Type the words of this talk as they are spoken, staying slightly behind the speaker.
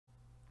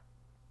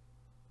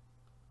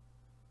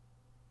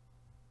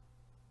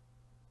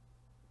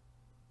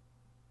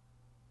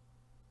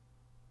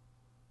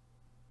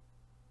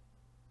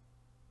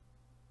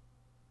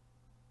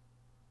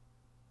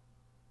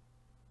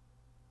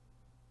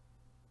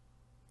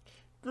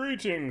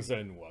Greetings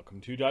and welcome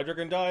to Die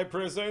Dragon Die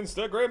presents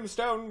the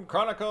Grimstone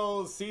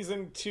Chronicles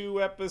Season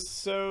 2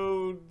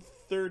 Episode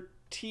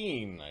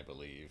 13, I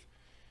believe.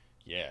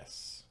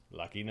 Yes,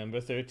 lucky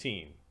number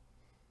 13.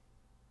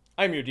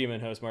 I'm your demon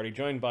host, Marty,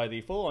 joined by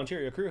the full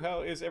Ontario crew.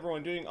 How is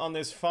everyone doing on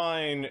this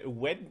fine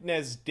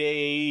Wednesday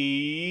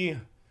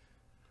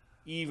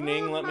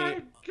evening? Oh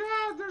my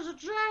god, there's a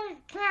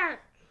giant cat!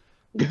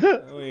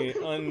 We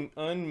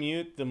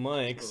unmute the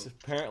mics.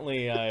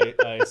 Apparently,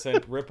 I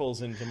sent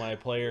ripples into my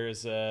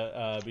players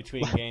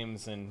between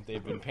games, and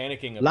they've been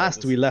panicking about Last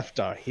this. we left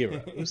our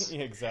heroes.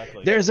 Yeah,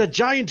 exactly. There's a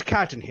giant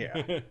cat in here.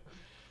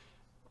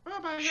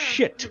 Oh my god.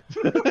 Shit.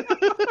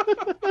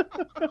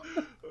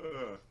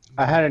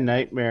 I had a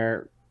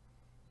nightmare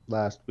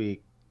last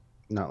week.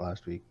 Not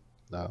last week.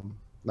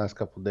 Last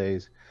couple of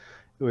days.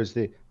 It was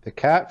the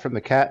cat from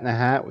the Cat in the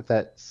Hat with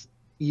that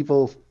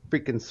evil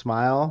freaking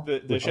smile.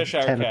 The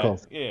Cheshire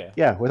tentacles. Cat.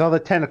 Yeah, with all the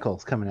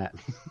tentacles coming at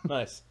me.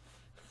 Nice.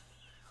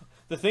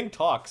 The thing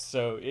talks,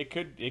 so it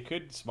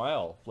could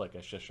smile like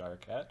a Cheshire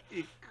cat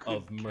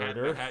of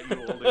murder.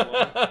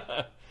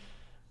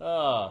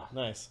 Oh,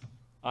 nice.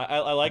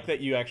 I like that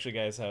you actually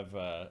guys have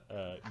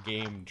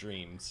game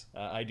dreams.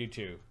 I do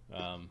too.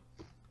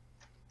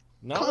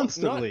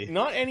 Constantly.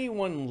 Not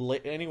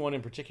anyone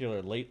in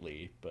particular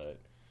lately, but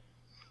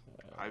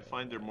I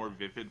find they're more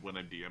vivid when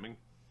I'm DMing.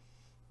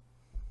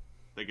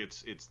 Like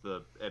it's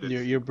the edits.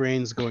 Your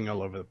brain's going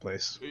all over the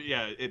place.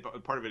 Yeah,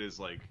 part of it is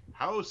like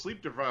how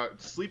sleep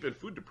and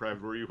food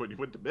deprived were you when you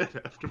went to bed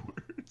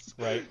afterwards?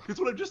 Right. Because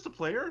when I'm just a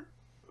player,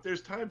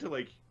 there's time to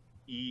like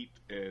eat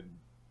and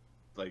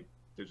like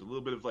there's a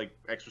little bit of like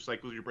extra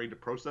cycles in your brain to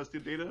process the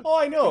data. Oh,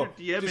 I know. When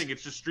you're DMing,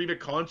 it's just stream of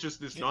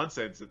consciousness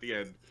nonsense at the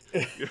end.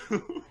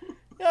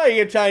 Yeah,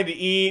 you get time to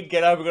eat,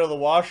 get up and go to the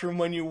washroom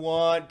when you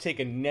want, take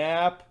a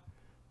nap.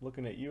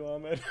 Looking at you,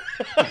 Ahmed.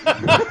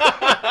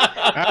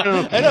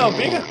 I know,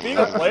 being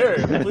a player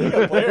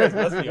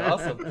must be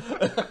awesome.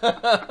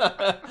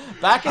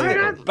 back in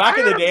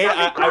the day,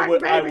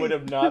 I would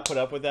have not put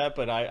up with that,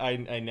 but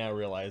I now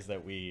realize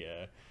that we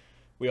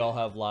all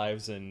have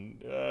lives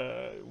and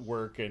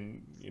work,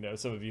 and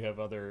some of you have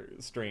other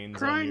strains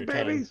Crying on your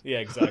babies. time. Yeah,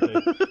 exactly.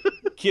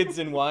 Kids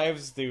and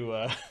wives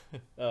to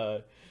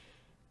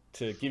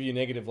give you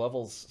negative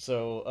levels.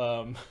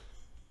 So.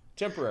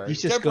 Temporary. You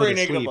just go to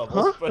negative sleep,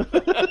 levels. huh?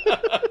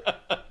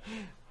 But...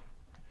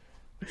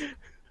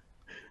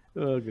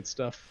 Oh, good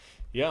stuff.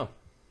 Yeah.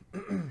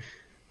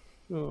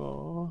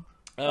 Oh,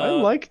 I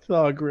like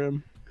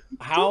Thogram.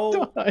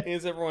 How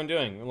is everyone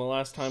doing? Well, the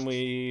last time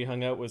we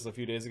hung out was a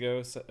few days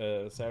ago,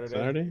 Saturday.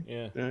 Saturday?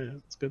 Yeah. Yeah,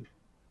 that's good.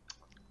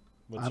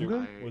 What's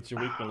your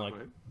week been like?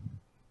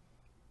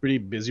 Pretty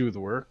busy with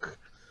work.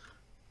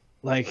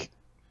 Like,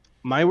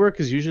 my work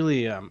is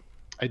usually I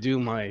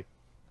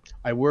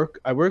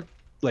work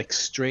like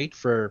straight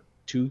for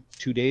two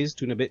days,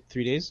 2 and a bit,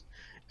 3 days,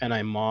 and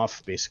I'm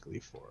off basically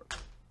for,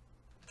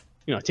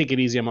 I take it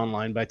easy. I'm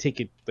online, but I take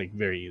it like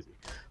very easy.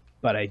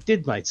 But I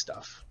did my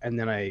stuff, and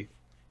then I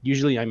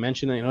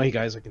mention that, hey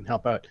guys, I can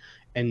help out,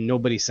 and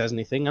nobody says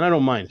anything, and I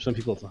don't mind. Some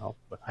people don't help,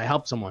 but I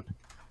helped someone,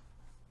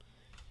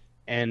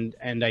 and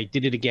I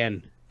did it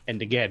again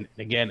and again and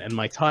again, and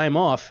my time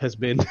off has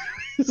been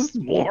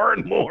more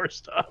and more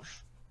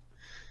stuff.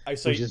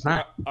 So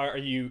are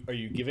you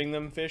giving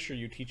them fish, or are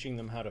you teaching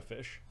them how to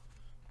fish?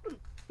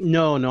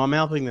 No, I'm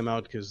helping them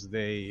out because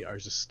they are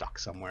just stuck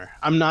somewhere.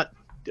 I'm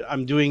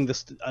doing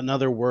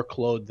another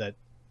workload that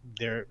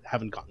they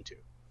haven't gotten to.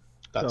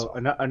 That's all.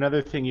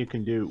 Another thing you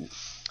can do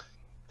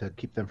to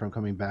keep them from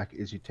coming back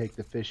is you take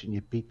the fish and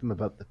you beat them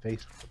about the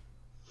face.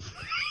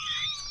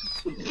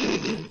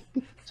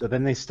 So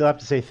then they still have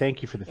to say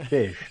thank you for the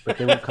fish, but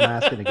they won't come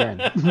asking again.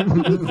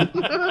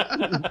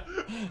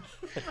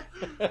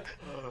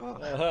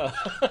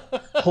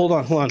 Hold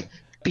on.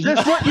 Is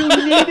this what you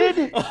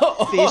needed?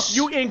 Fish.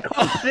 You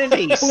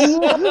incompetent.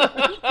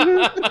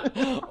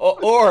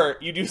 or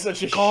you do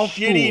such a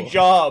shitty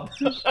job.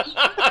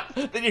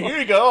 Then here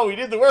you go. We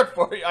did the work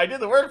for you. I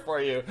did the work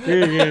for you.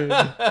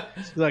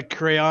 It's like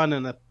crayon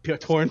and a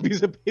torn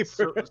piece of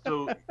paper.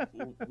 So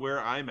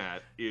where I'm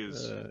at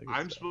is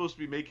I'm supposed to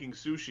be making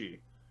sushi,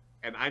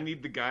 and I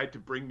need the guy to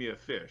bring me a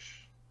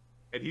fish.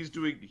 And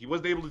he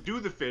wasn't able to do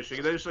the fishing,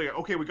 and then it's like,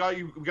 okay, we got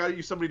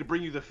you somebody to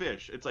bring you the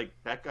fish. It's like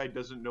that guy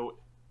doesn't know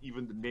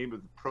even the name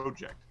of the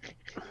project.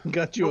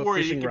 Got you. Don't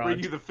worry, he fishing can rod. bring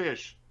you the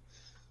fish.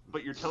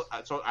 But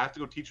so I have to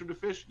go teach him to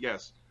fish?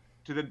 Yes.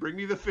 To then bring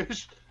me the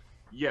fish?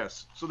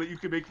 Yes. So that you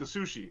can make the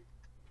sushi.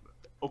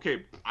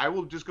 Okay, I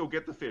will just go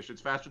get the fish.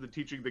 It's faster than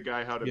teaching the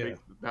guy how to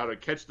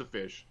catch the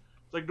fish.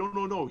 It's like,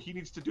 no, he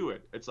needs to do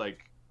it. It's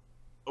like,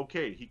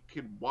 okay, he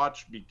can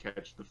watch me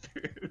catch the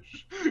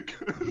fish.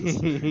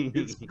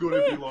 It's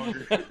gonna be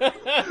longer.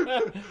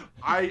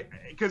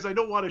 Because I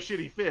don't want a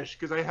shitty fish,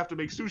 because I have to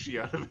make sushi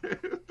out of it.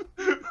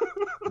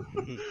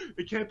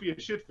 It can't be a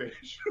shit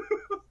fish.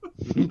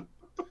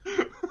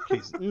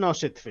 Please, no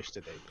shit fish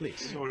today,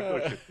 please. No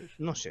shit fish.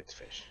 No shit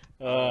fish.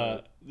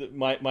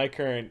 My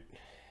current,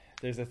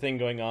 there's a thing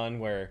going on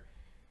where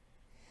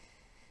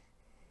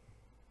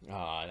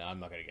I'm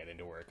not gonna get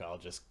into work. I'll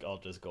just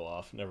go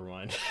off. Never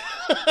mind.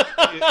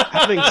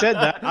 Having said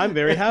that, I'm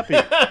very happy.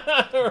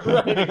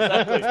 Right,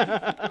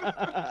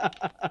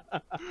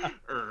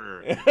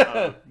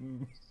 exactly.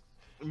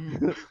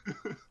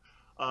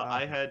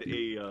 I had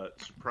a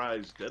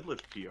surprise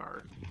deadlift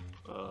PR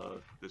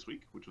this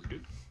week, which was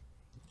good.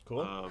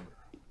 Cool.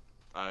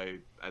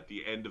 At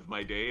the end of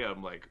my day,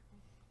 I'm like,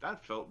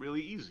 that felt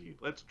really easy.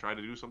 Let's try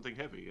to do something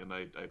heavy, and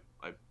I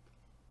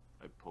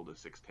pulled a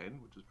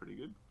 610, which is pretty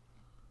good.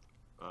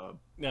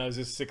 Now, is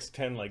this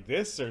 610 like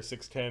this, or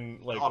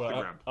 610 like off the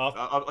ground?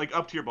 Like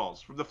up to your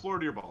balls, from the floor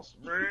to your balls.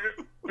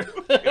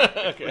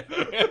 Okay.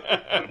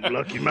 I'm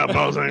lucky my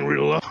balls ain't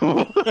real low.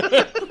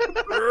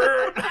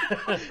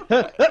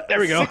 There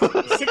we go.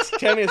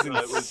 610 is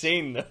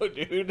insane, though,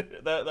 dude.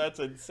 That's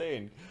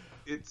insane.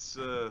 It's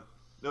no,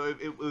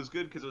 it was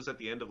good because it was at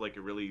the end of like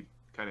a really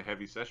kind of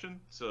heavy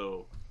session.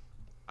 So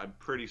I'm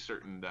pretty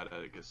certain that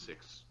like a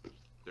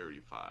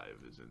 635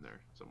 is in there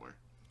somewhere.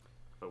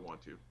 If I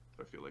want to, if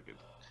I feel like it.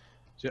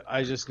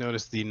 I just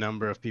noticed the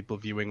number of people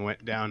viewing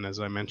went down as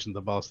I mentioned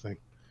the balls thing.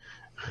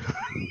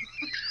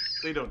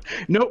 They don't.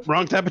 Nope,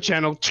 wrong type of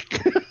channel.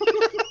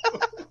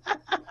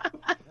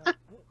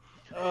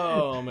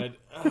 Oh man!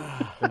 All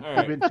right.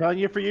 I've been telling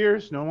you for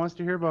years. No one wants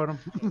to hear about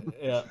them.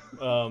 Yeah.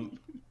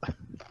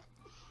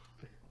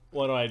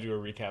 Why don't I do a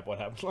recap what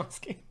happened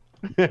last game?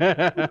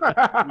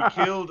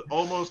 We killed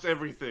almost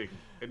everything,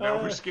 and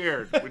now we're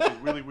scared, which is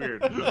really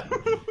weird.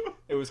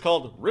 It was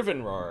called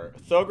Rivenroar.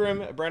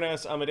 Thogram,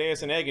 Brennos,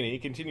 Amadeus and Agony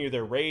continue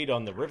their raid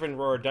on the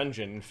Rivenroar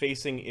dungeon,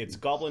 facing its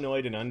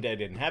goblinoid and undead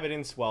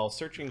inhabitants while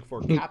searching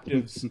for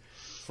captives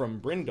from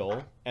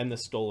Brindle and the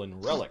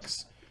stolen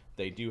relics.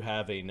 They do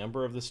have a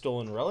number of the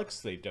stolen relics.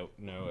 They don't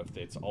know if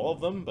it's all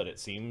of them, but it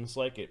seems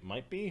like it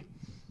might be.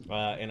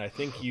 And I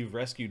think you've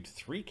rescued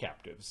 3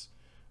 captives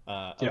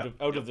out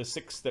of the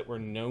 6 that were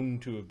known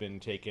to have been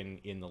taken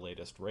in the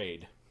latest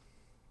raid.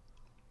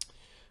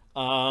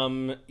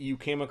 You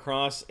came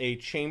across a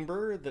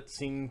chamber that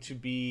seemed to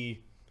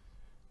be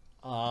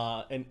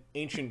an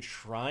ancient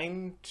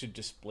shrine to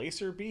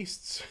displacer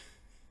beasts,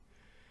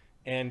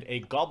 and a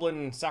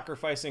goblin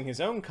sacrificing his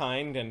own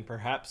kind and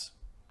perhaps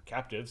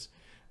captives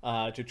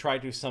to try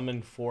to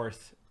summon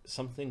forth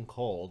something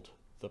called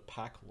the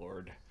Pack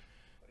Lord.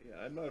 Yeah,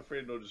 I'm not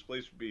afraid of no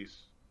displaced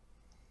beasts,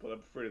 but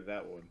I'm afraid of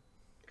that one.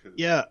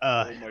 Yeah.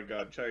 Oh my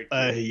god,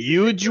 a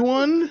huge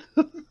one.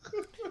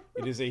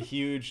 It is a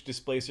huge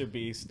displacer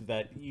beast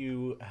that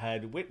you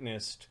had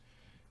witnessed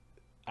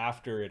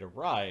after it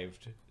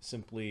arrived,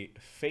 simply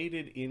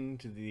faded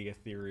into the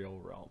ethereal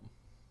realm.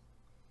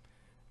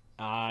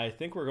 I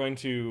think we're going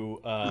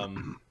to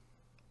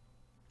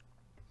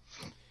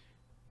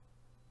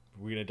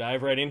we're gonna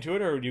dive right into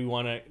it, or do you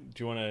want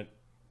to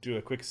do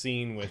a quick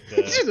scene with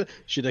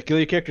Should I kill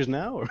your characters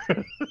now, or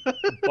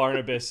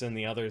Barnabas and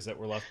the others that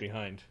were left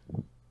behind?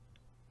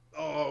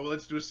 Oh,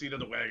 let's do a scene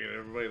on the wagon.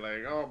 Everybody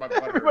like, oh my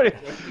god. Everybody,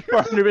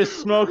 Barnabas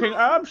smoking.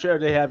 I'm sure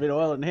they have it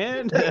all in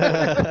hand.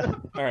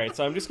 All right,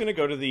 so I'm just gonna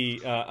go to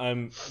the.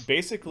 I'm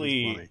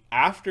basically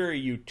after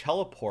you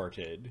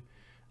teleported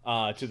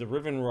to the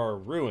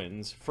Rivenroar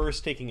ruins,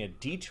 first taking a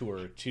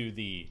detour to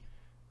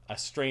a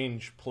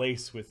strange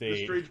place with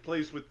the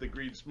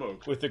green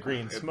smoke. With the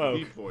green and smoke,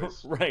 the deep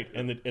voice. Right,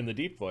 and the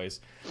deep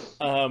voice,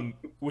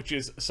 which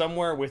is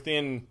somewhere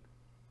within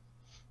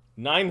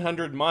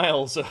 900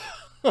 miles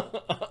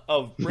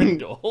of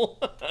Brindle,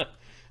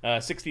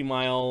 60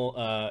 mile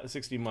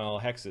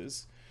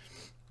hexes.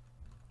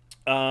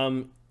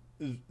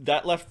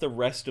 That left the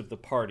rest of the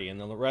party, and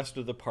then the rest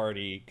of the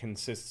party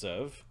consists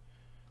of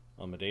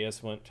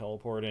Amadeus went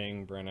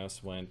teleporting,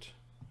 Brennos went,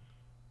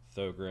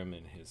 Thogram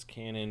and his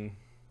cannon,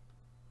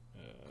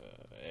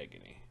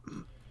 Agony.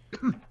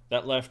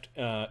 That left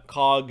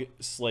Cog,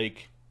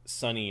 Slake,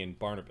 Sunny, and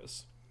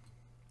Barnabas.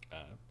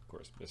 Of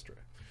course, Mistra.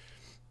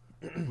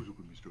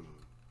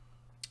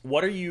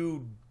 What are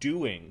you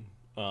doing?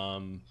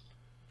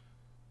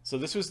 So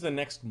this was the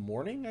next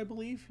morning, I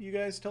believe. You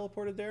guys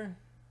teleported there.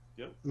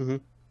 Yep. Mm-hmm.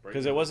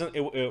 Because it wasn't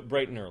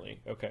bright and early.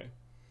 Okay.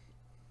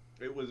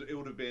 It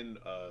would have been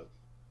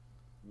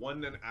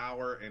 1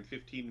 hour and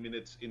 15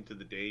 minutes into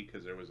the day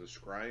because there was a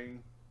scrying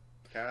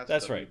cast.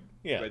 That's right.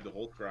 Yeah. Read the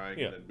whole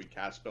scrying, and then we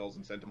cast spells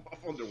and sent them off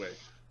on their way.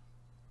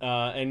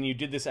 And you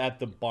did this at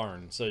the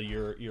barn. So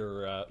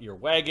your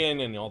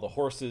wagon and all the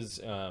horses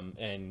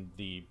and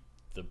the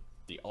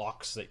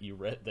ox that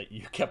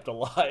you kept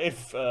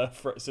alive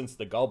since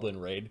the goblin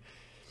raid.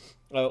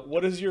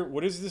 What is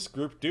this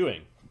group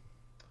doing?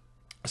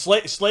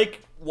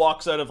 Slake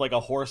walks out of like a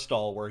horse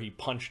stall where he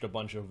punched a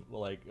bunch of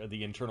like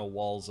the internal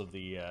walls of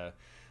the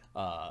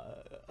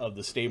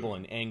stable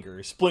in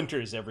anger.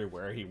 Splinters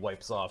everywhere. He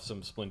wipes off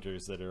some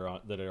splinters that are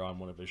on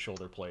one of his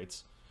shoulder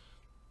plates.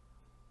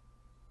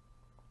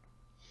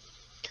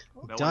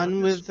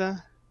 Done with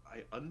the.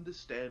 I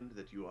understand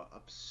that you are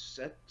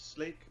upset,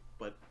 Slake,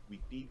 but we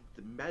need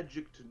the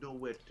magic to know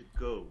where to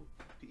go,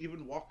 to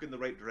even walk in the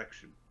right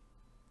direction.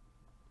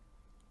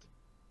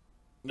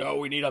 No,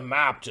 we need a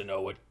map to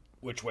know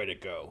which way to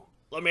go.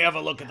 Let me have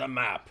a look at the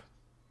map.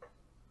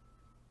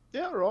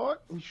 Yeah, right.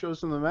 He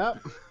shows them the map.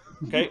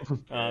 Okay.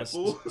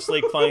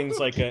 Slake finds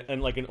like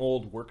an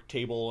old work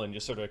table and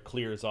just sort of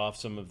clears off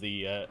some of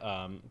the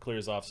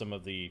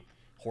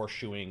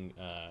horseshoeing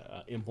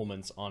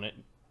implements on it.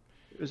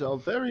 It was a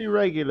very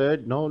regular,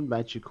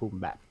 non-magical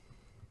map.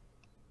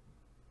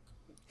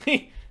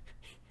 He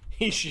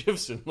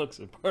shifts and looks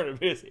at part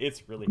of it.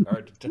 It's really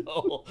hard to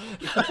tell.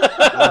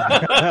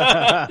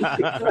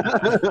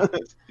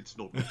 It's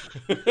not.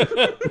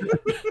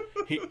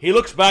 He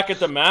looks back at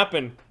the map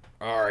and,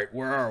 all right,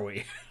 where are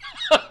we?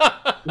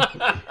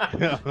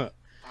 I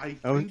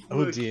think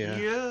we're dear.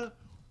 here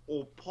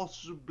or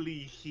possibly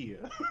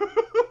here.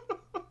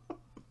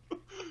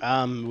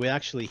 We're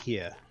actually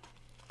here.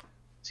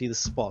 See the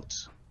spot?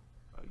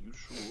 Are you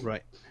sure?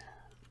 Right.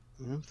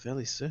 I'm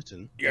fairly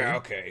certain. Yeah,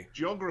 okay.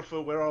 Geographer,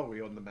 where are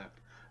we on the map?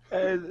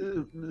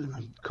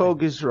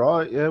 Cog is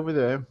right. Yeah, we're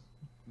there.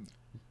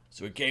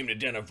 So we came to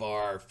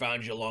Denevar,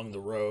 found you along the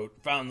road,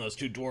 found those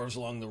two dwarves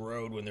along the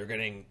road when they're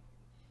getting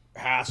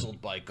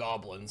hassled by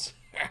goblins.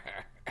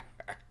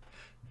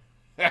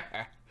 And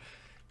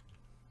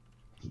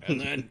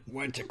then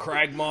went to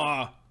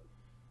Cragmaw.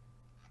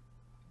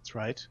 That's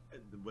right.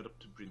 And then went up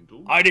to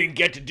Brindle. I didn't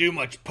get to do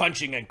much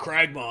punching in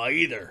Cragmaw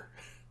either.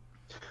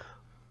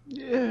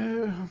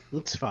 Yeah.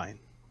 It's fine.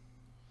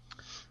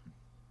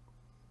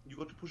 You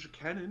got to push a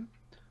cannon.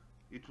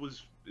 It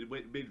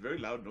made very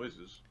loud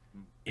noises.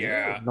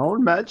 Yeah.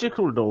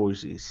 Non-magical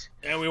noises.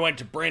 And we went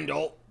to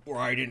Brindle, where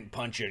I didn't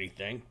punch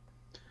anything.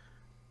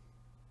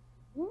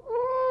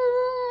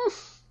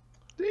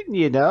 Didn't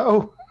you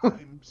know?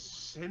 I'm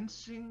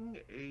sensing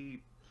a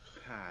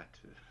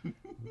pattern.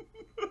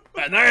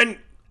 And then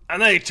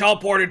he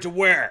teleported to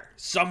where?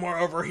 Somewhere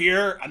over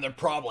here, and they're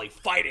probably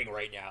fighting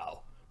right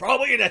now.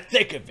 Probably in the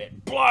thick of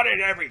it. Blood and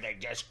everything,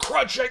 just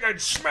crunching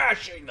and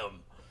smashing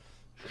them.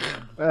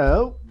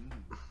 Well,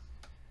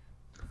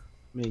 I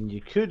mean, you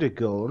could have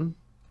gone.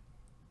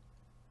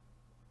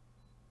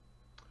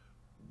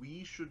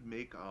 We should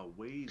make our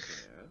way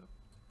there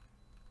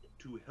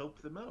to help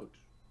them out.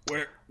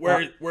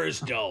 Where's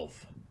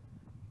Delve?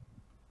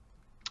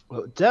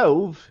 Well,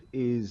 Delve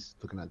is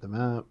looking at the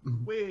map.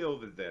 Way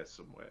over there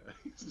somewhere.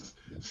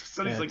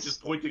 Sonny's like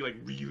just pointing like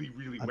really,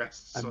 really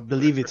west. I somewhere.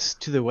 believe it's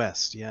to the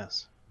west,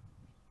 yes.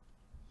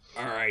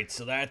 Alright,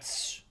 so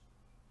that's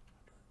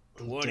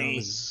 20,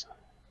 Delve's-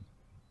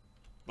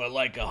 but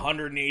like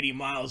 180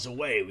 miles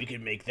away. We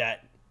could make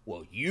that,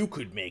 well, you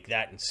could make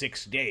that in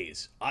 6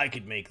 days. I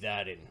could make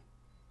that in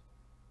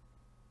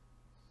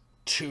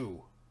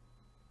 2.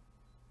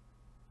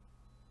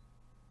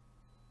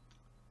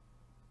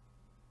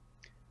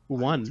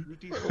 One. I'm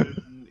pretty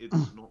certain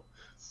it's not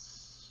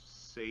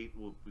safe.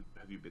 Well,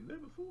 have you been there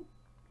before?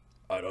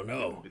 I don't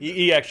know.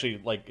 He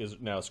actually like is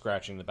now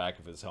scratching the back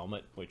of his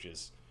helmet, which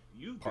is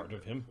You've part been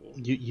of there him. before.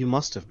 You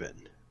must have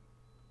been.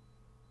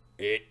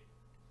 It.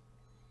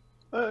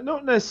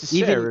 Not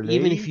necessarily.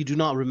 Even if you do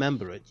not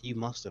remember it, you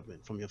must have been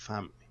from your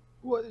family.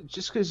 Well,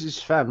 just because his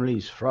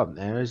family's from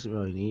there doesn't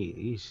mean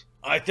he is.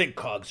 I think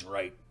Cog's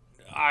right.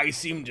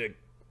 The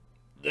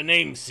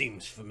name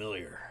seems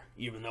familiar,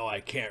 even though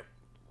I can't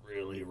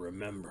really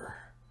remember.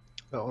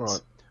 All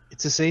right.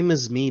 It's the same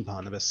as me,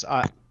 Barnabas.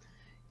 I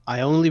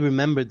only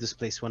remembered this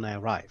place when I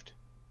arrived.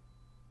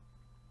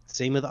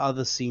 Same with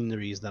other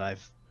sceneries that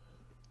I've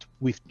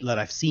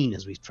seen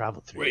as we've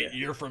traveled through. Wait,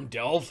 here. you're from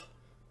Delve?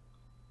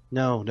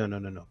 No.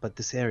 But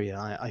this area,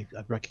 I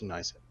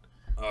recognize it.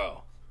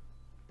 Oh.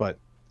 But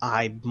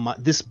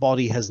this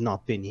body has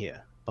not been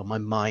here, but my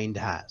mind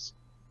has.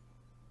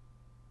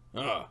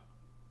 Ah.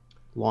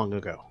 Long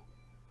ago.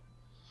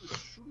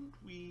 Shouldn't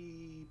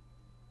we?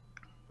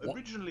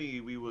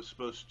 Originally, we were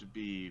supposed to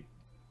be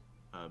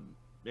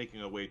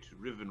making our way to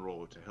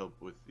Rivenroar to help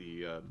with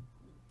the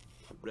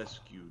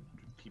rescued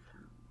people.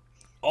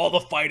 All the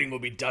fighting will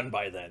be done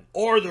by then.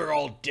 Or they're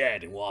all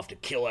dead and we'll have to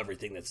kill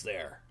everything that's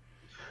there.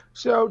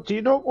 So, do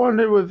you not want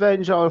to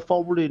avenge our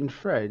fallen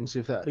friends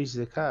if that is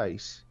the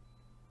case?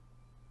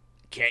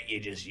 Can't you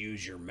just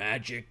use your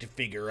magic to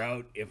figure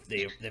out if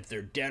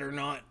they're dead or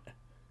not?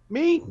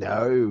 Me?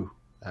 No,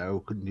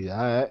 couldn't do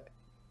that.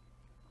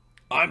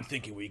 I'm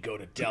thinking we go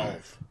to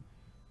Delve.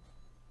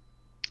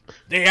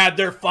 They had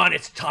their fun.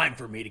 It's time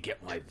for me to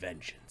get my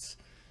vengeance.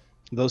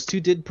 Those two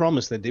did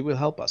promise that they will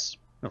help us.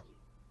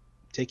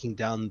 Taking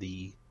down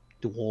the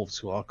dwarves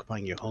who are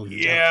occupying your home.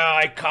 Yeah,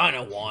 I kind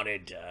of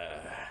wanted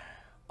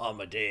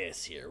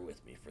Amadeus here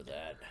with me for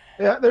that.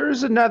 Yeah, there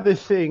is another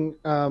thing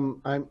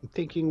I'm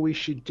thinking we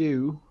should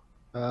do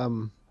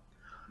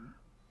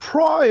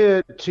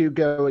prior to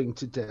going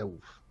to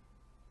Delve.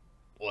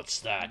 What's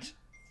that?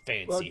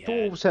 Fancy Well, hat.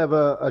 dwarves have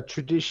a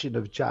tradition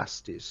of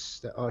justice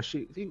that I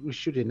think we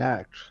should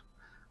enact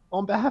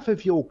on behalf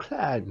of your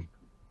clan.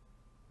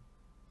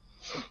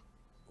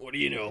 What do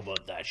you know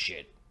about that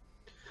shit?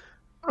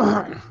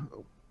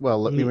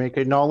 Well, let me make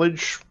a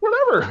knowledge,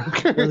 whatever.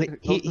 Well,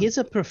 he's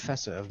a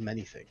professor of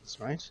many things,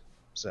 right?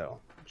 So,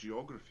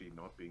 Geography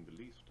not being the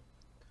least.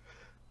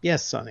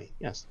 yes, Sonny.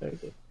 Yes, very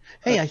good.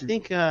 Hey, I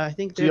think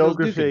they're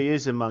Geography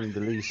is among the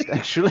least,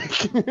 actually.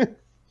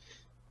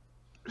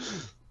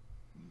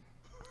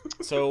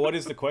 So what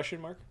is the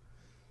question, Mark?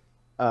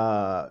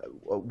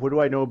 What do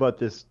I know about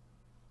this?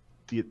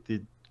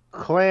 The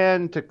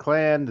clan to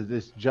clan,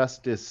 this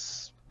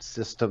justice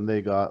system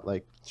they got.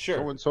 Like, Sure.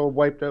 so and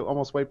so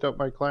almost wiped out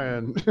my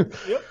clan.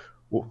 Yep.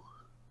 Well,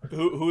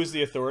 Who is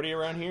the authority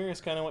around here? Is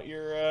kind of what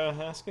you're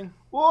asking.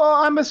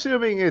 I'm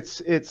assuming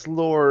it's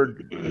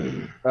Lord.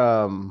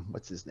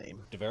 What's his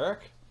name? Deveric?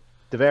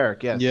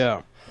 Deveric. Yes.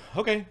 Yeah.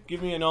 Okay,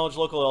 give me a knowledge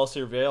local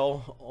Elsir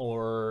Vale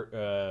or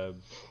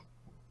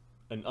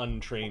an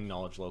untrained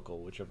knowledge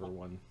local, whichever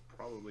one.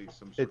 Probably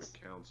some sort of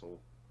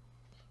council.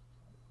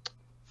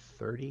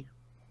 30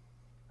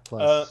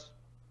 plus.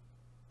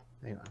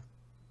 Hang on.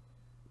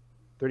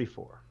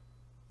 34.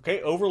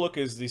 Okay, Overlook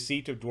is the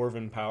seat of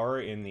dwarven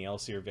power in the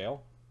Elsir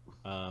Vale.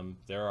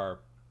 There are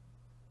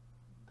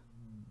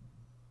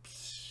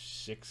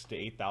 6,000 to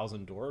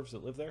 8,000 dwarves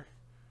that live there.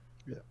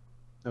 Yeah.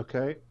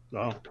 Okay.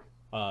 Wow.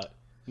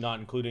 Not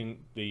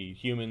including the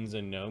humans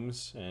and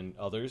gnomes and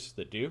others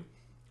that do.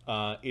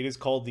 It is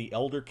called the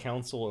Elder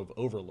Council of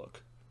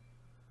Overlook.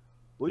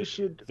 We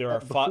should. There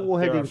are five.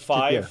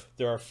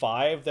 There are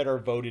 5 that are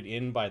voted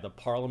in by the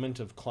Parliament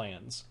of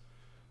Clans,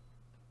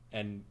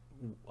 and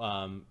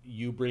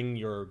you bring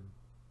your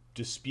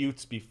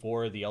disputes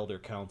before the Elder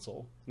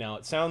Council. Now,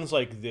 it sounds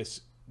like this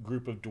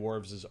group of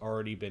dwarves has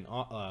already been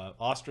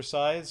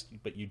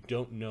ostracized, but you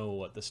don't know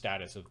what the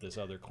status of this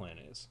other clan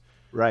is.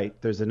 Right.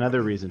 There's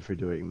another reason for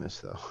doing this,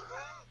 though.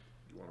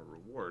 You want a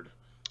reward?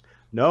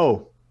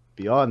 No.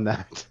 Beyond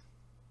that.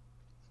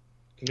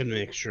 I'm gonna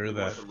make sure We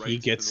that want the he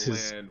rights gets to the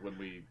his. land when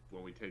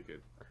we take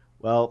it.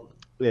 Well,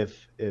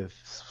 if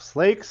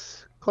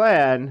Slake's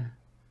clan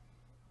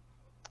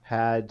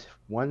had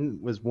one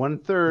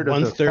third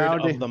of the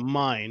founding of the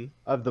mine.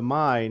 of the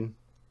mine,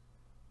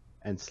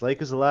 and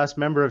Slake is the last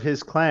member of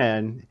his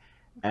clan,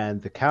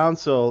 and the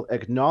council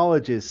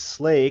acknowledges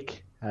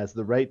Slake has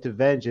the right to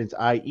vengeance,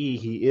 i.e.,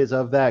 he is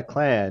of that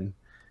clan,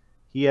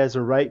 he has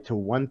a right to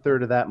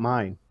 1/3 of that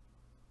mine.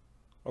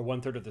 Or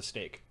 1/3 of the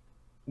stake.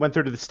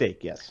 1/3 of the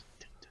stake, yes.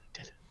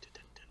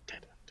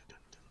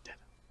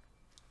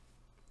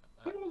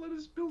 I won't let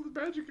us build the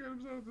magic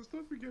items out of the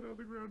stuff we get on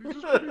the ground. He's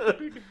just going to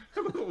big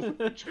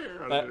little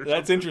chair out of it.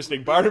 That's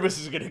interesting. Barnabas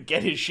is going to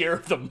get his share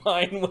of the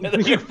mine.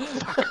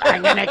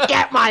 I'm gonna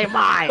get my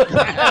mine.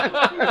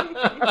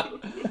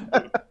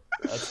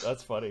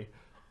 That's funny.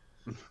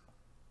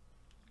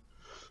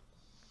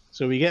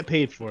 So we get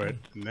paid for it,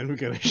 and then we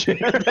get a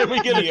share. Then we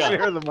get a Yeah.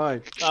 share of the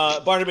mine.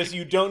 Barnabas,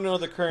 you don't know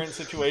the current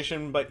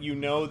situation, but you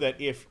know that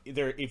if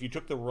you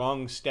took the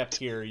wrong step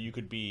here, you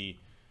could be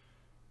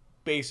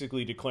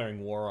basically declaring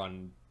war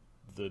on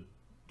the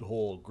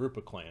whole group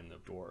of clan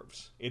of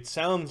dwarves. It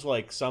sounds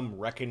like some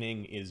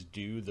reckoning is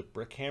due the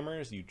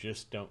Brickhammers. You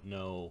just don't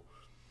know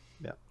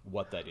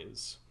what that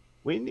is.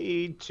 We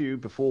need to,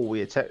 before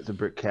we attack the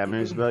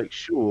Brickhammers, make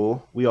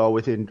sure we are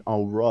within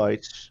our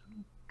rights,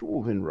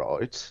 dwarven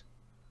rights,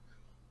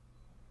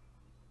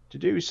 to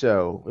do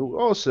so. It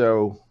will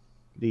also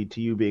lead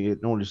to you being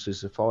acknowledged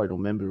as a final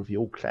member of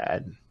your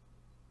clan.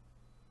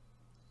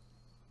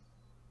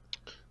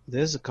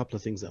 There's a couple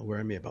of things that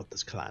worry me about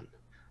this clan.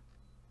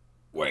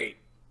 Wait,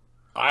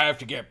 I have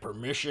to get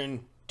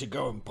permission to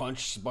go and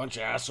punch a bunch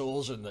of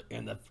assholes in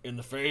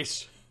the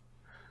face?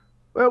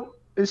 Well,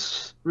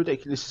 it's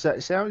ridiculous as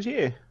that sounds,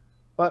 yeah.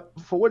 But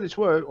for what it's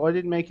worth, I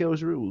didn't make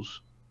those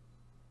rules.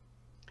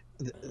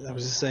 I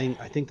was just saying,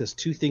 I think there's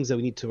 2 things that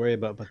we need to worry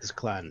about this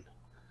clan.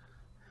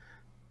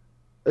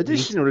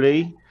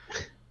 Additionally,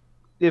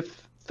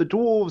 if the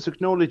dwarves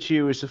acknowledge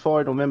you as the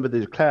final member of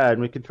the clan,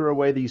 we can throw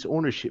away these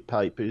ownership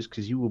papers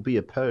because you will be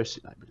a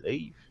person, I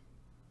believe.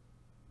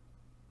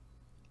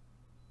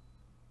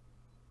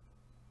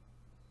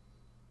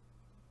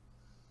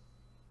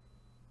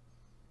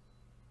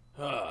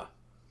 Huh.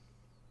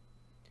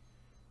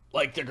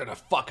 Like they're gonna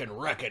fucking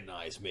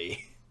recognize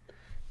me.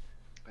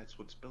 That's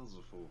what spells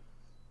are for.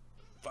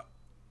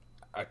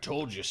 I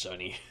told you,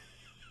 Sonny.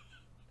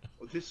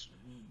 Well,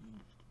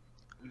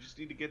 we just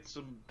need to get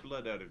some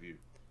blood out of you.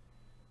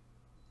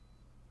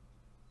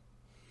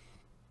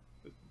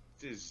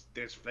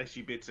 There's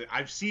fleshy bits.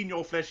 I've seen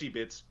your fleshy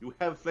bits. You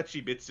have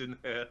fleshy bits in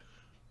there.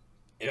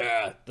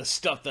 Yeah, the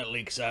stuff that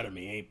leaks out of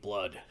me ain't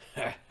blood.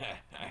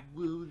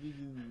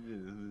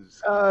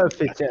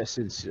 Fitess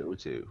and so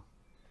too.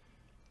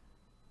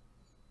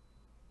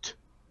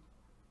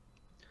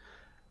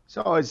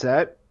 Besides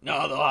that,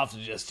 No, they'll have to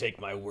just take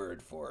my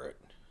word for it.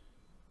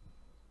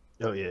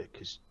 oh yeah,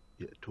 because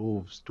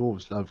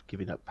dwarves love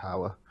giving up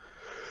power.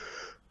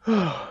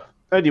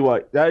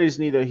 Anyway, that is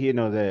neither here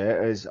nor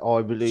there, as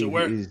I believe So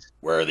where, it is.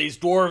 where are these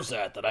dwarves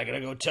at that I gotta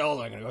go tell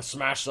them? I'm gonna go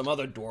smash some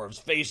other dwarves'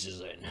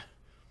 faces in.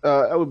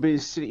 That would be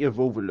the city of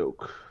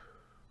Overlook.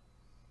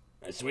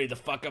 It's way the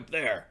fuck up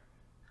there.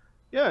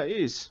 Yeah, it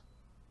is.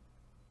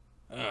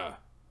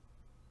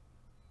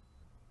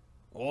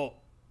 Well,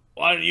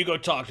 why don't you go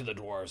talk to the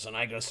dwarves and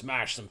I go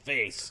smash some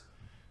face?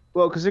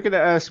 Well, because they're going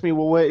to ask me,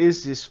 well, where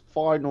is this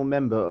final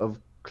member of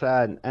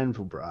Clan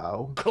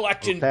Anvilbrow?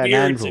 Collecting Clan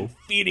beards Anvil. and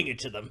feeding it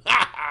to them.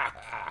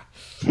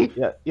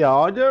 Yeah,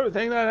 I don't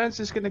think that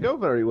answer's going to go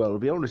very well, to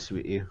be honest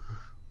with you.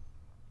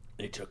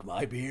 They took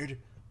my beard,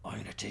 I'm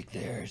gonna take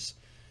theirs.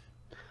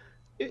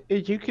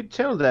 You can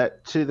tell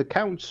that to the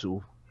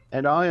council,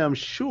 and I am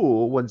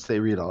sure once they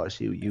realize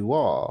who you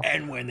are.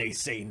 And when they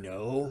say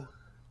no,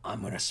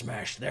 I'm gonna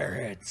smash their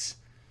heads.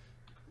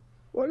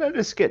 Well, let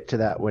us get to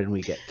that when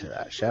we get to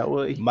that, shall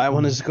we? Might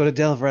want to just go to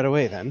Delve right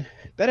away then.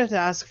 Better to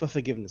ask for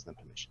forgiveness than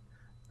permission.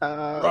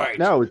 Right.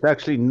 No, it's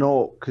actually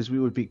not, because we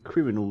would be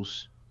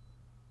criminals.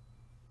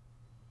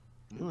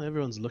 Well,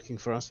 everyone's looking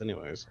for us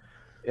anyways.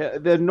 Yeah,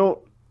 they're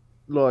not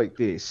like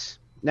this.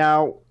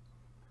 Now,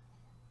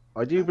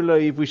 I do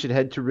believe we should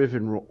head to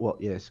Rivenroar.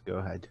 What? Yes, go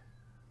ahead.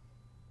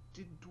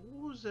 Did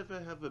dwarves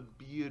ever have a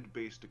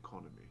beard-based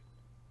economy?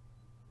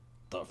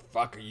 The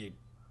fuck are you?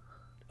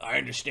 I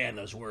understand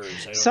those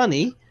words.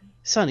 Sonny,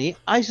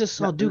 I just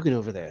saw Dugan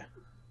over there.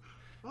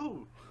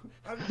 Oh,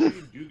 I haven't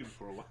seen Dugan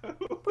for a while.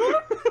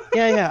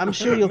 Yeah, I'm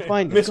sure you'll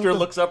find him. Mister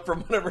looks up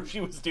from whatever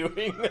she was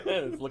doing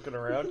and is looking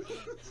around.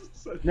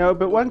 No,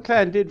 but one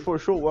clan did for a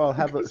short while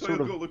have a So sort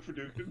I'll of go look for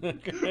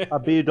Dugan. a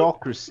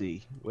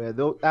beardocracy, where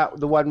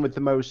the one with the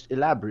most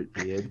elaborate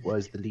beard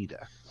was the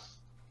leader.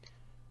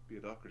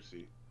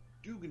 Beardocracy.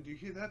 Dugan, do you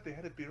hear that? They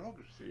had a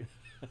bureaucracy.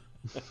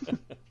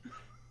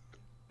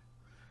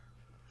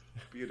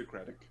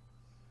 Beardocratic.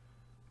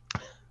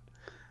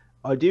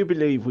 I do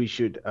believe we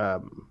should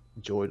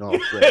join our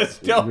friends. Yes,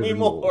 in tell me Rivenroar.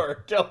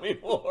 more. Tell me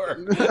more.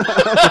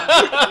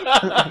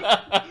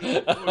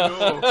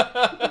 Oh,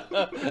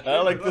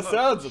 I like the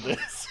sounds of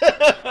this.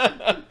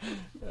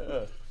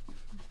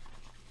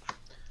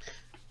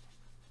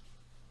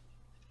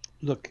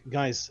 Look,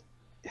 guys,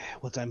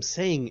 what I'm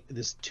saying,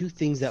 there's two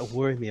things that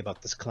worry me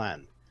about this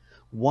clan.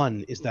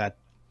 One is that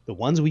the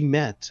ones we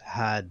met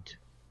had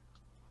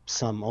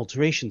some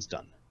alterations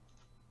done.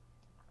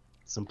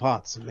 Some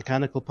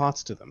mechanical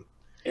parts to them.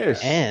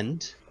 Yes.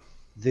 And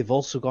they've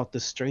also got the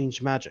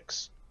strange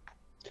magics.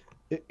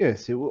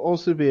 Yes, it will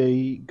also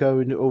be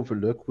going to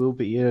Overlook. Will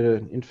be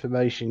an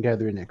information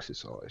gathering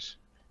exercise.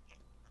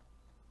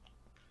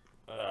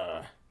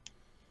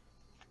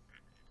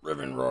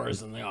 Rivenroar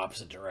is in the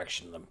opposite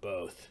direction of them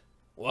both.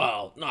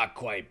 Well, not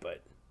quite,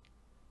 but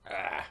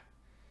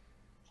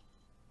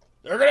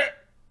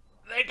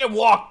they can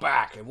walk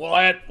back, and we'll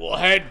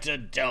head to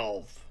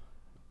Delve.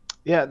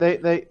 Yeah,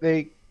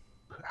 they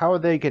how are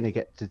they going to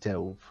get to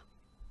Delve?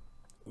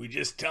 We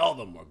just tell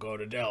them we'll go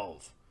to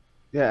Delve.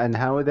 Yeah, and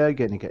how are they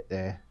going to get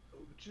there?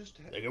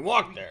 They can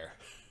walk there.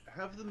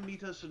 Have them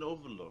meet us in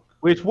Overlook.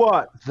 With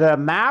what? The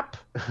map?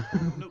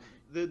 No,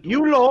 the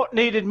You lot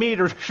needed me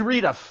to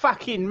read a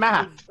fucking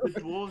map. The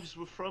dwarves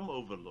were from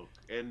Overlook,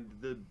 and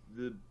the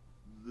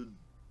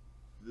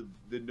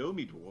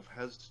Nomi dwarf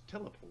has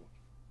teleport.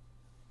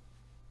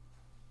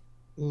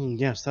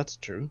 Yes, that's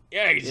true.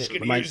 Yeah, he's just Yeah,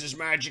 gonna use his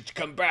magic to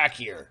come back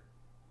here.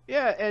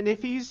 Yeah, and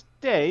if he's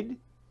dead,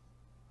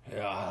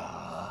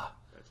 Ah.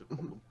 That's a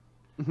problem.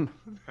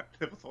 I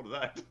never thought of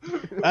that.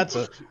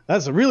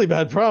 That's a really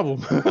bad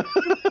problem.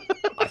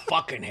 I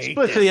fucking hate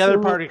split to this. the other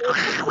party.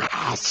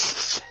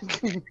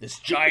 This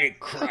giant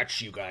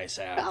crutch you guys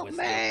have Help with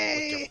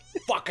me. your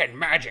fucking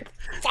magic,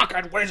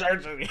 fucking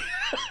wizards.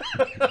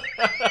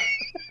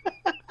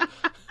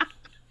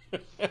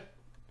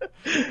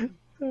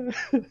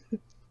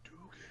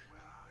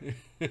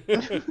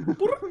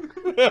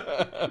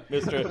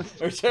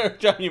 Mr.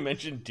 John, you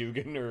mentioned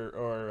Dugan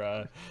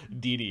or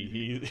Dee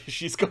Dee.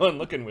 She's going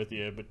looking with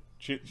you, but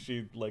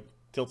she like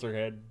tilts her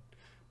head,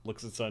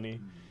 looks at Sunny.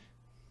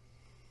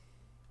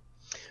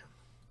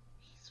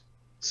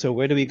 So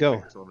where do we go?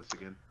 It's on us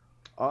again.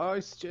 I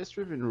suggest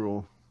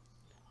Rivenroar.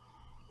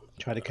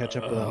 Try to catch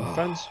up with our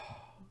friends?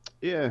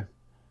 Yeah.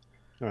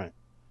 Alright.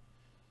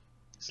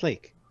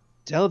 Slake,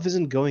 Delve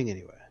isn't going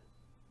anywhere.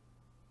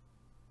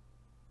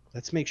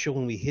 Let's make sure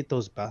when we hit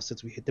those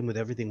bastards, we hit them with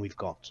everything we've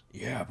got.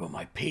 Yeah, but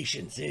my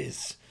patience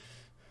is...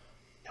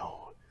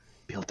 No,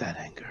 build that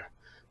anger.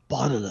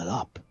 Bottle it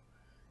up.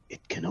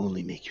 It can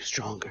only make you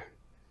stronger.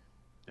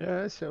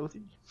 Yeah, that's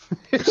healthy.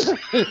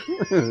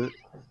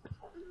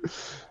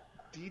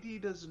 Dee Dee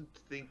doesn't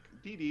think...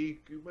 Dee Dee,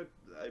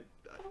 I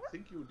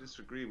think you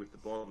disagree with the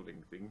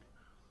bottling thing.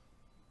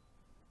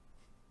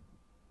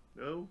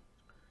 No?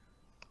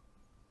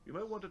 You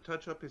might want to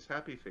touch up his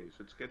happy face.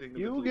 It's getting a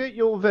You'll little... get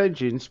your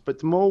vengeance, but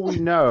the more we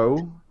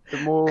know, the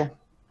more...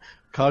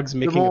 Cog's the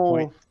making a more,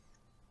 point.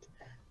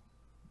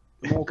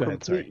 the more Go ahead,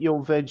 complete sorry.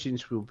 your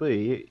vengeance will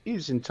be. It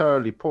is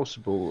entirely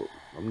possible.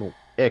 I'm not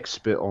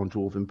expert on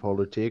dwarven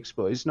politics,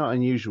 but it's not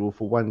unusual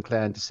for one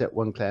clan to set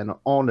one clan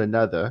on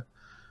another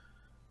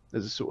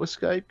as a sort of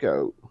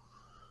scapegoat.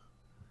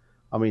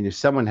 I mean, if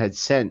someone had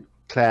sent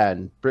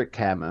Clan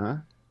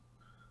Brickhammer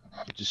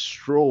to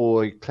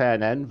destroy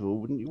Clan Anvil,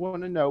 wouldn't you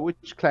want to know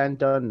which clan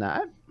done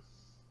that?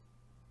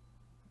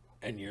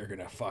 And you're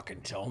gonna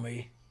fucking tell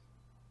me?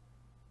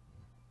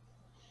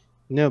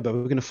 No, but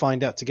we're going to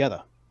find out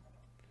together.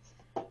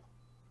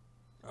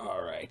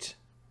 Alright.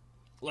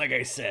 Like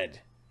I said,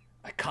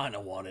 I kinda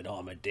wanted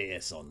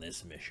Amadeus on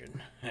this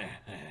mission.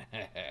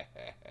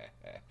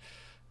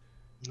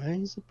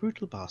 He's a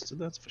brutal bastard,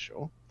 that's for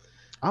sure.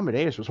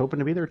 Amadeus was hoping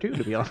to be there too,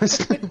 to be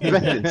honest.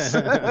 Vengeance.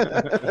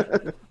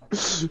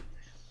 So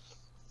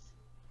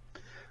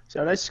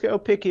let's go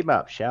pick him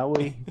up, shall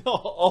we?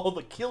 All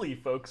the killy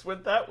folks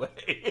went that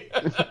way.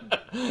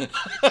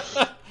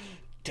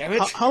 Damn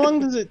it! How long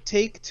does it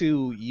take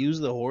to use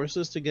the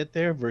horses to get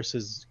there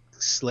versus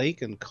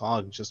Slake and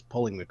Cog just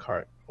pulling the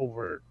cart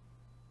over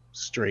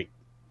straight?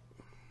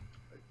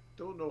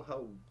 Don't know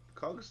how.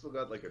 Cog's still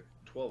got like a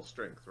 12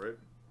 strength, right?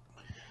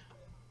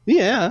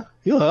 Yeah,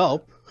 he'll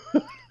help.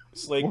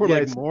 Slake, Or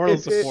like moral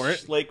support.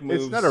 Slake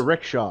moves. It's not a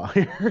rickshaw.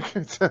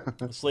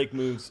 Slake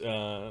moves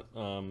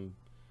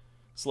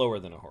slower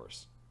than a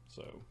horse,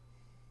 so.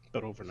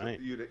 But overnight.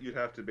 So you'd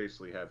have to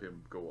basically have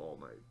him go all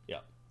night.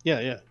 Yeah.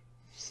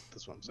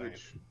 That's what I'm saying.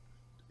 Which,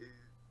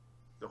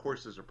 the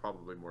horses are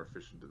probably more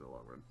efficient in the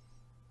long run,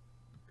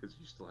 because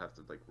you still have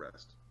to like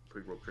rest.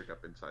 Put rope trick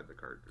up inside the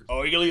cart.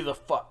 Oh, we leave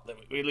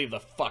the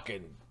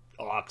fucking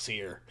ox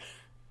here.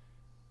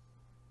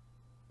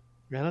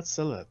 Yeah, let's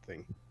sell that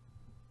thing.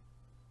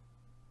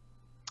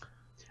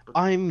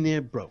 I'm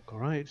near broke, all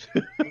right?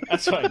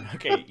 That's fine.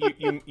 Okay,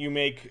 you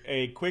make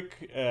a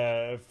quick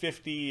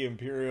 50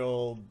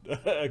 imperial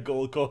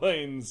gold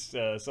coins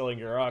selling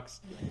your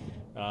ox.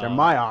 They're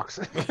my ox.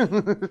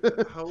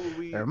 How are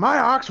we? They're my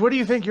ox. What do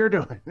you think you're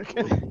doing?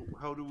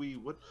 How do we?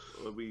 What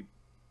are we?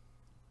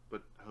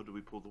 But how do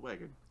we pull the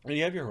wagon? And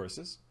you have your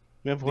horses.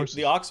 We have horses.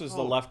 The ox was the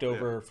Oh,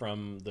 leftover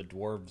from the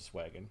dwarves'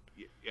 wagon.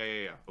 Yeah.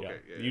 Okay.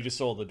 Yeah. You just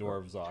sold the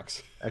dwarves'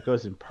 ox. That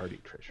goes in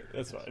party treasure.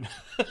 That's fine.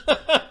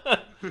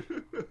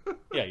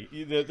 Yeah,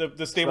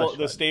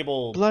 the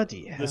stable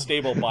Bloody hell. the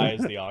stable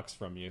buys the ox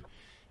from you.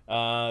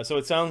 So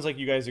it sounds like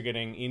you guys are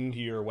getting into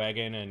your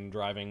wagon and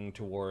driving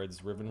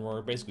towards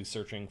Rivenroar, basically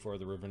searching for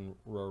the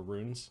Rivenroar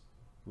ruins.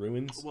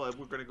 Well,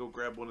 we're gonna go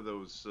grab one of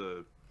those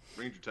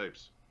ranger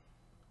types.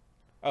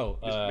 Oh,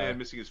 This man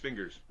missing his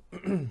fingers.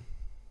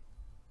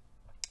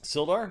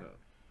 Sildar?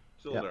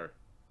 Sildar.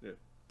 Yeah.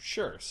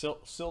 Sure,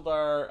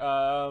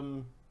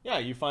 Sildar. Yeah,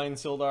 you find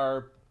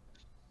Sildar.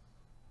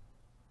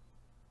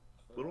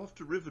 We're off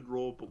to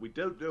Rivenroar, but we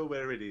don't know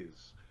where it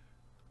is.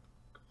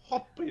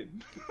 Hop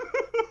in.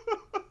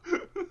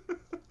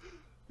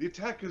 The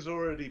attack has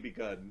already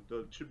begun.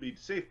 It should be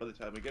safe by the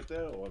time we get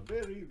there, or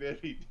very,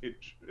 very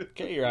dangerous.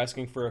 Okay, you're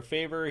asking for a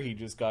favor. He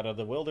just got out of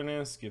the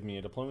wilderness. Give me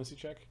a diplomacy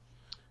check.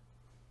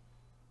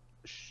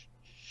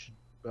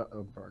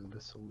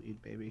 Barnabas will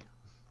lead, baby.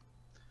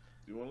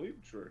 Do you want to lead?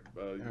 Sure.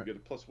 You get a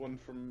 +1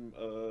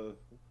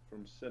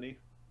 from Senny.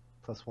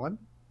 +1?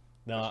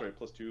 No, Sorry,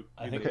 +2.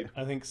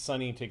 I think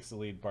Sunny takes the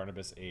lead.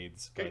 Barnabas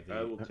aids. Okay, by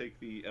I will take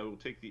the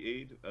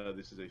aid.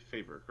 This is a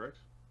favor, correct?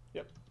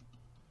 Yep.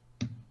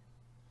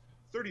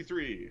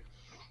 33.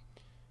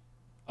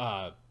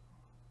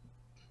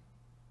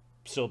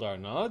 Sildar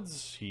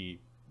nods. He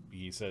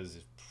says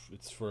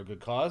it's for a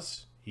good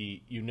cause.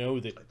 You know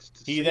that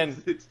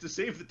It's to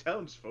save the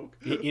townsfolk.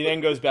 he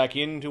then goes back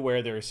into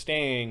where they're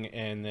staying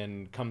and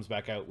then comes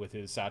back out with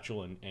his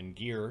satchel and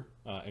gear,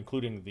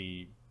 including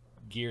the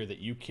gear that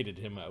you kitted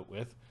him out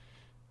with.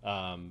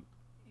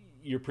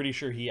 You're pretty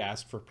sure he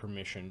asked for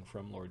permission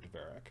from Lord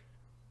Deverak.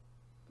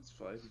 That's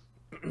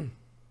fine.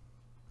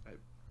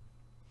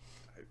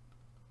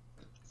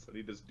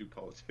 Sonny doesn't do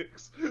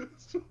politics.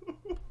 So...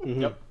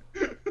 Yep.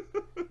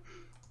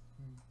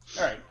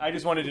 All right. I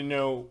just wanted to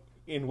know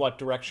in what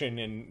direction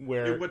and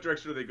where. In what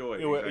direction are they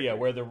going? Exactly. Yeah,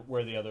 Exactly.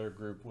 where the other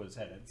group was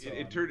headed. So,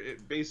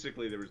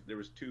 basically there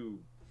was two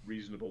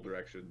reasonable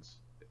directions.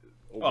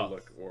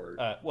 Overlook or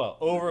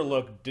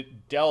Overlook,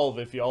 Delve.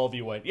 If all of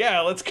you went,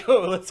 yeah, let's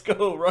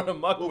go run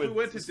amok well, with. if we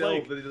went to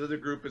Delve, then the other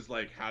group is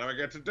like, how do I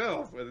get to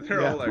Delve? And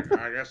they're all like,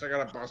 I guess I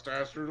gotta bust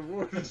ass through the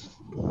woods.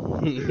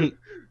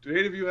 Do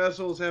any of you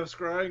assholes have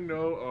scrying?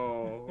 No.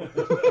 Oh.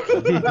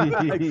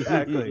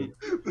 Exactly.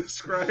 The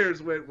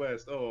scryers went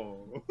west.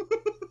 Oh.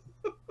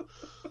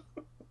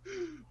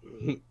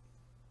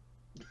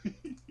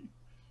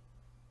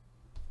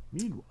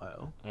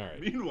 Meanwhile. All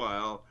right.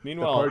 Meanwhile, The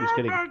party's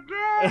getting...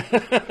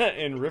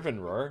 in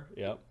Rivenroar,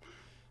 yep.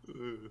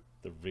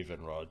 The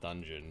Rivenroar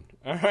dungeon.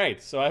 All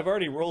right, so I've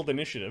already rolled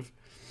initiative.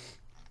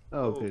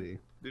 Oh, pity.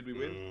 did we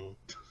win?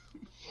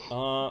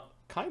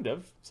 Kind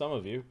of. Some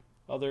of you.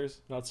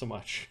 Others, not so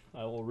much.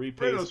 I will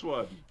Brennos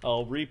won.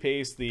 I'll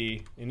repaste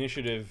the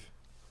initiative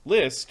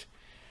list.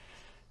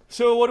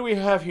 So what do we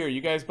have here?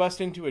 You guys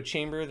bust into a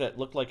chamber that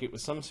looked like it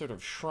was some sort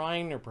of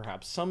shrine or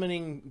perhaps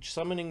summoning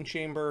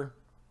chamber.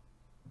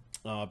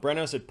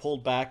 Brennos had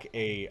pulled back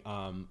a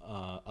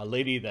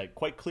lady that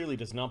quite clearly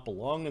does not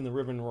belong in the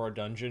Rivenroar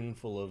dungeon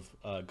full of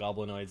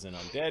goblinoids and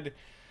undead.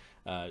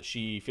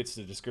 She fits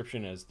the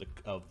description as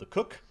of the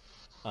cook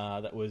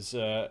that was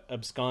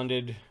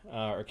absconded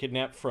or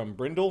kidnapped from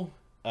Brindle.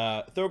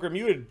 Thogram,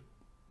 you had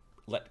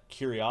let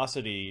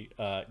curiosity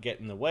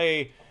get in the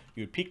way.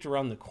 You had peeked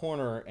around the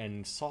corner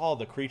and saw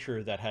the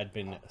creature that had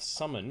been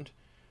summoned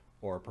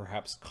or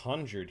perhaps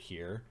conjured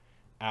here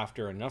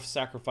after enough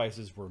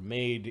sacrifices were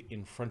made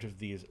in front of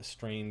these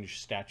strange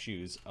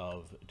statues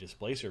of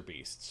displacer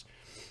beasts.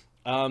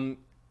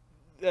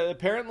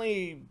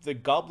 apparently the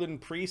goblin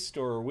priest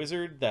or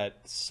wizard that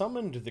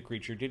summoned the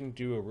creature didn't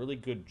do a really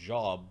good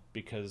job,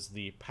 because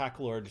the pack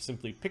lord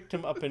simply picked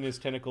him up in his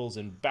tentacles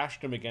and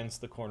bashed him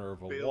against the corner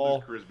of a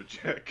wall. Failed his charisma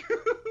check.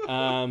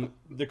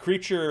 The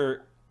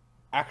creature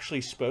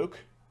actually spoke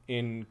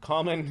in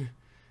common,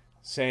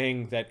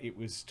 saying that it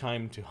was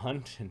time to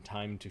hunt and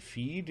time to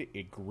feed.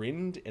 It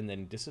grinned and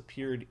then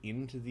disappeared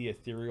into the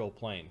ethereal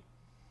plane.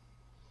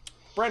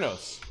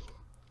 Brennos,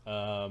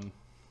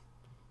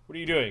 what are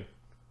you doing?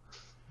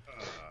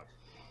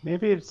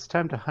 Maybe it's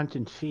time to hunt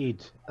and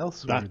feed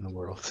elsewhere in the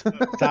world.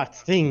 That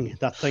thing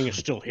is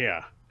still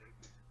here.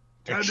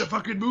 Time to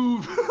fucking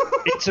move.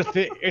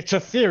 It's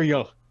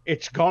ethereal.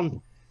 It's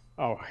gone.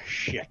 Oh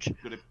shit.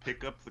 Gonna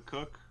pick up the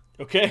cook.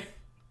 Okay.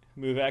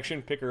 Move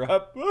action, pick her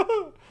up.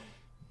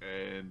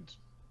 And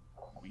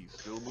we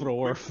still move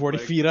Throw her quick, 40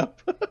 like, feet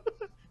up.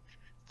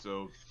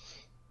 So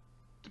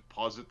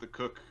deposit the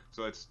cook.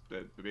 So that's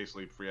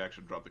basically free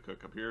action. Drop the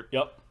cook up here.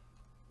 Yep.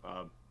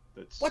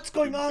 That's What's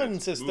going on?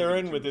 that's Says moving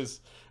Theron to-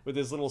 with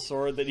his little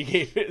sword that you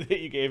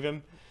gave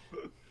him.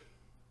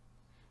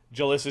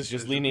 Jalissa is just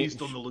There's a leaning.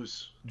 beast on the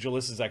loose.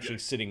 Jalissa is actually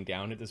sitting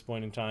down at this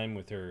point in time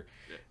with her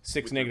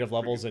 6 With negative her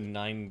levels and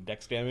 9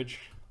 dex damage.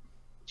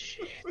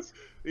 Shit.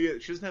 Yeah,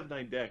 she doesn't have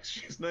 9 dex.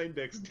 She has 9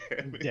 dex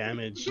damage.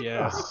 Damage,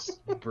 yes.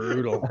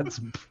 Brutal.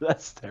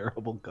 That's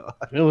terrible, God.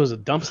 It was a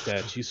dump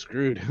stat. She's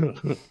screwed.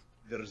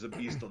 There's a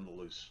beast on the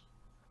loose.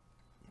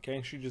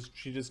 Okay, she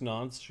just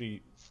nods.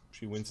 She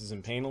winces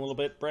in pain a little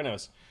bit.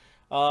 Brennos,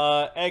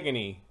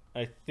 Agony,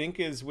 I think,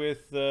 is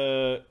with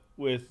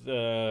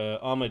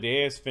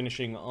Amadeus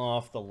finishing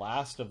off the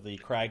last of the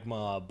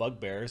Kragma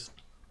bugbears.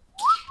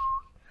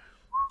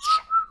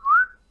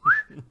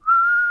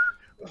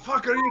 What the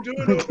fuck are you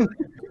doing?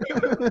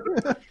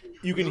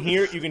 You can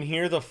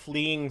hear the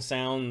fleeing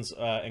sounds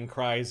and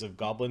cries of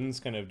goblins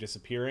kind of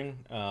disappearing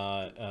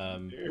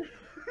around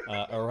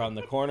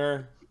the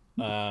corner.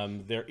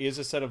 There is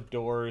a set of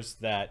doors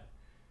that.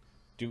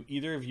 Do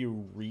either of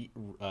you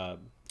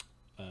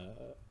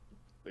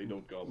They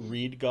don't goblin.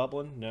 read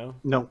goblin? No.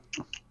 No.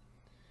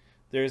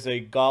 There's a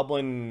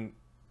goblin.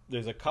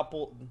 There's a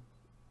couple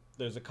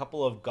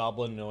of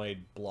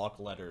goblinoid block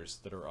letters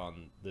that are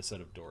on this set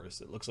of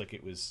doors. It looks like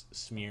it was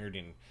smeared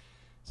in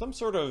some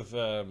sort of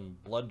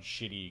blood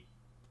shitty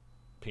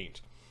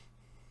paint.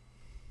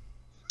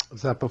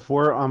 Was that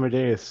before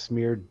Amadeus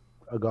smeared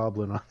a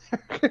goblin on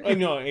there? I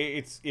know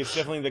it's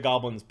definitely the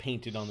goblins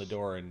painted on the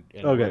door and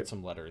Okay. wrote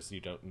some letters. You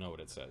don't know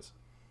what it says.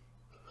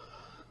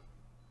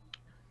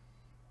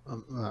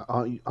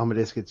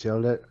 Amadeus gets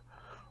yelled at.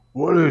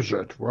 What is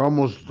it? We're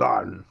almost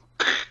done.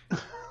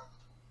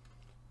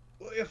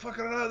 What are you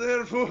fucking out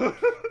there for?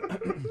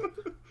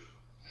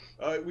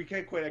 We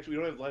can't quite actually.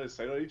 We don't have line of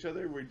sight on each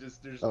other. We're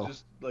just there's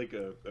just like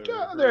a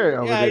Yeah, there.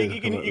 Yeah, Amadeus.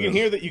 you can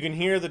hear that. You can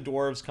hear the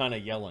dwarves kind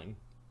of yelling.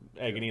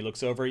 Agony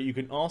looks over. You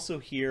can also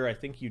hear. I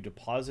think you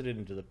deposited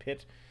into the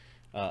pit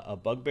a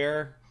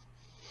bugbear.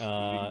 with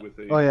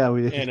a, Oh yeah,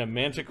 we did. And a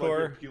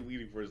manticore.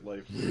 leading for his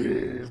life.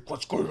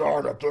 What's going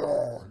on up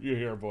there? You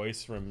hear a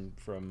voice from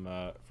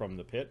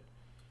the pit.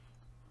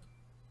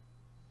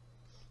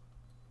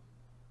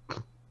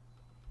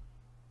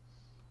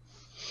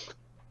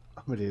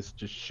 Amadeus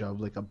just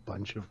shoved like a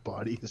bunch of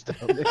bodies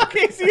down there.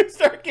 Okay, so you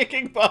start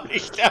kicking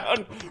bodies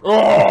down.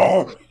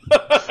 All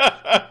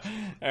right.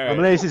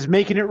 Amadeus is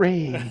making it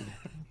rain.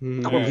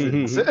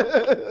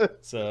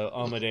 So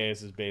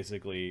Amadeus is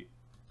basically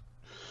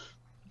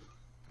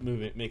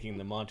making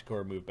the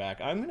manticore move back.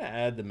 I'm going to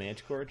add the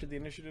manticore to the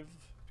initiative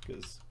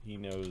because he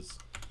knows.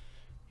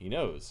 He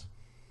knows.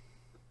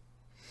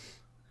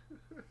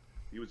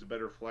 He was a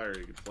better flyer.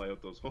 He could fly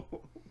out those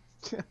holes.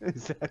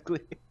 Exactly.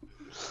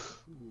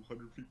 Ooh,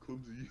 100 feet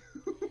clumsy.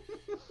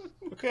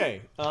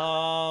 Okay.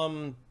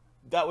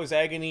 That was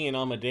Agony and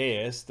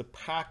Amadeus, the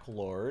Pack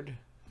Lord.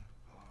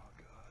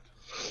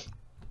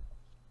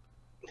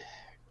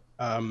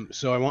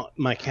 So I want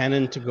my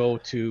cannon to go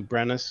to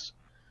Brennos.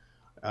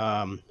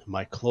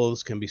 My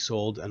clothes can be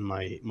sold, and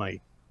my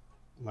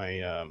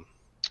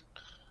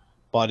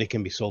body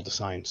can be sold to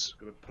Signs.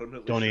 Gonna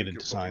permanently Donated shrink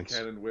to your fucking science.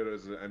 cannon wear it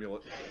as an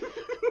amulet.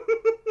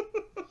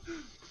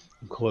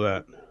 I'm cool with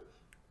that.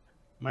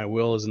 My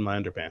will is in my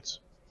underpants.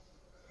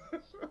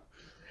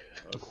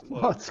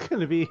 Well, it's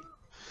gonna be.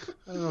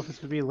 I don't know if it's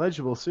gonna be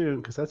legible soon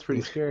because that's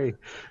pretty scary.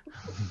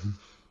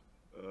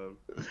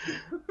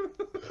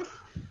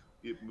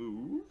 It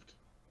moved.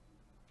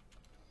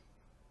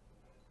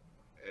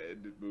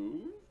 And it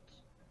moved.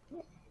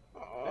 And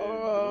a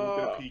little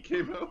bit of pee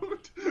came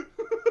out.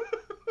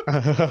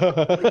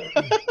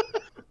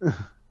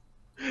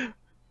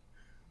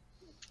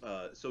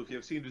 So if you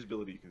have see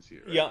invisibility, you can see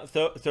it, right? Yeah,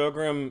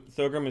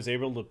 Thogram is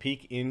able to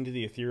peek into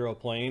the ethereal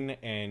plane,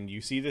 and you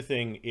see the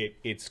thing.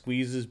 It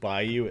squeezes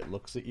by you. It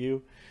looks at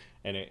you,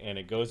 and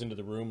it goes into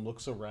the room.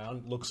 Looks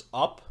around. Looks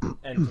up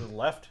and to the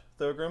left.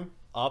 Thogram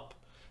up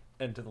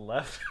and to the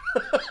left.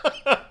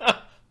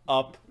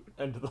 Up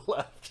and to the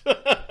left.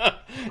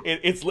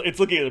 It's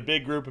looking at a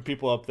big group of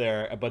people up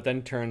there, but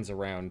then turns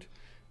around,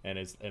 and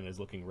is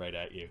looking right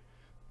at you.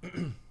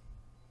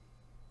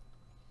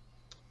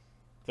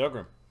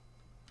 Thogram.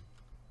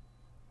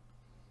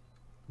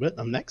 What?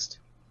 I'm next?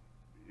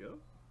 Yeah.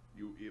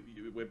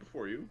 You went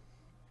before you.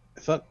 I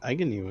thought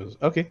Agony was...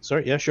 Okay,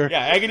 sorry. Yeah, sure. Yeah,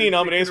 Agony and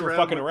Amadeus were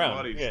fucking with the around.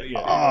 bodies. Yeah, Stay-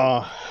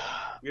 yeah.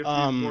 We have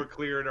to be more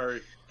clear in our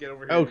get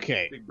over here.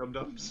 Okay. Big dum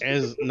dums.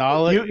 As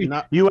knowledge...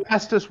 You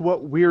asked us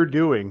what we're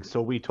doing,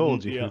 so we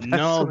told you. Yeah.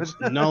 That's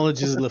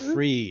knowledge is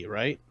free,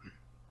 right?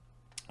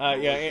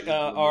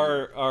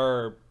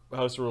 Our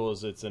house rule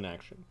is it's an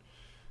action.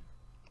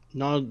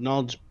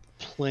 Knowledge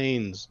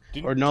planes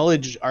or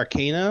knowledge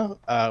arcana.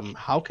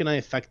 How can I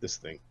affect this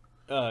thing?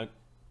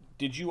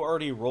 Did you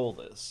already roll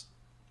this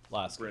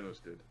last game?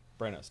 Brennos did.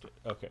 Brennos did.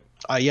 Okay.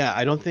 Yeah,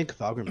 I don't think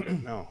Thogram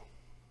did. No.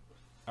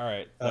 All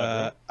right.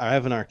 I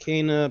have an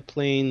arcana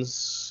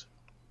planes.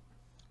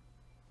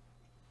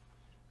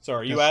 So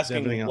are you Yes, asking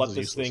everything else what is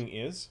this useless. thing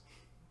is?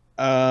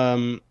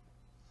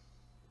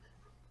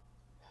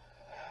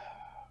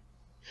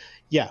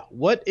 Yeah.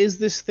 What is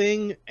this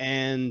thing?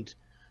 And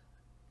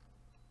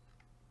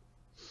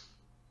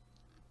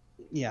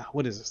yeah,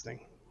 what is this thing?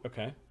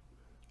 Okay.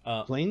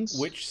 Planes?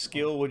 Which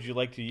skill would you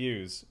like to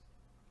use?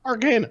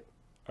 Arcana.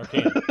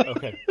 Arcana.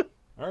 Okay.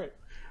 All right.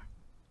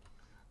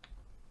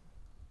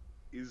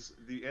 Is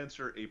the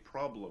answer a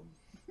problem?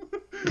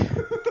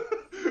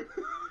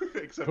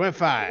 Except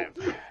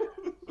 25.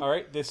 All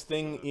right. This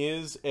thing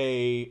is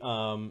a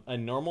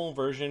normal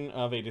version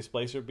of a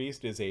displacer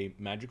beast. Is a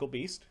magical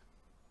beast.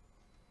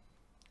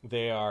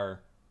 They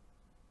are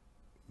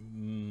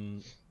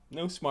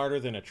no smarter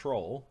than a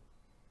troll.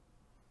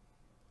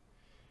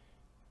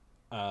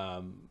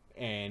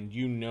 And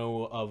you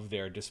know of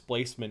their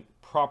displacement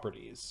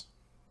properties.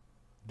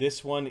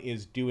 This one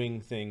is doing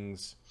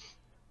things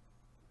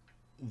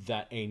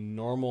that a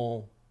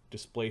normal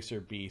displacer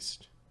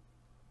beast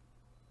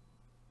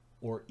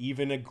or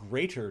even a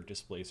greater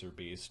displacer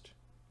beast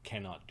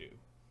cannot do.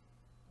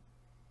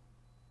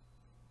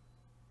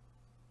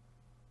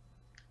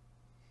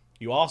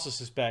 You also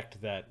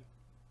suspect that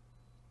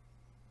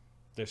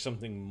there's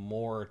something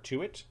more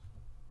to it.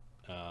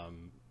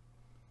 Do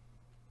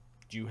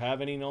you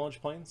have any knowledge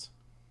planes?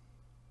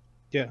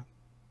 Yeah.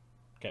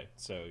 Okay,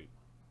 so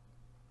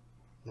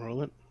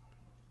Roll it.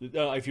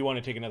 if you want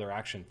to take another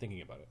action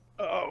thinking about it.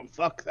 Oh,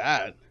 fuck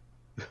that.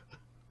 I'm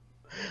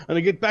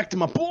gonna get back to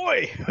my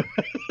boy.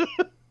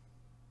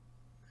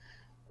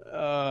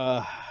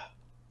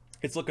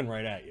 It's looking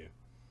right at you.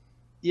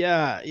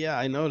 Yeah,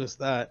 I noticed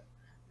that.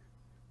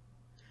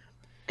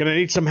 Gonna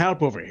need some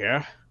help over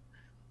here.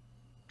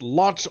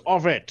 Lots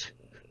of it.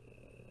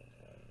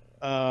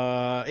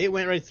 It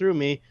went right through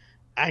me.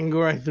 I can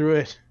go right through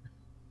it.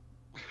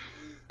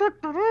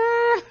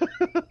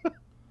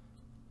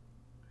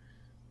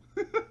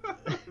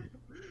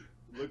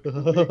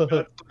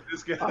 Look,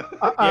 this guy.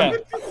 Yeah.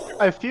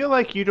 I feel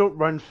like you don't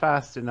run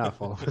fast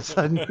enough all of a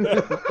sudden.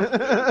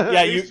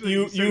 Yeah, He's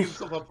setting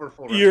himself up for a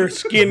full round. your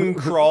skin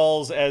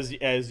crawls as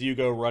you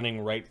go running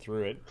right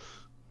through it.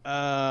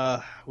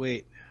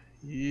 Wait.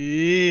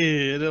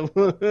 Yeah,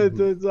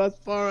 that's as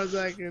far as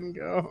I can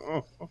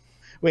go.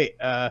 Wait,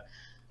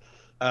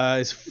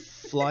 is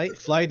flight?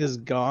 Flight is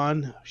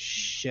gone.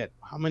 Shit.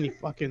 How many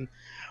fucking...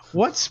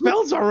 What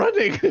spells are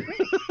running?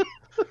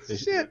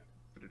 Shit.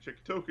 Better check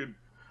your token.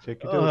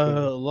 Check your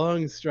token.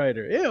 Long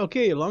strider. Yeah,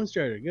 okay, long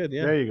strider. Good,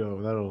 yeah. There you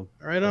go. That'll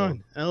Right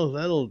on.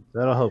 That'll...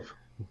 help.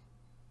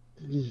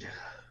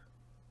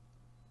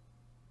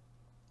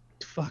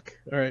 Fuck.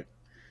 All right.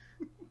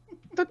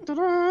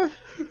 Da-da-da.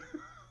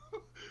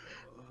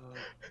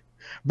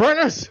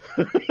 Brennos!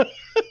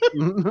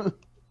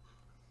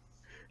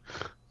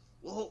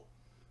 Well,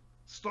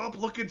 stop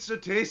looking so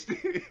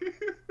tasty.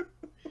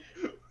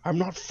 I'm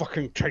not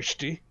fucking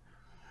tasty.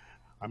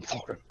 I'm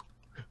fucking...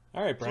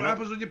 All right, That's what Brennos.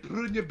 happens when you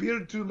prune your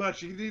beard too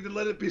much. You need to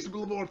let it be a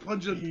little more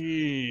pungent.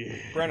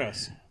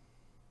 Brennos.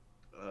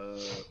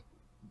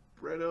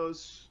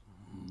 Brennos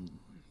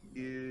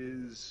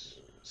is...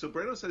 So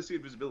Brennos has the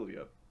invisibility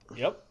up.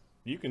 Yep,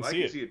 you can I see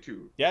can it. see it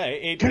too.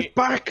 Yeah, Get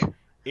back!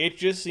 it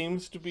just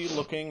seems to be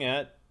looking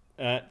at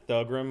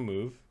Thogram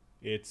move.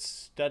 It's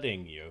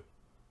studying you.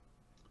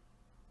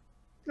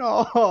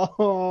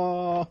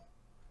 Oh.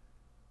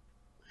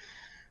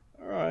 All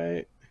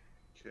right.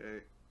 Okay.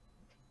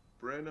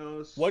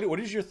 Brennos. What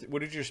is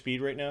your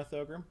speed right now,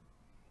 Thogram?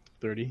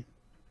 30.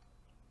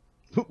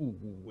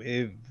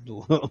 With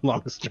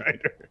long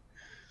strider.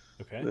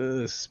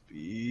 Okay.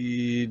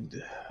 Speed.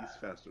 He's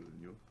faster than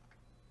you.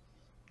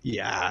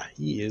 Yeah,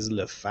 he is a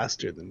little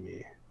faster than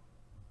me.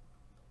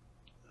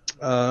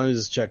 Let me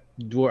just check.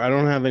 I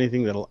don't have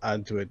anything that'll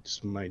add to it.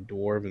 Just my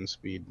dwarven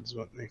speed is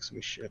what makes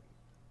me shit.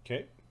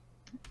 Okay.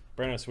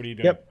 Brennos, what are you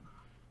doing? Yep.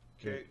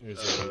 Okay.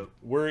 There's a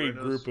worried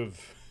Brennos, group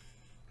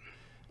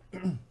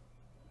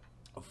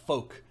of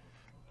folk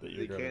that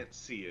you're They grabbing. can't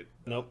see it.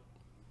 Nope.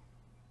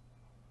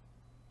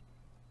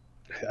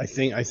 I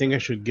think I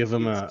should give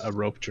him a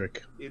rope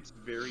trick. It's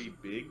very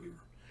big.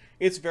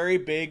 It's very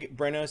big,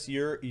 Brennos.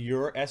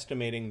 You're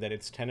estimating that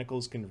its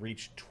tentacles can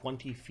reach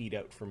 20 feet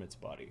out from its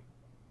body,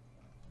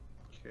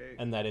 Okay.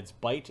 and that its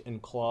bite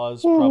and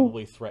claws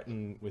probably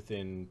threaten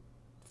within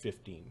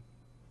 15.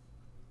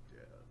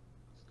 Yeah,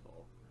 it's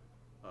tall.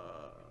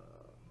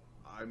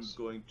 I'm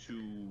going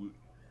to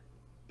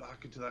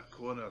back into that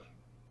corner.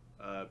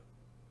 I'm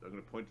going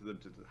to point to them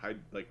to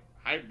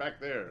hide back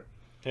there.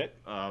 Okay.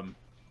 And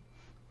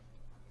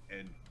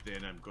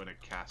then I'm going to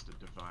cast a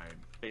divine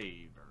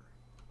favor.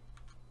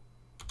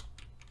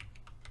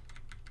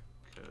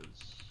 Because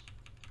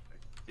I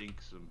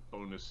think some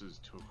bonuses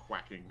to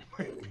whacking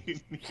might be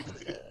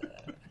needed.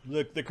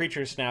 Look, the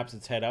creature snaps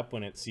its head up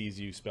when it sees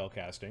you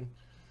spellcasting.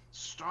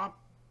 Stop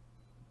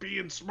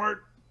being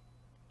smart,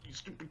 you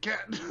stupid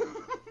cat.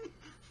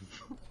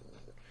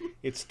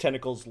 Its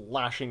tentacles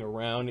lashing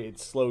around. It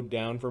slowed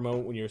down for a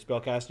moment when you were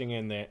spellcasting,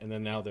 and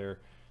then now they're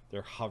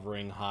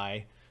hovering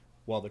high,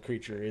 while the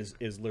creature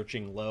is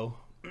lurching low.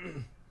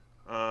 And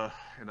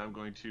I'm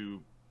going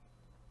to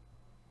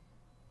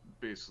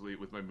basically,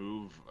 with my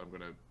move, I've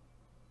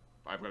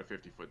got a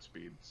 50-foot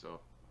speed, so.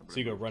 So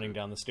you go running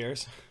down the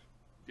stairs.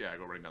 Yeah, I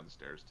go running down the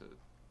stairs to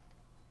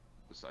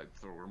beside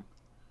Thogram.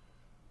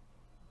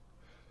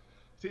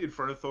 In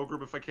front of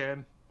Thogram if I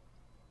can.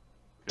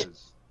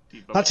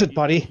 That's it,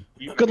 buddy.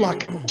 Good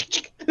luck.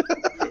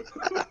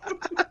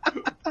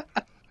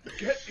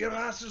 Get your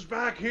asses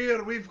back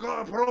here. We've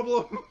got a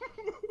problem.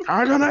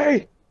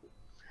 Agony.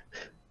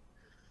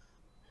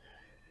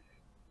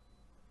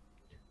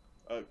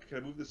 Can I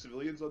move the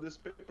civilians on this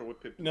pit, or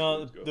what pit?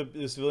 No, go?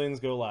 the civilians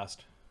go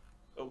last.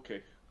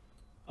 Okay.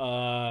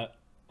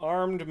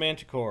 Armed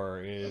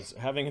Manticore is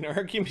having an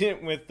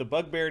argument with the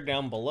bugbear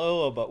down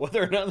below about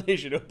whether or not they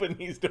should open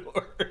these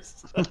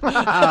doors. The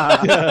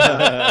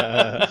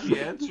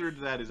answer to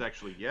that is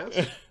actually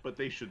yes, but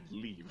they should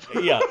leave.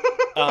 Yeah.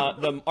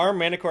 The armed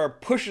Manticore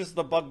pushes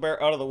the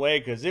bugbear out of the way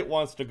because it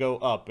wants to go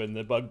up, and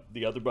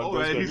the other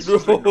bugbear goes,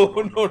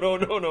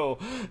 no.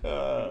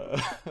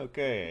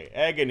 Okay,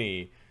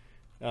 Agony.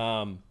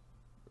 Are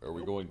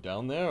we going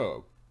down there?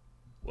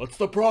 What's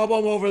the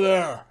problem over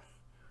there?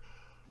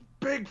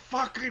 Big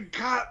fucking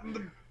cat in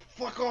the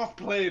fuck off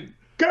plane.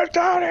 Get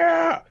down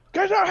here!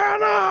 Get down here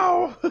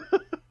now!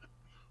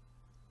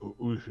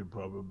 We should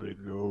probably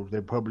go. They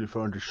probably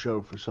found a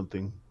shelf or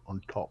something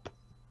on top.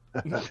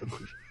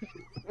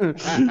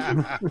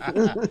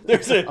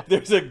 There's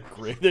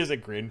a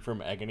grin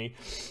from Agony.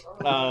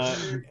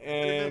 They're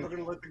And never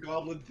gonna let the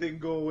goblin thing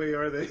go away,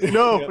 are they?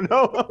 No,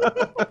 no.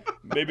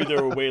 maybe they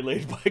were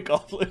waylaid by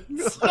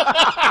goblins.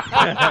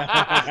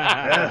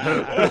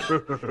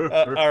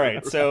 All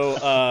right,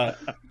 so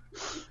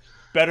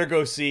better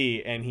go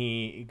see, and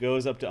he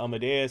goes up to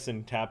Amadeus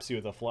and taps you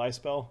with a fly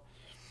spell.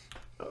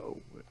 Oh,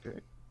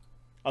 okay.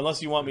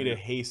 Unless you want me to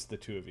haste the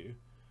two of you.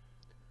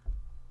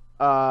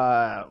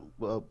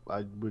 Well,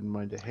 I wouldn't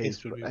mind a haste.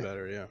 Haste would be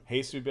better, yeah.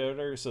 Haste would be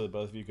better, so that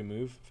both of you can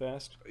move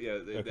fast. Yeah,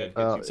 Okay.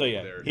 that gets So you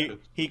yeah, there.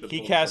 he The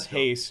casts bonus jump.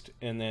 haste,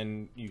 and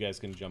then you guys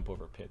can jump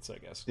over pits, I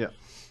guess. Yeah.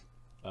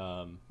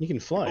 You can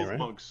fly, Both right?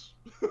 monks.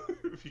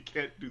 If you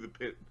can't do the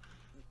pit.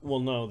 Well,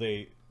 no,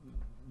 the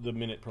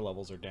minute per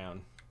levels are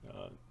down.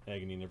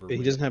 Agony never. He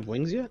doesn't have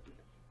wings yet?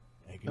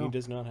 Agony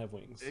does not have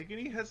wings.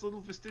 Agony has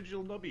little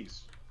vestigial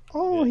nubbies.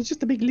 Oh, Yeah. he's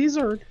just a big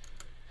lizard.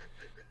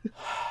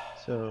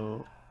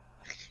 So,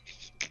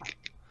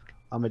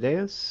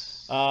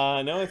 Amadeus?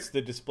 No, it's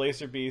the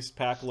Displacer Beast,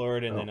 Pack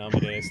Lord, and then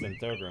Amadeus, then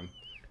Thogram.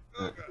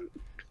 Oh,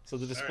 So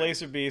the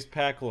Displacer Beast,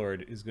 Pack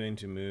Lord, is going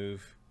to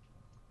move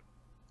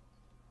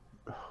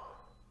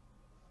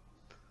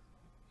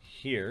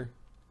here.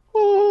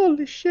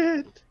 Holy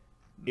shit.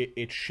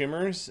 It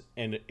shimmers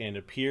and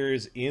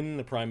appears in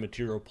the prime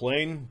material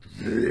plane.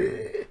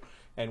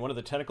 And one of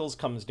the tentacles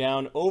comes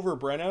down over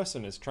Brennos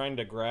and is trying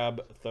to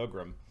grab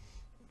Thogram.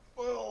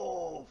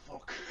 Oh,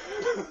 fuck.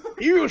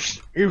 You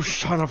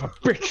son of a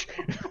bitch!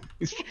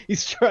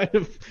 he's trying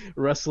to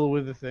wrestle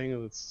with the thing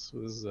with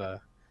his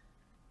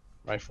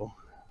rifle.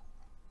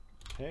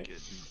 Okay.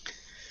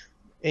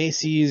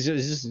 AC is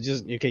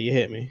just okay. You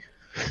hit me.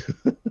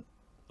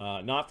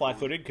 Not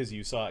flat-footed because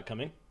you saw it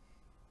coming.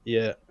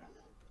 Yeah.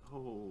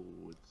 Oh,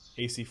 it's...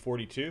 AC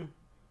 42.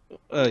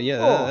 Yeah.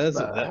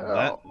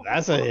 Oh,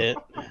 That's a hit.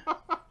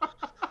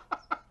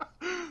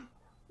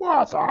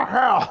 What the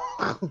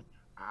hell?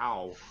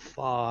 Ow.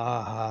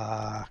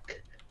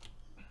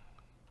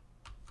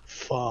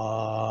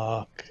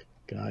 Fuck,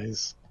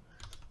 guys.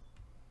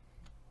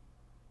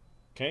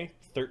 Okay,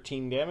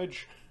 13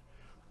 damage.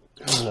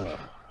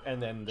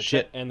 And then the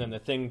Shit. and then the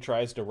thing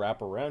tries to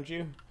wrap around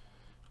you,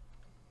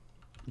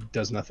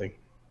 Does nothing.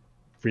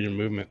 Freedom of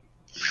movement.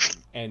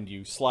 and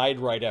you slide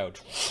right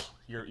out.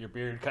 Your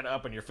beard kind of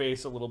up in your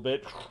face a little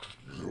bit.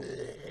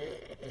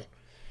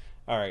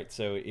 All right,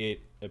 so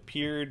it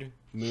appeared,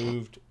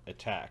 moved,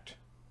 attacked.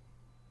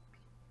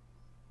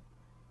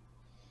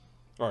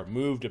 Or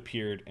moved,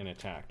 appeared, and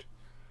attacked.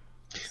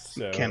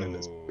 So Cannon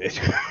this bitch.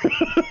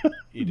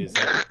 it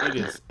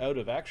is out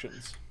of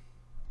actions.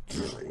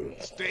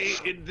 Stay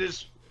in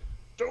this.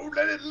 Don't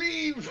let it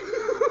leave.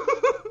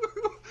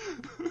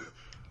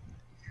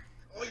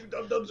 Oh, you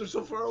dum-dums are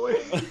so far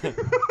away.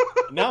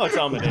 Now it's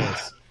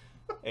Amadeus.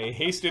 A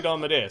hasted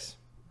Amadeus.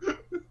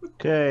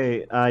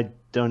 Okay, I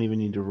don't even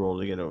need to roll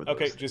to get over this.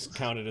 Okay, just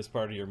count it as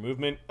part of your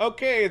movement.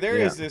 Okay, there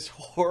is this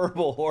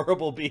horrible,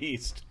 horrible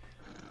beast.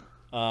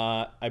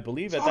 I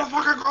believe at Oh,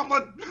 fucking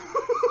goblin!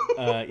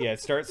 yeah, it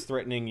starts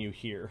threatening you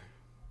here.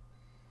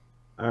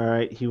 All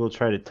right, he will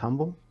try to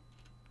tumble.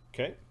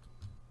 Okay.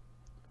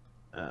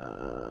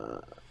 Uh,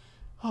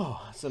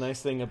 Oh, that's a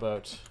nice thing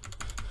about...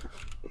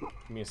 Give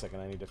me a second,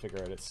 I need to figure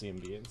out its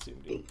CMD and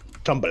CMD.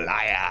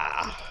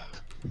 Jambalaya.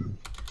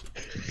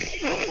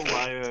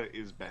 Jambalaya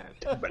is bad.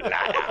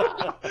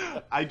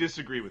 I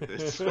disagree with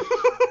this.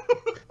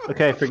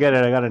 okay, forget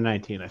it. I got a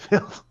 19. I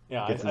failed.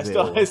 Yeah, Gets I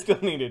available. still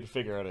needed to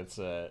figure out its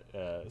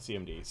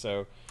CMD.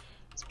 So,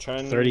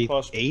 10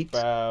 plus 38?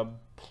 fab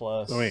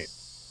plus Oh, wait.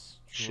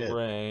 Shit.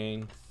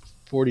 strength.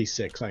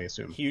 46, I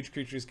assume. Huge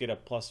creatures get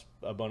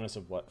a bonus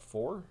of what?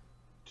 4?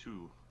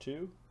 2.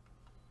 2?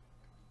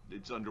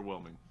 It's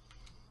underwhelming.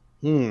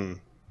 Hmm.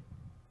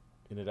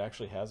 And it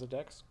actually has a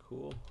dex?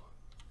 Cool.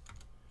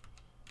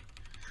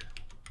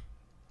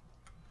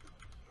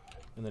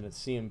 And then its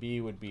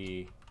CMB would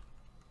be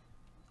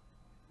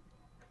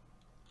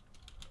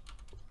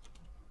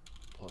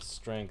plus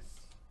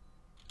strength.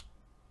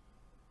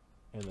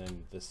 And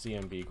then the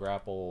CMB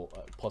grapple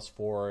plus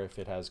 4 if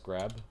it has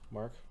grab,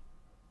 Mark.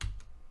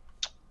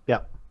 Yeah.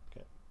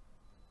 Okay.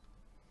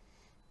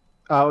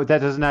 Oh, that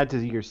doesn't add to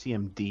your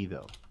CMD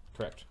though.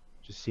 Correct.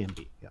 Just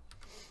CMD. Yeah.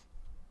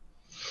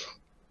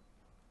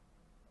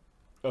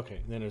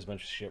 Okay, then there's a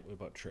bunch of shit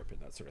about trip and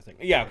that sort of thing.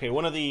 Yeah, okay.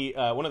 One of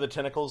the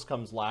tentacles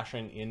comes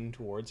lashing in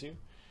towards you.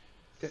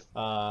 Okay.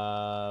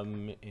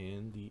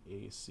 And the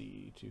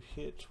AC to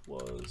hit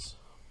was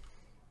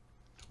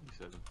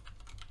 27.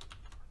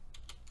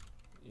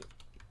 Yep.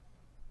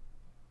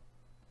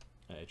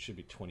 It should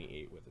be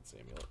 28 with its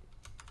amulet.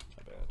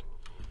 Not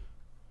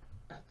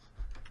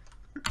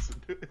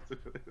bad.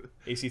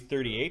 AC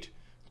 38.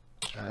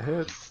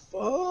 Hit. Fuck.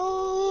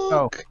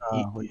 Oh.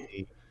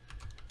 Wait.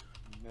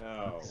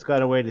 No. It's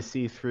got a way to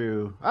see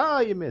through. Ah,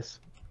 you miss.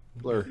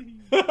 Blur.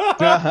 Your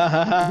cloak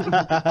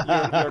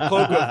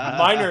of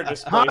minor How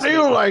displacement. do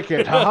you like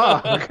it?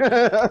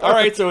 Haha. All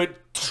right, so it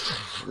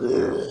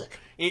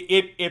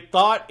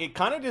thought it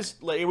kind of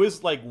just it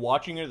was like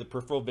watching it the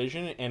peripheral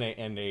vision, and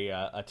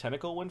a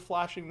tentacle went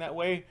flashing that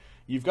way.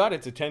 You've got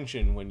its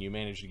attention when you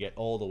manage to get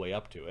all the way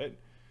up to it.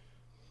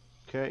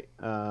 Okay.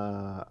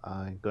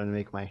 I'm going to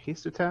make my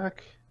haste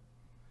attack.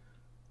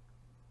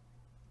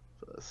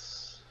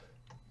 Plus.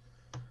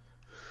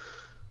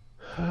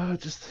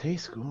 Just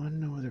haste going.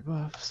 No other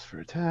buffs for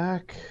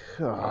attack.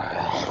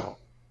 Oh.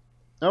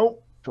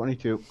 Nope.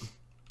 22.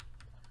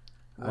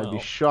 I'd be Well.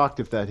 shocked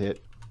if that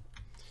hit.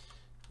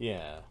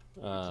 Yeah.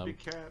 It's a big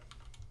cat.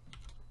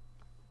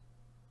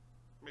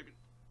 Maybe.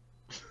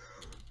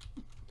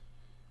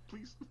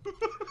 Please.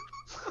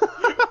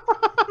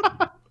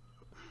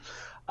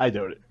 I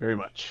doubt it very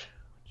much.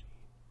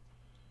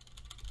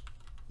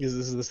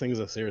 This thing is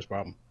a serious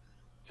problem.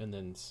 And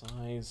then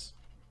size.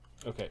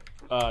 Okay.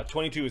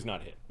 22 is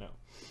not hit. No.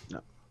 No.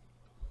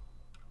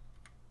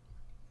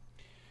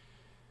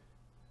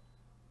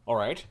 All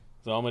right.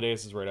 So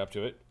Amadeus is right up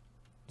to it.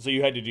 So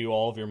you had to do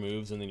all of your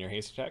moves and then your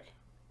haste attack?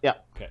 Yeah.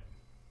 Okay.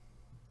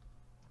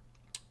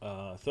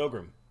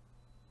 Thogram.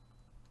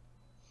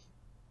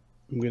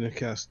 I'm gonna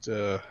cast.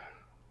 Can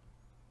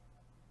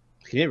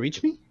it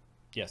reach me?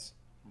 Yes.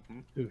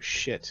 Oh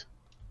shit.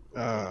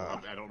 I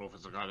don't know if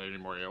it's got any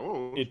more.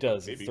 Oh, It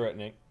does. maybe. It's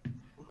threatening.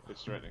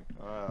 It's threatening.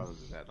 Oh,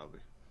 isn't that lovely?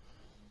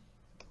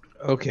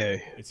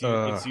 Okay. It's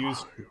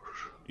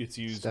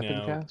used Step now.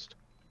 and cast.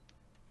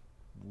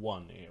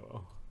 1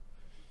 AO.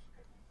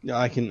 Yeah,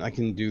 I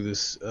can do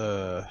this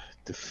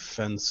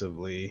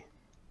defensively.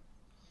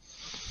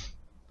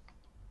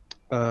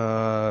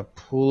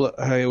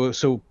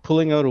 So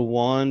pulling out a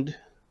wand,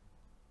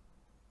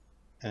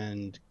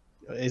 and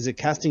is it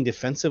casting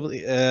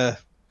defensively?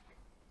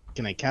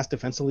 Can I cast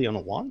defensively on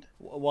a wand?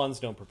 Wands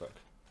don't provoke.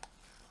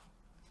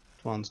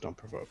 Wands don't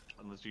provoke.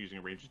 Unless you're using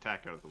a ranged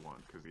attack out of the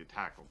wand, because the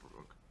attack will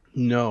provoke.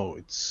 No,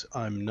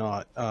 I'm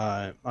not.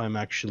 I'm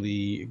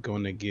actually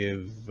going to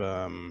give.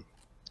 I'm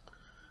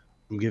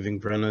giving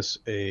Brennos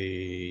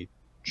a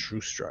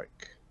true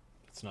strike.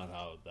 That's not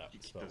how that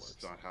spell That's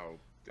works. not how.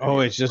 Oh,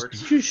 it's just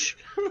works.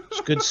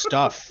 it's good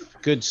stuff.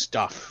 Good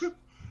stuff.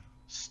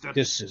 Step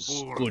This is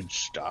forward. good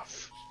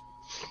stuff.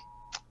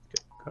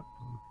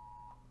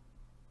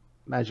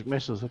 Magic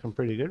missile's looking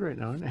pretty good right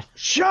now, isn't it?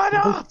 Shut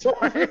up! All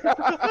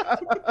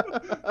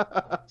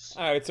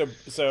right, so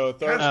Thogram.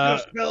 Cast your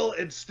spell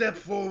and step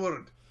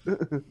forward.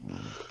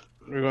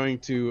 We're going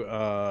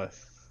to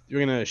you're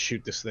gonna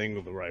shoot this thing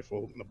with a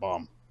rifle and a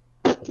bomb.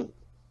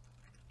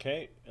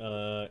 Okay,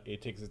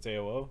 it takes its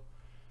AOO.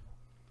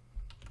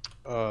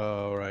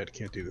 All right, I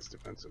can't do this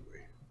defensively.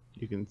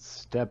 You can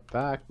step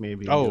back,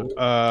 maybe. Oh,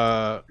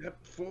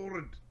 Step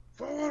forward.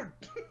 Forward.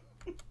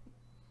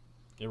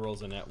 It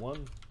rolls a nat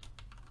 1.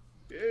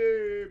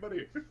 Yay,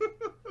 buddy.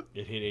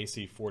 It hit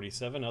AC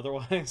 47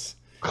 otherwise.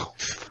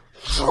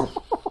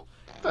 what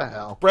the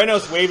hell?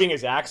 Brennos waving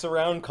his axe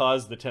around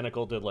caused the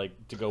tentacle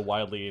to go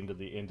wildly into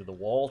the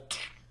wall.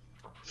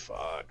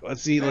 fuck.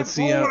 Let's see. Let's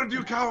Step see. forward,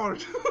 you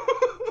coward.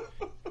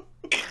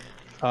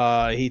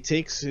 He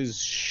takes his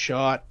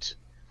shot.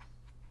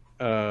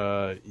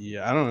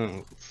 Yeah, I don't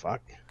know.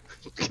 Fuck.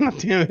 God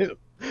damn it.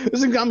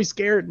 This thing got me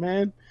scared,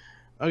 man.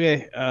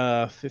 Okay,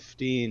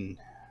 15.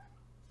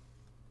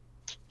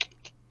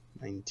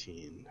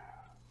 19.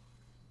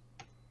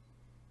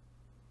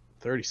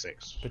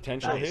 36.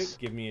 Potential Nice. hit.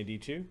 Give me a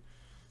D2.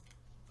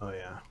 Oh,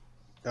 yeah.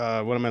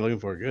 What am I looking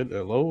for? Good?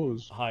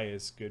 Lows? High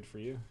is good for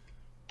you.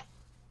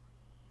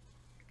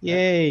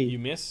 Yay. You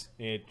miss.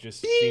 It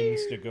just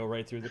seems to go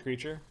right through the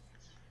creature.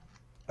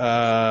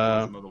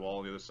 On the wall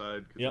on the other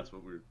side. 'Cause Yep. That's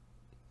what we're.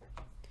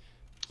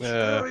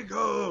 There Uh, we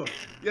go.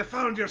 You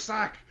found your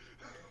sack.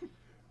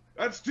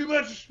 That's too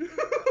much.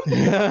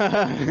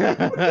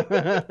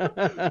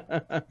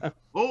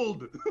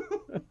 Hold.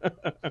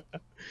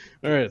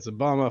 All right, it's a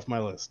bomb off my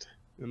list.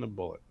 And a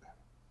bullet.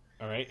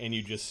 All right, and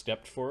you just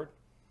stepped forward.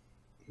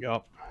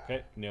 Yup.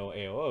 Okay, no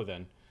AOO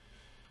then.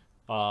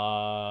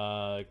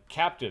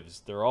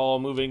 Captives. They're all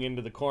moving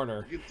into the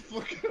corner. Get the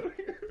fuck out of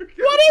here.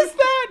 What is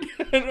that?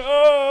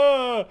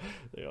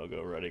 They all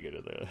go running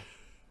into the.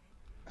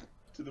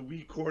 To the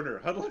wee corner.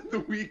 Huddle in the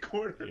wee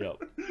corner.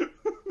 Yep.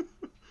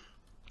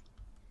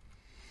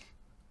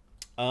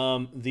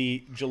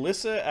 The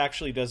Jalissa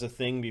actually does a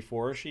thing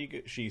before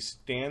she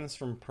stands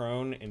from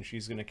prone, and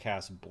she's gonna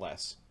cast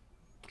Bless.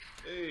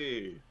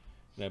 Hey.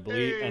 And I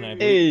believe, Hey. and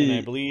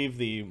I believe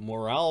the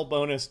morale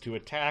bonus to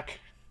attack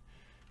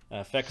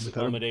affects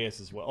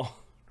Amadeus as well.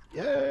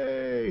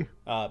 Yay!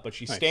 But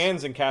she Nice.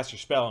 stands and casts her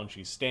spell, and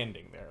she's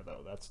standing there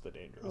though. That's the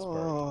dangerous part.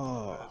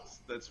 Oh.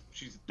 That's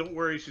she's. Don't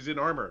worry, she's in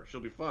armor. She'll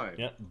be fine.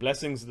 Yeah,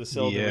 blessings of the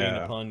Sylvan rain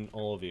Yeah. upon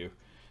all of you.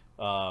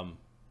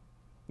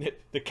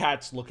 The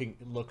cat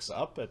looks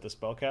up at the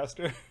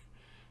spellcaster.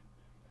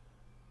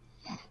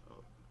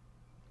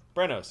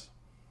 Brennos.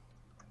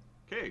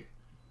 Okay.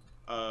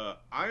 I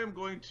am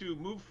going to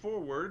move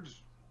forward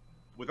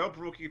without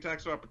provoking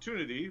attacks of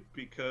opportunity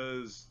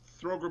because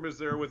Thogram is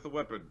there with the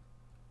weapon.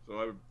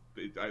 So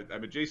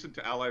I'm adjacent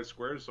to allied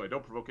squares, so I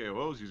don't provoke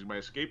AOs using my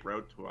escape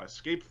route to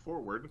escape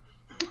forward.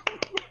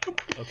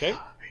 Okay.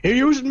 You're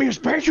using me as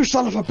bait, you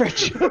son of a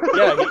bitch!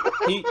 Yeah,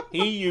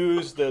 he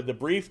used the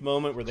brief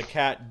moment where the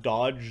cat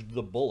dodged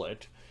the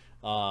bullet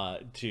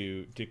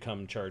to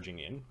come charging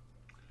in.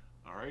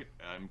 All right,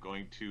 I'm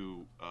going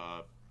to.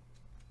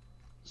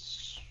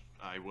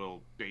 I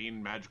will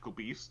Bane magical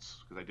beasts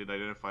because I did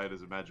identify it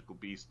as a magical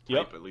beast type,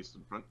 Yep. at least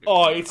in front.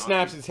 Oh, it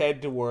snaps its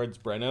head towards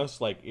Brennos,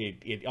 like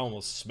it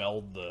almost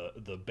smelled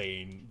the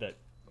bane that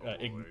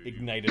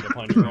ignited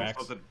upon your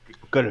axe.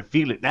 Gonna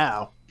feel it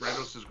now.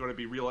 Brennos is going to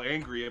be real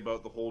angry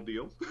about the whole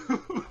deal.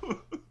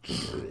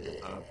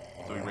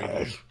 So he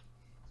rages.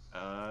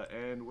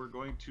 And we're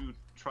going to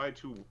try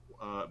to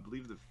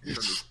believe the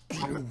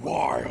term is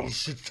While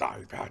since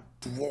I had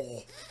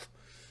dwarf.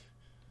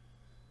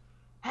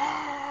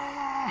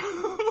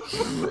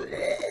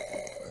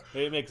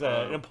 It makes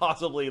an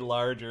impossibly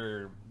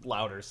larger,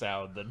 louder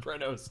sound than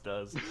Brennos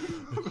does.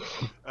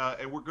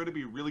 And we're going to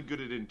be really good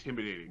at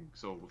intimidating.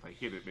 So if I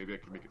hit it, maybe I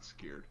can make it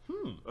scared.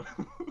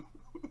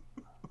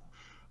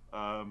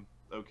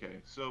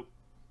 Okay, so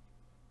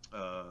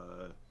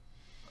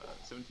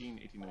 17,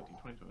 18, 19,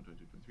 20, 21,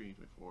 22, 23,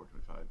 24,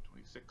 25,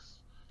 26,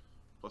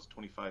 plus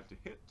 25 to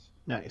hit.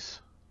 Nice.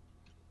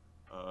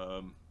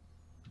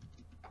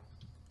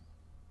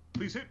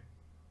 Please hit.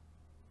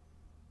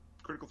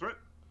 Critical threat.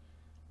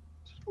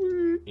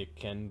 It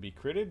can be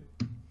critted.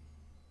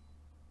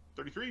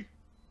 33.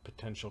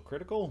 Potential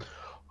critical.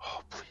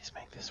 Oh, please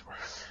make this work.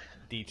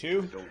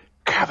 D2. Don't.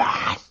 Come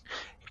on!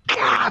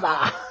 Come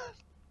on!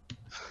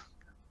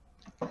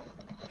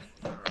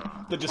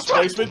 The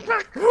displacement.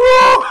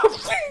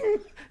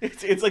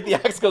 It's like the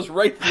axe goes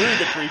right through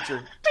the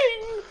creature.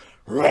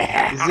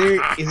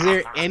 Is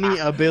there any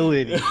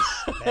abilities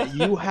that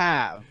you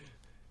have?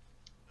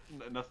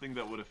 Nothing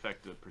that would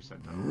affect a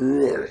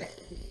percentile.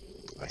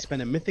 I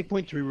spent a mythic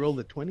point to reroll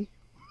the 20.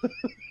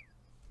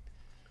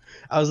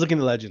 I was looking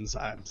at legends.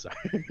 I'm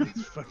sorry.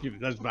 That's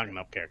fucking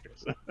up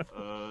characters.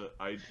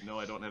 I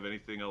don't have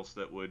anything else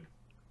that would.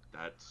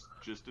 That's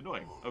just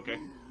annoying. Okay.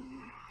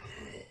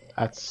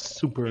 That's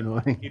super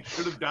annoying. It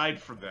should have died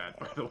from that,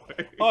 by the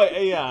way. Oh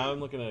yeah, I'm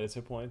looking at its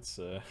hit points.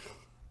 That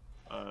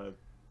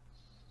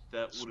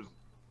would have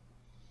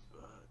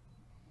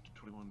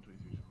 21,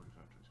 23,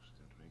 45,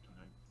 26,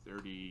 29,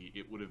 30.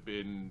 It would have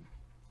been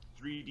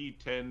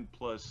 3d10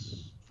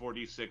 plus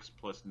 46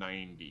 plus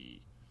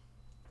 90,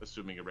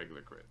 assuming a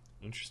regular crit.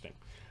 Interesting.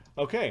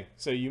 Okay,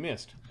 so you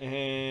missed.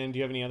 And do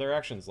you have any other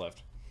actions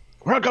left?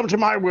 Welcome to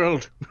my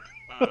world.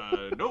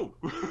 No.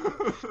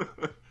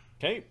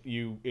 Okay,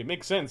 it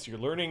makes sense. You're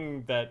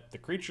learning that the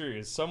creature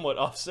is somewhat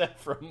offset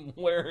from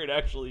where it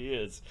actually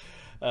is.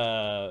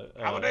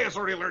 Amadeus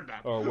already learned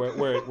that. Or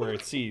where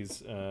it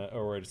sees,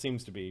 or where it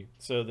seems to be.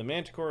 So the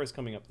manticore is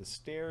coming up the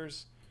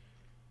stairs.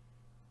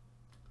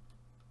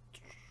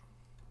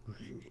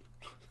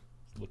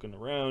 Looking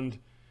around.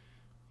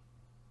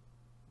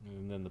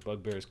 And then the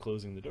bugbear is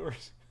closing the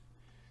doors.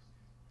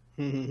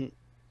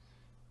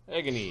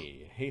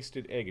 Agony.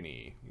 Hasted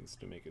Agony needs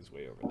to make his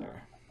way over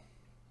there.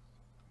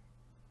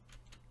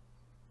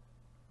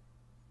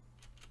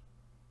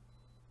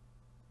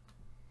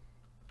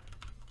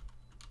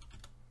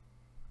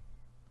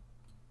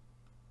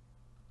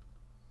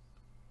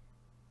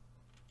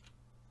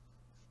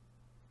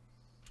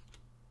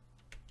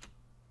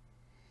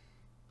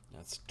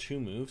 That's 2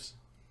 moves.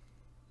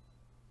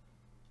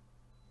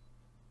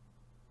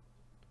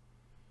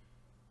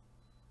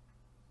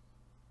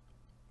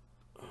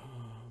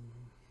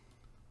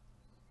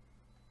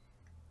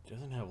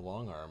 Doesn't have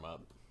long arm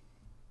up.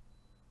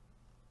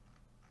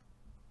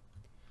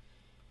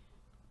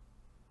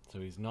 So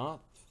he's not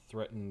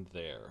threatened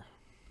there.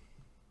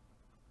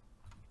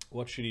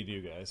 What should he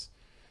do, guys?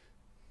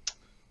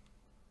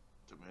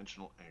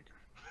 Dimensional Anchor.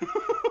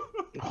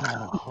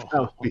 Oh,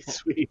 that would be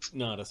sweet.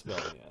 Not a spell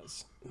he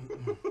has.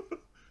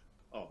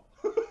 Oh.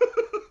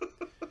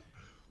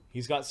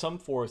 He's got some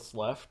force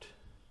left.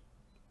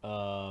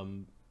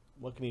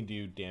 What can he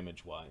do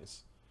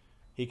damage-wise?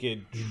 He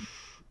could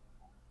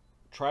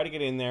try to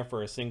get in there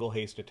for a single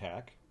haste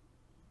attack.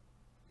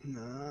 He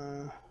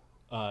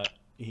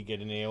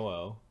get an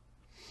AOO.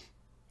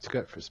 It's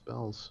got for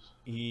spells.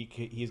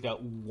 He's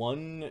got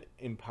 1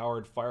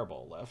 empowered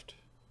fireball left.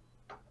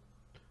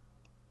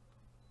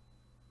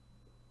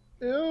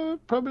 Yeah,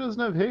 probably doesn't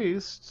have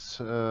haste.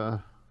 Yeah,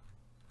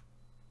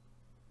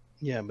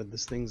 but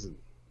this thing's a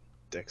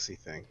Dexy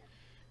thing.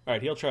 All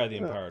right, he'll try the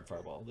empowered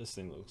fireball. This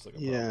thing looks like a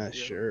problem. Yeah,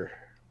 sure.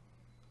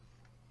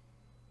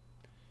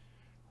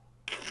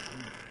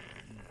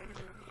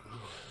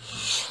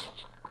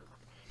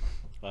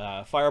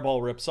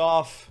 Fireball rips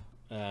off.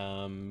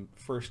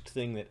 First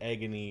thing that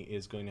Agony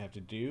is going to have to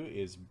do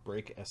is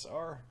break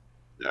SR.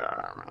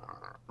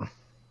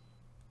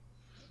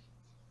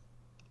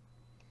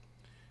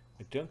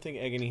 I don't think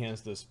Agony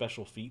has the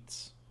special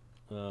feats,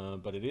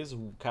 but it is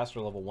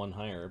caster level 1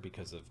 higher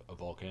because of a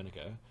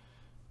Volcanica.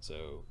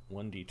 So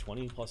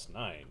 1d20 plus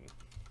 9.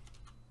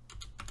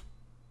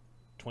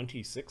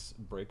 26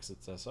 breaks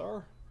its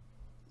SR.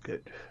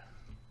 Good.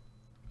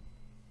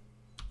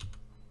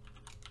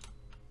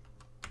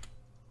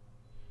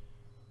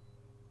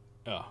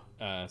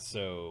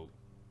 So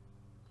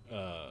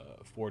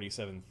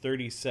 47,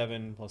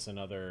 37 plus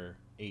another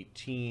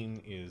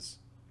 18 is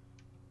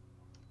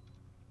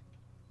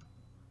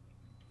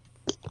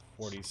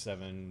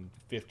 47,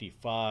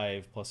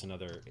 55 plus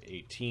another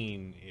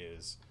 18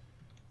 is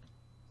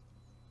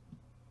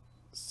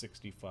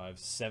 65,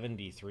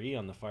 73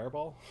 on the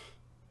fireball.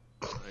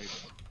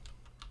 Right.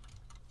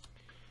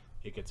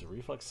 It gets a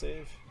reflex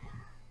save.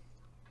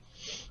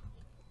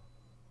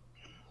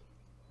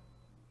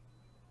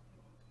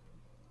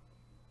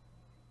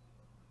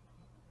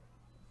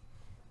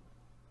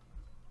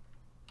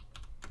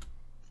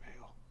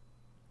 Fail.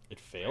 It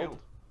failed?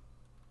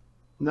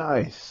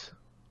 Nice.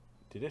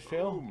 Did it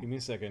fail? Boom. Give me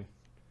a second.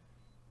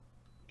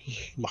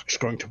 Luck's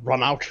going to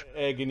run out.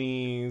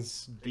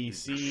 Agony's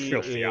DC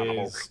Filthy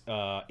animal. is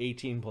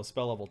 18 plus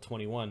spell level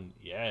 21.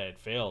 Yeah, it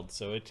failed.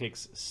 So it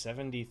takes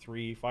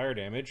 73 fire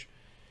damage,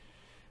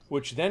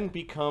 which then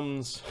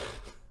becomes,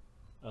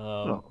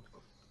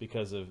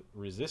 because of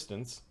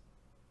resistance,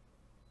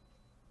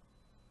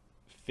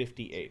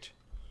 58.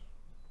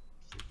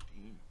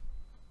 15.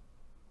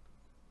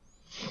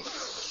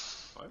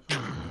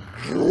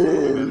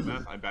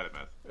 I'm bad at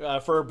math.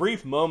 For a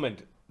brief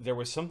moment, there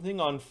was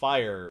something on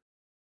fire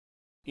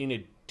in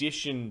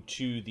addition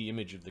to the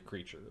image of the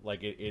creature. Like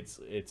it's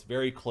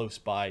very close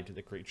by to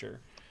the creature.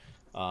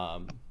 Yeah,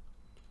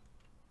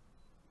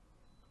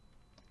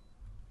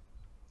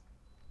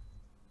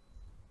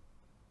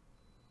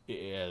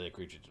 the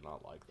creature did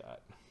not like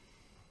that.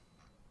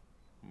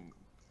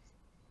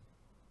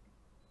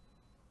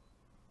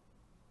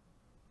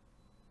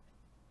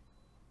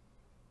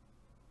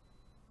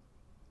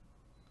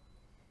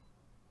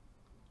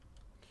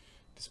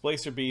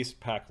 Displacer Beast,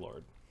 Pack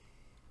Lord.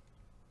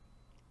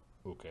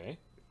 Okay.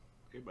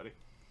 Hey, buddy.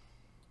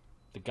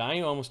 The guy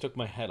who almost took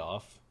my head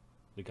off,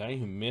 the guy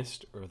who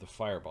missed, or the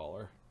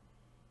fireballer?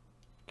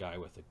 Guy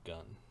with a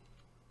gun.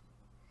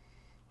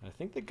 I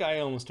think the guy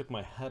who almost took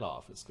my head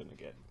off is going to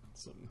get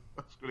some...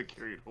 I was going to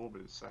carry it home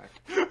in his sack.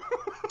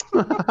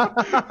 Going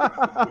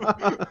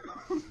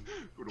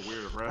to wear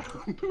it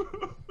around.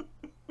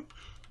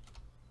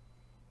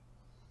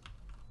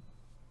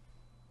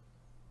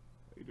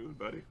 How you doing,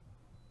 buddy?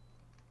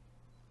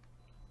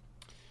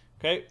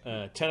 Okay,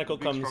 tentacle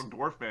Big, comes... strong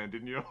dwarf man,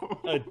 didn't you?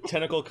 A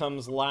tentacle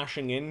comes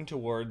lashing in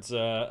towards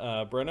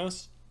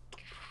Brennos.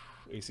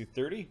 AC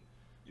 30.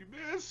 You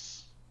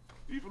miss!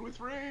 Even with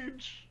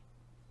rage.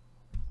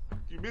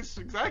 You miss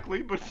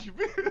exactly, but you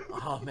miss.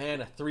 Oh man,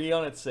 a 3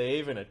 on its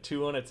save and a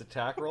 2 on its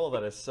attack roll?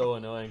 That is so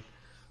annoying.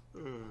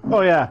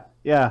 Oh yeah,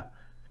 yeah.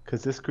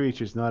 Because this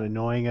creature's not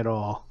annoying at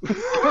all.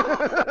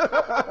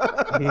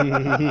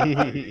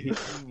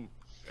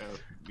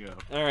 Yeah.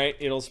 All right,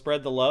 it'll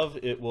spread the love.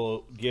 It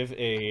will give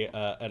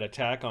an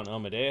attack on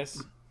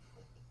Amadeus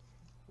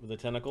with a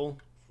tentacle.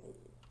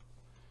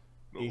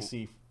 No.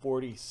 AC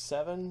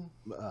 47.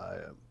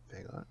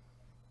 Hang on.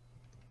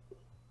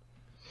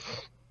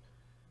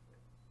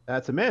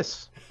 That's a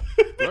miss.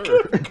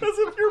 Because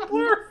of your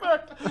blur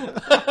effect.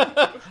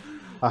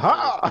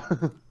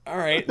 Aha! All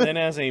right, then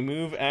as a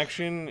move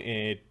action,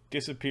 it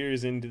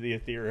disappears into the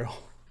ethereal.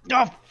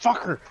 Oh,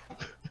 fucker!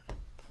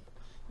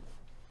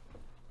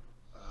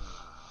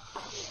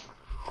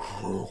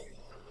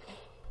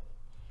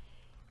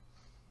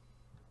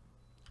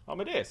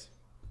 Amadeus.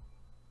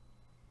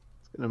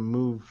 It's gonna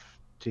move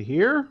to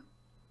here.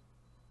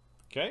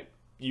 Okay.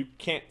 You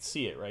can't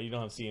see it, right? You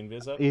don't have see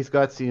invis up. He's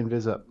got see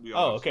invis up. We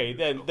all Oh, have okay.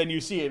 some Then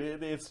you see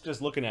it. It's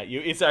just looking at you.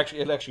 It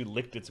actually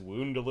licked its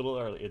wound a little,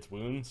 or its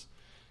wounds.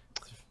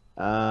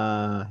 He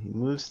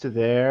moves to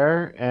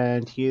there,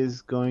 and he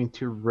is going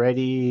to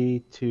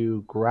ready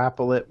to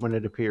grapple it when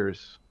it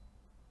appears.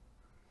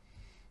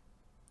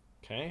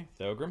 Okay,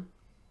 Thogram.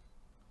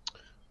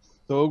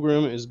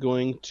 Thogram is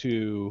going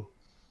to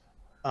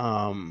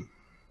I'm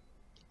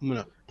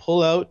gonna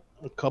pull out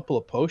a couple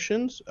of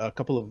potions, a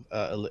couple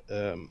of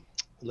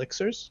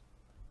elixirs,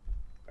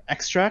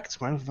 extracts.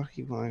 Why the fuck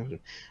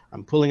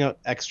I'm pulling out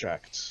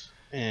extracts,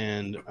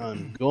 and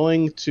I'm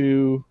going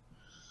to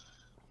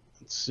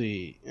let's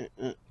see.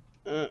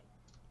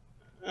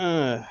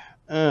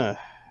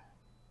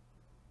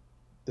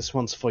 This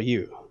one's for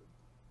you.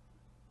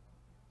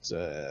 It's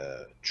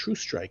a True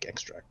Strike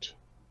extract.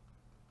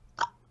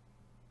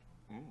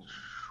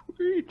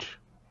 Sweet.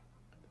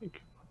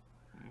 Thank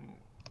you.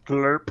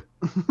 Glurp.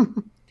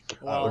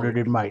 Well, Put it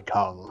in my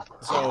tongue.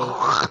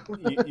 so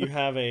you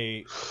have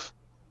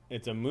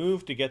it's a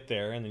move to get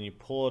there, and then you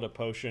pull out a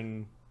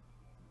potion,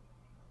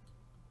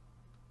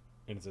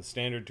 and it's a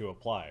standard to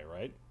apply,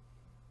 right?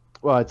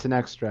 Well, it's an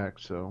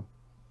extract, so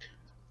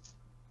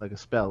like a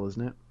spell,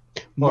 isn't it?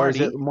 Or Marty,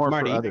 is it more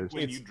Marty, for others?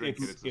 When you drink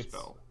it, it's- it's a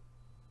spell.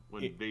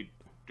 When they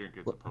drink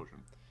it, it's a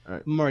potion.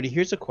 Marty,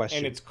 here's a question.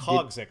 And it's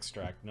Cog's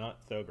extract, not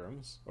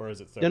Thogram's, or is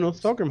it Thogram's? Yeah, no,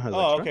 Thogram has Oh,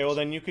 extracts. okay. Well,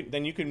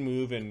 then you can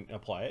move and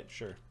apply it.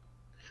 Sure.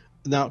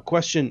 Now,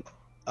 question: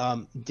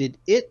 did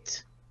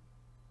it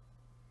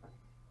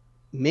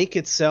make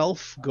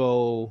itself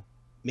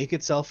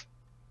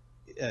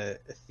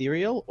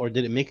ethereal, or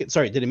did it make it?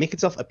 Sorry, did it make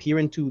itself appear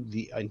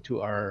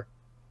into our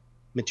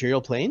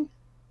material plane?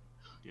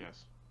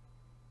 Yes.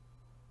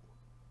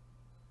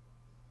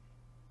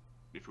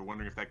 If you're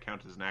wondering if that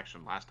counted as an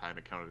action, last time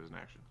it counted as an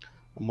action.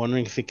 I'm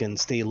wondering if it can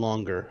stay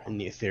longer in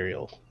the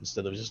ethereal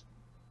instead of just.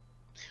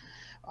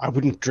 I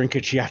wouldn't drink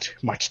it yet.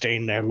 Might stay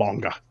in there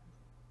longer.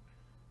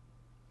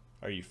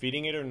 Are you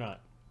feeding it or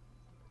not?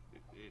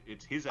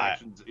 It's his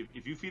actions.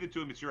 If you feed it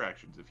to him, it's your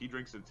actions. If he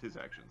drinks it, it's his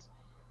actions.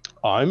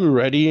 I'm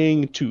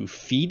readying to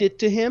feed it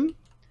to him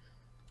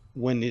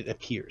when it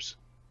appears.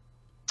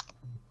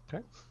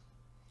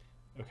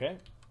 Okay.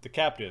 The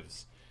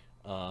captives.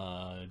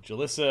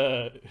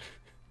 Jalissa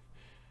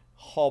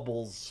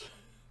hobbles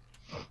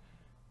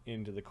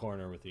into the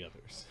corner with the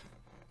others.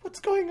 What's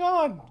going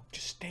on?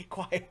 Just stay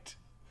quiet.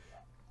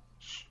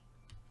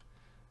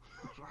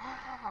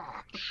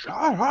 Shut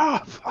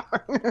up!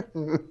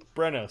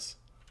 Brennos.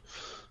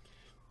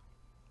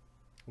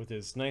 With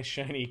his nice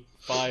shiny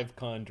 5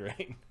 con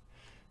drain.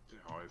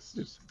 Oh, it's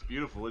just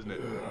beautiful, isn't it?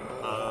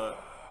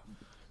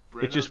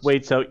 It just Brennos-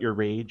 waits out your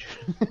rage.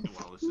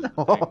 Well, this is the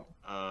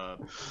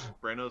thing.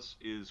 Brennos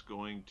is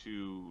going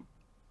to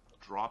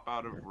drop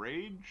out of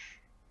rage,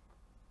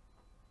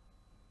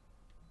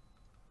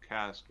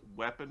 cast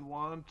Weapon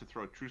Wand to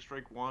throw a True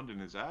Strike Wand in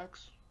his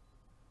axe,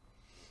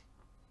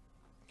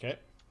 Okay.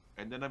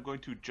 and then I'm going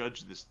to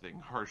judge this thing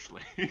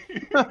harshly.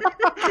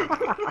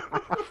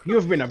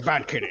 You've been a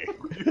bad kitty.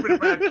 You've been a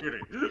bad kitty.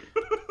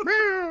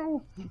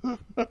 Meow.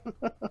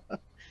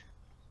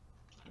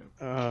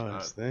 Oh,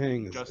 this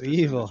thing is Justice and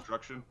evil.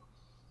 destruction.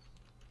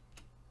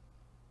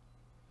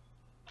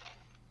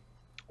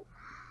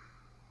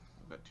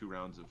 I've got 2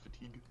 rounds of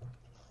fatigue.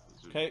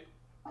 Okay.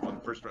 On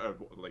the first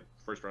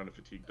round of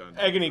fatigue done.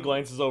 Agony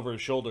glances over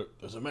his shoulder.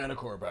 There's a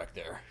Manicore back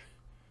there.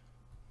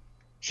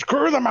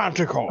 Screw the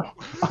manticore.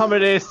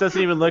 Amadeus doesn't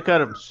even look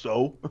at him.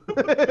 So.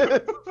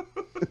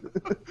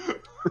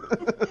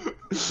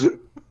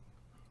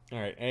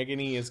 Alright,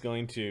 Agony is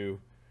going to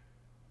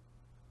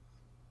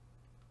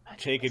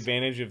take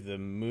advantage of the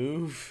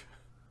move.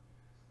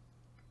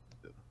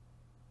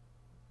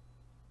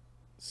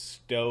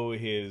 Stow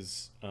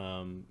his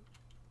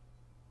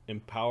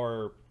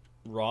Empower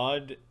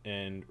Rod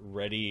and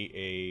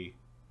ready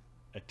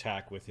a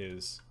attack with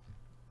his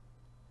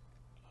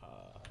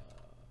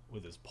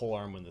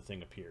polearm when the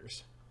thing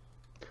appears.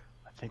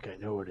 I think I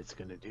know what it's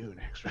gonna do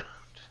next round.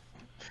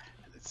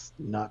 And it's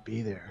not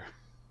be there.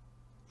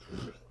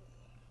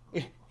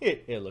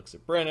 It looks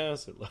at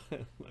Brennos, it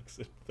looks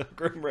at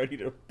Thogram ready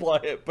to apply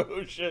a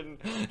potion,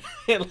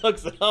 it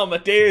looks at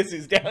Amadeus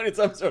who's down in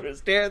some sort of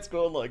stance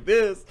going like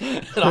this,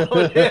 and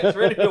Amadeus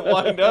ready to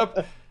wind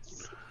up.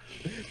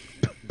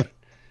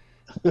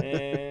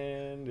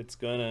 And it's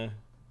gonna...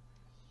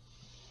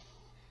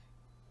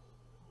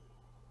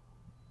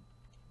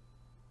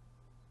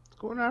 It's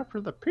going after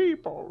the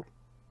people.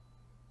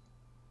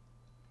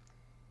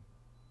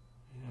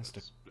 It has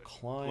to Look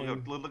climb... how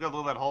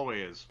little that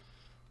hallway is.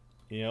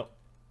 Yep.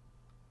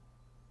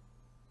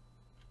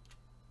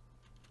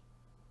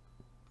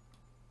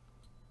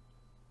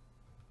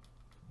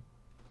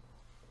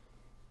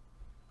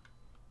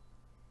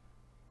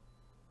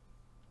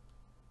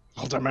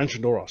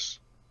 Dimensionoros.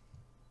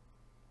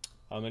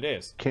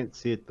 Amadeus. Can't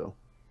see it though.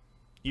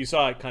 You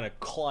saw it kind of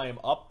climb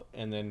up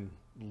and then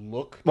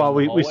look. Well,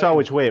 down the we saw hallway.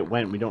 which way it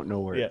went. We don't know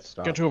where Yeah. it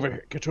stopped. Get over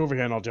here. Get over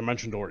here, and I'll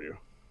dimension door you.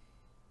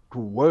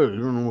 Where?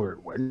 You don't know where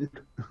it went.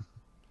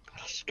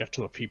 Let's get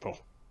to the people.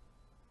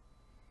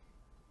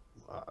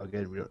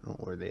 Again, we don't know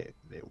where they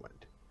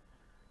went.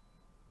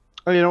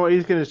 Oh, you know what?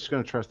 He's just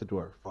gonna trust the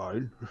dwarf.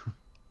 Fine.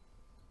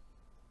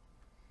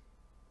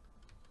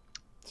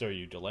 So are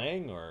you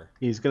delaying or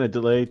He's gonna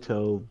delay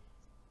till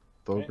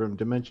Thogram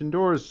dimension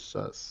doors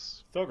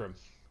us. Thogram?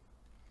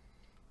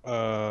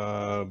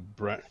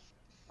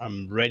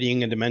 I'm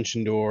readying a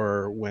dimension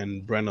door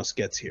when Brennos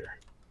gets here.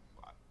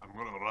 I'm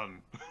gonna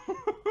run.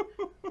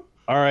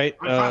 All right.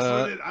 I'm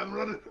faster than it. I'm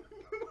running.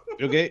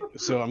 Okay,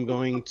 so I'm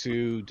going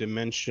to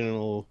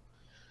dimension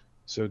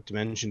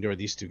door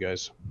these two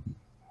guys.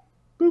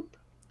 Boop.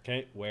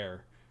 Okay,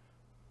 where?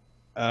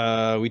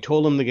 We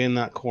told them to get in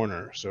that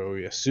corner, so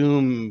we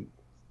assume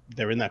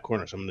they're in that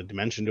corner. So I'm going to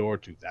dimension door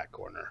to that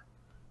corner.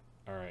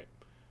 All right.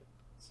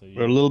 So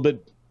We're a little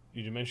bit.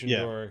 you dimension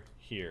yeah. door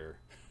here.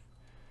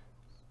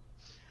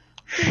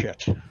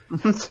 Shit.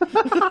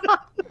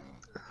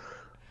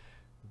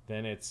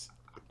 Then it's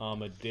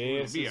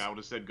Amadeus. Me, I would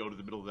have said go to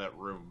the middle of that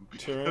room.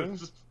 Turn.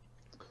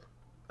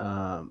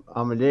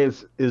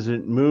 Amadeus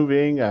isn't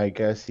moving. I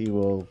guess he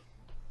will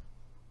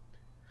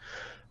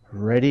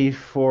ready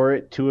for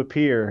it to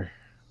appear.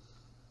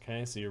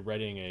 Okay, so you're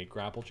readying a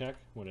grapple check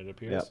when it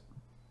appears. Yep.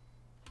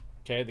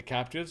 Okay, the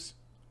captives.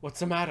 What's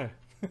the matter?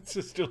 It's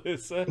just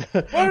Alyssa.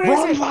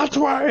 Run that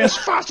way as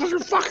fast as you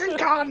fucking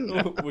can.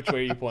 Which way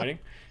are you pointing?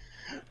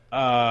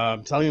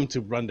 I'm telling him to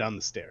run down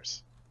the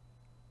stairs.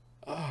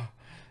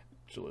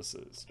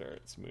 Jalissa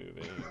starts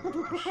moving.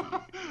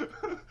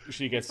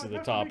 She gets to the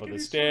top of the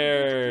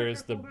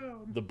stairs.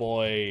 The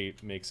boy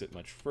makes it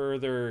much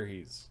further.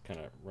 He's kind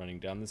of running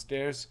down the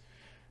stairs.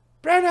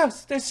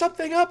 Brennos, there's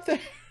something up there.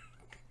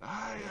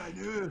 I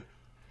knew.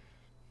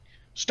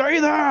 Stay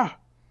there.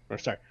 Or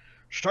sorry,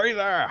 stay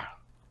there.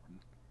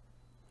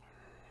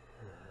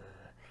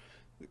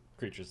 The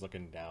creature's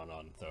looking down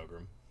on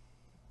Thogram.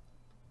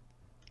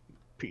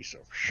 Piece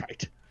of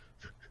shite.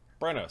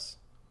 Brennos.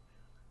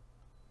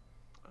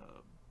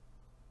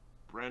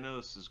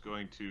 Brennos is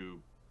going to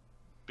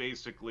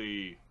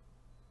basically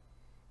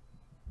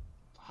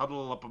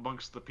huddle up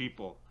amongst the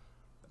people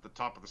at the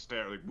top of the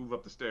stair, like move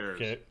up the stairs.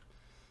 Okay.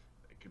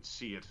 I can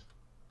see it.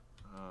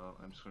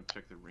 I'm just going to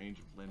check the range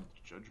of Lend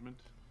Judgment.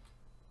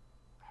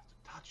 I have to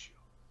touch you.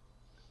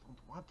 I don't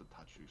want to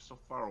touch you. You're so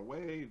far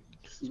away.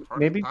 It's hard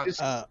Maybe to touch.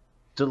 just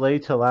delay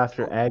till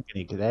after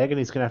Agony, because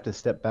Agony's gonna have to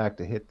step back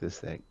to hit this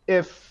thing,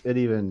 if it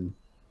even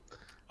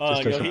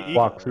just doesn't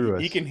walk through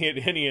us. He can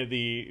hit any of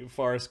the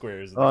far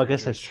squares. Oh, I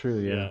guess that's true.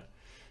 Yeah.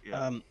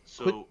 Yeah.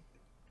 So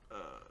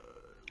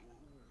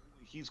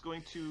he's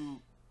going to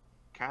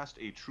cast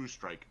a True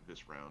Strike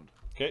this round.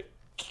 Okay.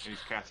 And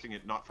he's casting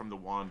it not from the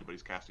wand, but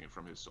he's casting it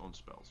from his own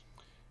spells.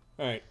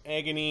 All right.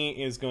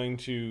 Agony is going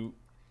to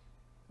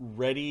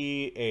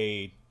ready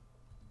a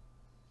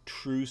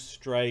True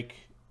Strike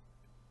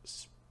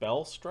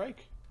spell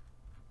strike.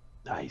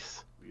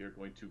 Nice. We are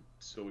going to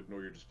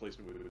ignore your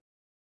displacement with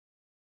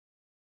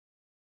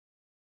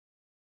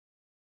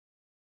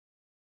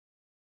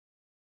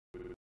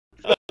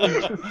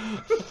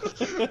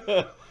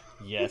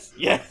Yes,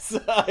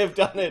 I have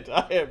done it.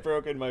 I have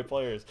broken my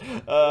players.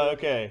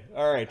 Okay,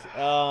 all right.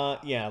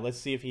 Yeah, let's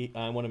see if he.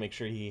 I want to make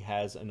sure he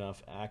has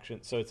enough action.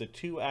 So it's a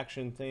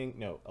 2-action thing.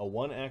 No, a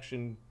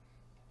 1-action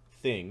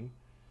thing.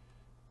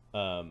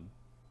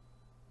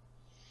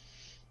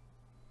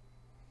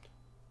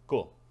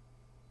 Cool.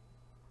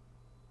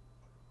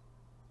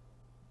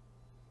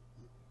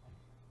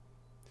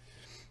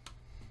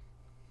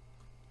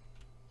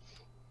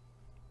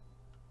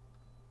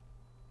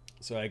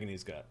 So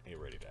Agony's got a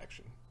ready to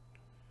action.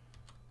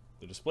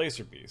 The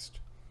Displacer Beast.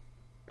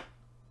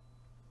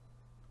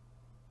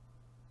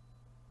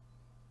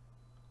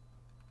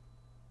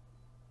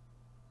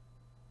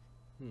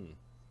 What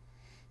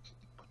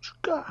you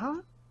got,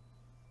 huh?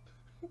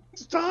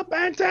 Stop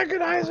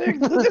antagonizing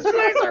the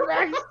Displacer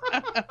Beast.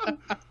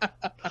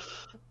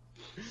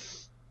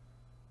 He's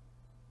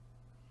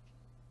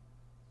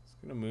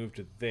gonna move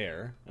to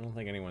there. I don't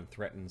think anyone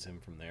threatens him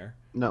from there.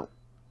 No.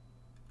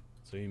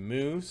 So he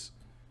moves.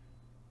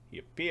 He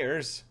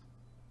appears.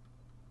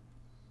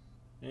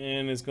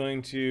 And is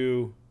going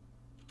to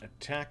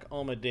attack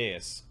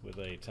Amadeus with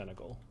a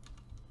tentacle.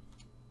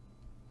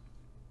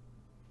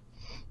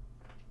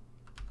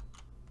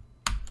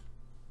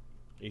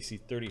 AC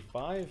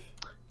 35?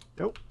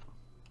 Nope.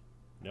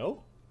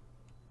 No?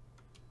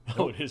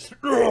 Oh, it is.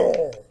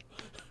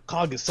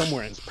 Cog is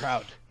somewhere and is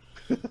proud.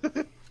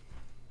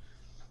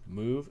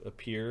 Move,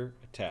 appear,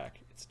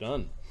 attack. It's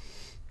done.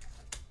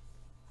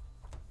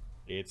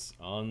 It's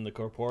on the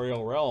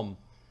corporeal realm.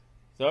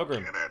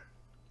 Thogram.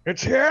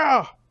 It's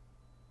here.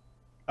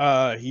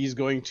 He's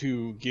going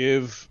to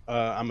give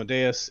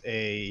Amadeus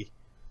a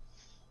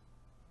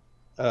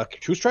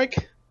True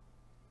Strike.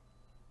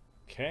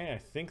 Okay, I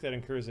think that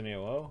incurs an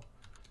AOO.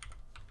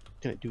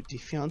 Can I do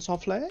Defiance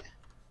Souffle?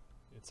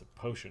 It's a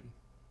potion.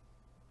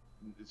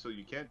 so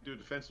you can't do it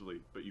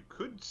defensively, but you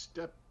could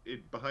step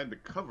it behind the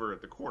cover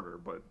at the corner.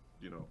 But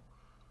you know,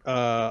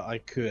 I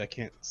could. I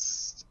can't.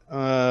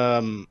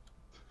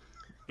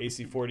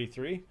 AC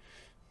 43.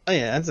 Oh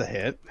yeah, that's a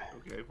hit.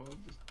 okay, well,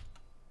 just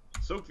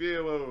soak the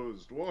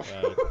AOs, dwarf.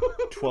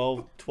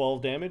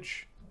 12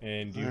 damage.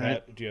 And do you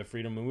have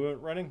freedom of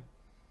movement running?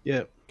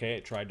 Yep. Okay,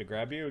 it tried to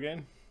grab you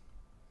again.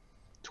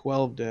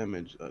 12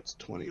 damage. That's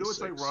 26. You know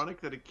what's ironic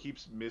that it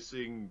keeps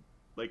missing,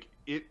 like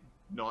it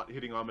not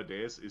hitting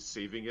Amadeus is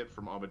saving it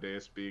from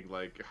Amadeus being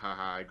like,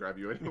 haha, I grab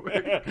you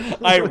anyway.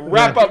 I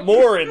wrap up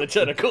more in the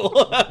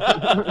tentacle.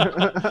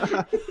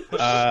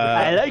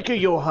 I like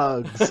your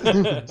hugs.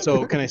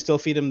 So can I still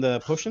feed him the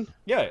potion?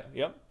 Yeah,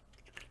 yep.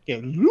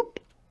 Okay. Loop.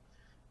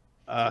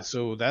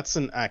 So that's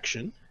an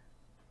action.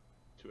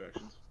 2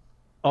 actions.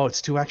 Oh,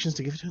 it's 2 actions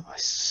to give it to him? I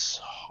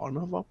son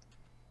of a...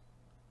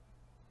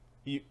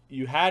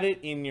 You had it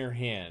in your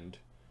hand.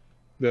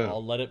 Yeah.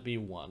 I'll let it be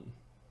 1.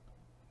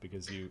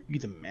 Because you... You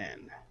the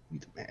man. You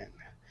the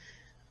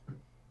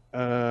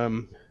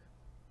man.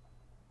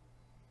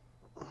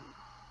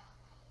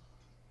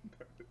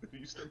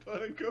 You stepped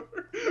on it,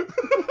 cover.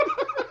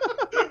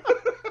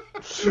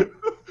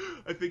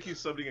 I think he's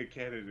summoning a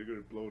cannon and they're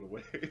going to blow it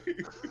away.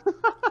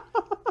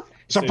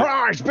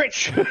 Surprise,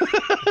 bitch!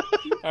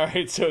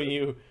 Alright, so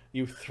you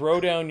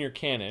throw down your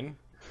cannon.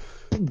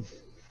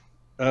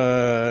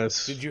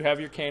 Did you have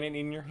your cannon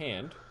in your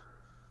hand?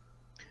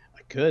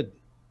 I could.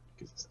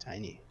 Because it's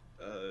tiny.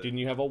 Didn't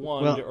you have a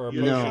wand or a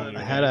potion? No, in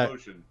your I hand?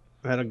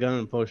 had a gun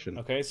and a potion.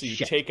 Okay, so you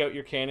Shit. take out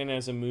your cannon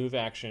as a move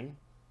action.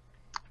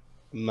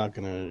 I'm not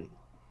gonna...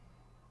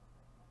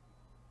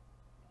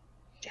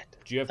 Shit.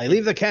 Do you have I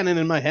leave the cannon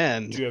in my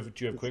hand. Do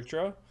you have quick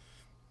draw?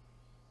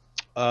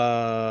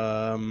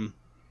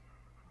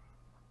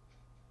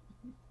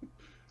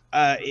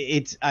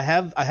 It's I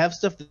have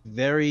stuff that's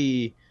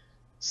very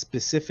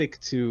specific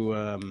to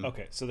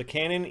Okay, so the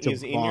cannon to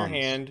is in your bombs.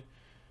 hand.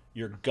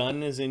 Your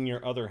gun is in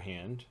your other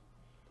hand.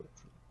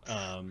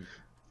 So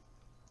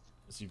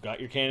you've got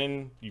your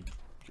cannon. You're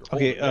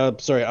Okay, holding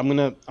it. sorry. I'm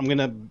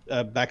gonna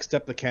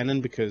backstep the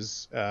cannon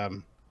because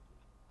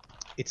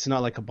it's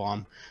not like a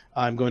bomb.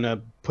 I'm going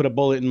to put a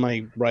bullet in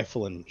my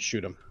rifle and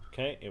shoot him.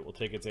 Okay, it will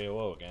take its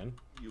AOO again.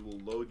 You will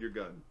load your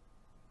gun.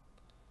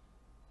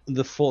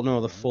 The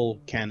full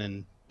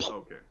cannon.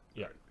 Okay.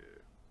 Yeah.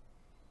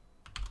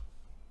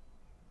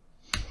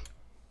 Alright,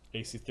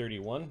 AC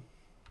 31.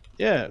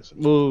 Yes.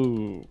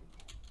 Whoa.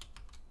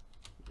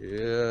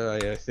 Yeah,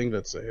 I think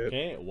that's a hit.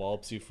 Okay, it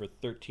wallops you for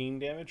 13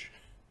 damage.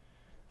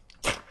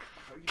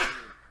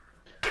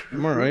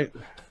 I'm all right.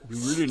 You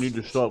really need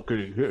to stop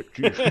getting hit.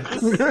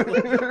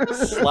 Jeez.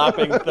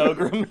 Slapping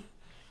Thogram.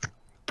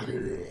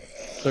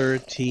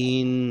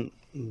 13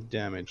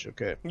 damage.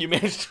 Okay. You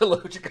managed to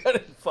load your gun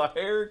and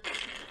fire.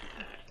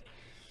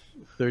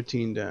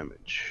 13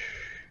 damage.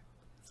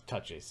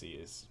 Touch AC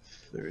is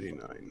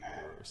 39.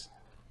 gross.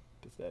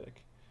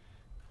 Pathetic.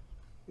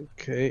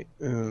 Okay,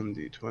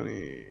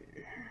 D20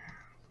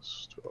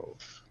 plus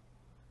 12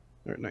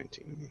 or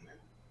 19. I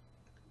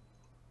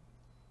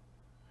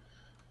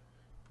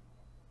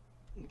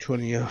mean,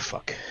 20. Oh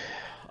fuck.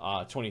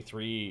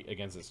 23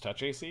 against its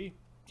touch AC.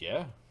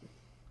 Yeah.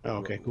 Oh,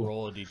 okay, cool.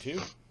 Roll a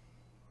D2.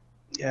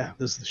 Yeah,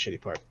 this is the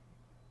shitty part.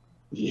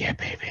 Yeah,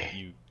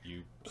 baby.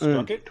 You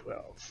struck it.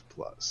 12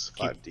 plus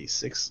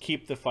 5d6.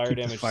 Keep the fire Keep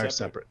damage the fire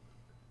separate.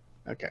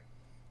 Okay.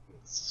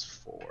 It's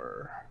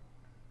 4.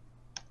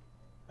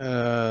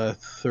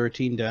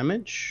 13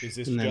 damage. Is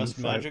this and then just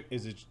 5 magic?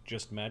 Is it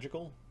just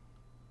magical?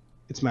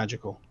 It's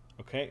magical.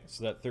 Okay,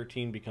 so that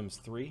 13 becomes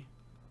 3.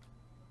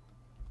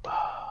 The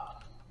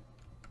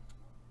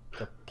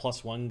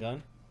 +1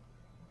 gun.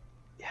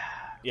 Yeah.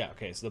 Yeah.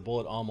 Okay, so the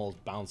bullet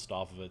almost bounced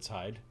off of its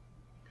hide,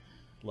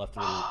 left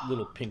a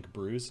little pink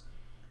bruise,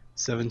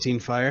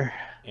 17 fire.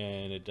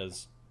 and it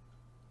does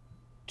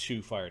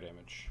 2 fire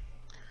damage.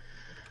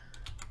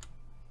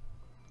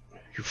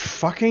 You're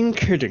fucking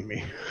kidding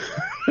me.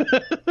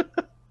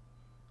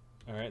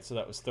 All right, so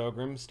that was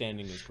Thogram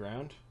standing his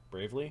ground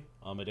bravely.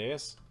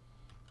 Amadeus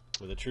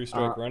with a true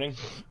strike running.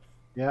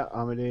 Yeah,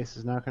 Amadeus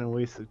is not going to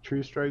waste the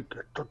true strike.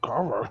 Get the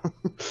cover.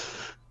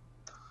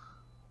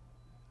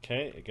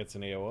 Okay, it gets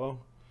an AOO.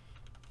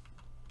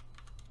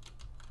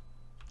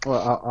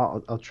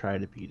 Well, I'll try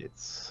to beat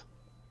its.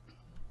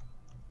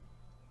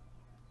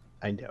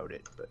 I doubt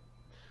it, but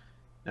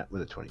not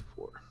with a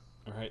 24.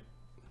 All right.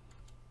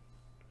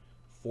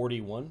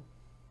 41.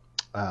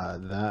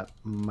 That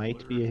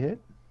might be a hit.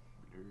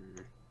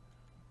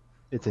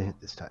 It's a hit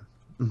this time.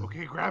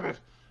 Okay, grab it.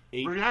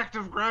 8,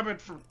 Reactive grab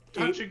it for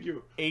touching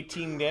you.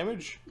 18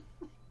 damage.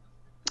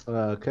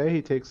 Okay,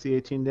 he takes the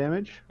 18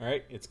 damage. All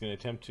right, it's going to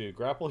attempt to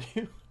grapple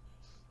you.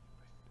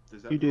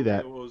 Does that You do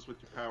that. AOs with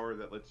your power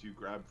that lets you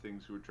grab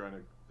things who are trying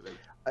to...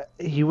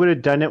 He would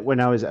have done it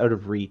when I was out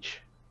of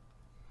reach.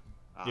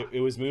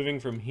 It was moving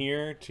from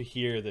here to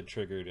here that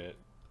triggered it.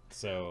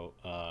 So,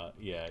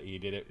 yeah, you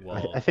did it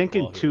while... I think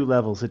in while 2 here.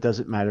 levels, it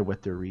doesn't matter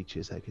what their reach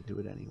is. I can do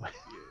it anyway.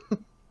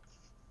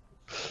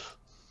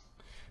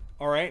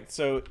 All right,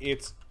 so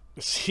it's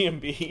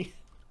CMB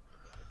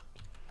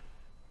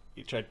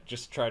You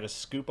try to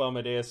scoop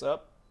Amadeus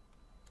up.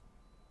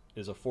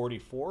 Is a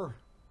 44.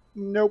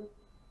 Nope.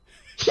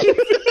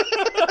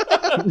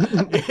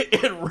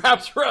 It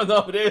wraps around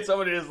Amadeus.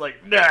 Amadeus is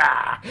like,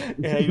 nah!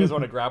 And he doesn't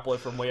want to grapple it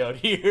from way out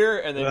here,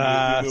 and then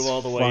you move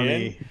all the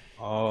way in.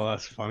 Oh,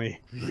 that's funny.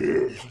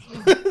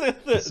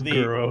 That's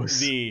gross.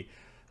 The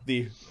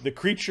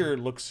creature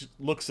looks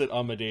at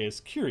Amadeus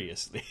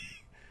curiously.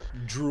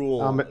 Drool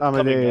coming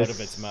Amadeus out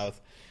of its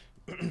mouth.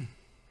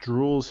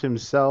 drools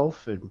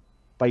himself and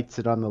bites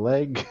it on the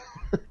leg.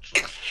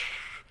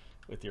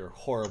 With your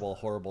horrible,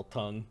 horrible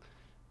tongue.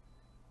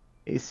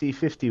 AC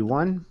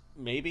 51.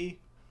 Maybe?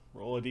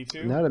 Roll a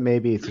d2? Not a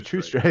maybe, it's a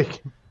true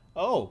strike.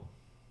 Oh.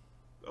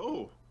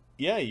 Oh.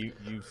 Yeah, you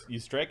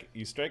strike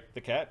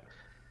the cat.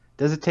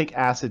 Does it take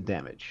acid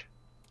damage?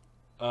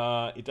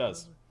 It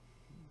does.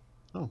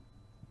 Oh.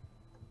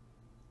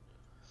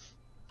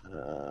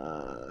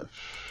 My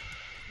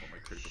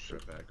critical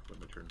threat back when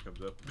my turn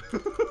comes up.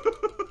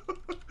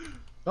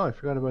 Oh, I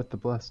forgot about the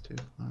bless too.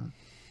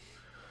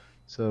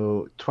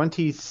 So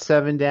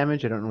 27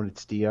 damage. I don't know what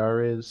its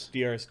DR is.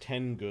 DR is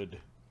 10 good.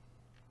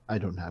 I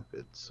don't have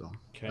it, so.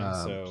 Okay,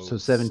 so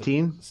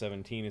 17.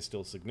 17 is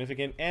still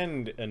significant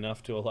and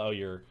enough to allow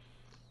your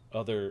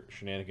other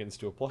shenanigans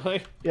to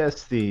apply.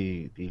 Yes,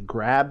 the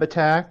grab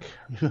attack.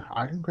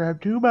 I can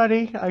grab two,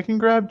 buddy. I can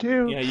grab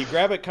two. Yeah, you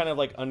grab it kind of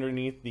like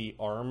underneath the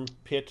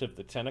armpit of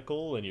the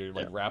tentacle, and you're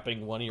like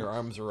wrapping one of your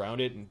arms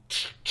around it, and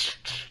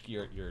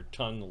your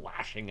tongue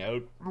lashing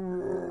out,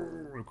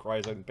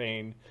 cries in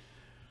pain.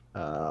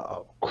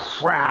 Oh,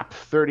 crap!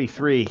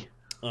 33.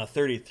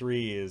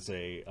 33 is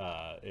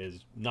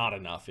not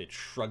enough. It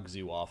shrugs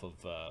you off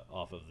of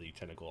the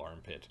tentacle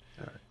armpit.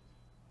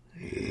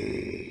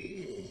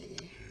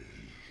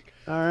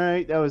 All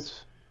right, that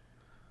was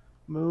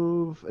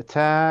move,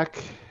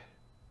 attack.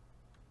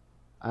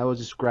 I will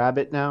just grab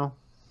it now.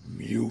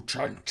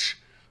 Mutant.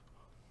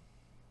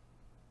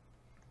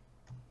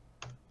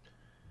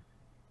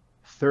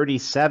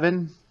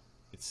 37.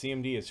 Its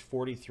CMD is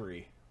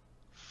 43.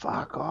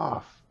 Fuck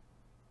off.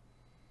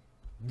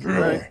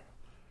 Right.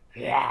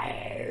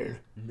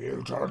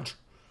 Mutant.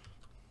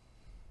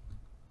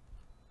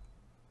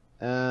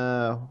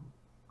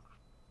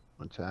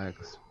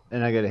 Attacks.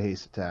 And I get a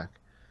haste attack.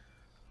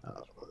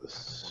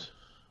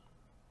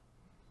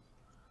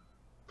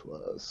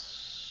 Plus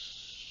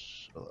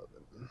 11.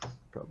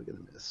 Probably gonna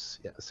miss.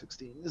 Yeah,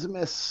 16 is a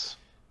miss.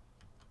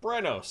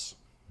 Brennos.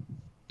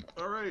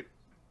 All right.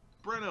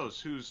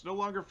 Brennos, who's no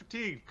longer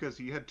fatigued because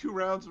he had 2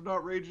 rounds of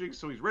not raging,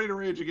 so he's ready to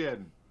rage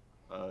again.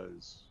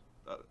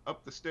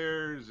 Up the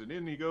stairs and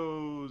in he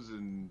goes,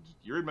 and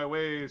you're in my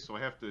way, so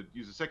I have to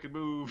use a second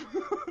move.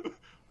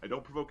 I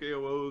don't provoke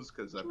AOs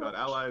because I've got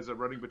allies I'm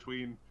running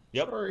between.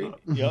 Yep. Sorry.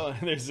 Yeah,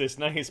 there's this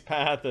nice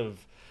path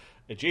of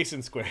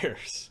adjacent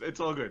squares. It's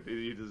all good.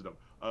 He doesn't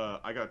know.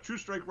 I got True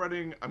Strike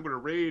running. I'm going to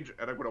rage,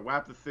 and I'm going to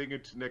whap the thing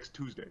into next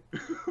Tuesday.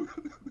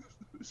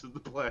 This is the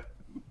plan.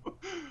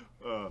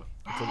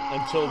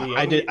 Until the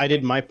end. I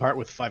did my part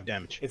with 5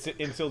 damage. It's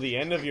until the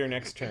end of your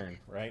next turn,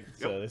 right? Yep.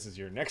 So this is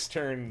your next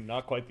turn,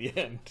 not quite the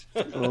end.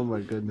 Oh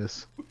my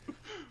goodness. I'm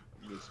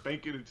going to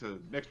spank it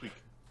into next week.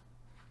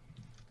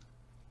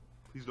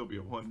 Please don't be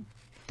a 1.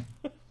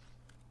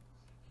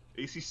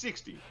 AC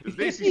 60. Does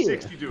an AC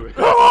 60 do it?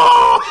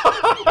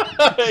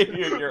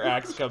 Your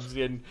axe comes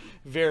in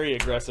very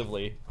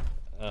aggressively.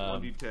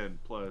 1d10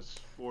 plus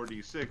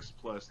 4d6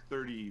 plus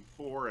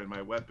 34, and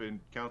my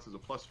weapon counts as a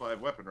 +5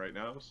 weapon right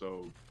now,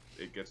 so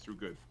it gets through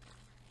good.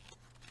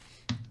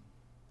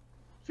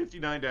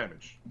 59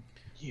 damage.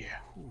 Yeah.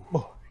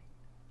 Let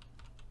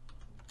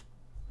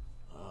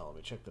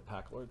me check the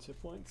Pack Lord's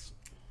hit points.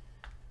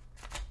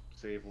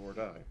 Save or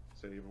die.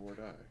 Save or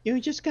die.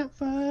 You just got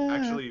 5.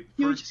 Actually,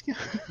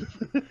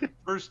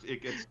 first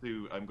it gets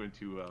to. I'm going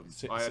to.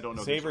 I don't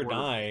know. Save or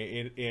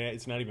die.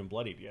 It's not even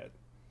bloodied yet.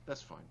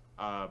 That's fine.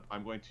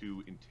 I'm going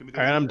to intimidate.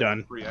 All right, I'm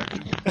done.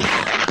 Reaction.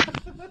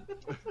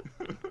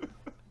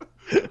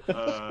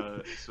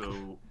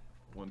 So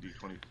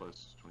 1d20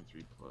 plus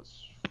 23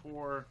 plus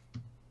 4.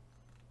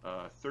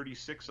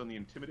 36 on the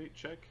intimidate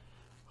check.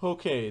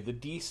 Okay, the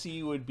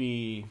DC would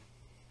be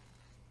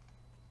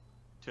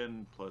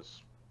 10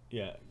 plus.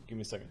 Yeah, give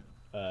me a second.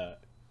 This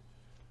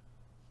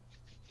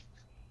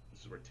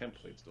is where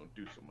templates don't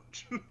do so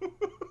much.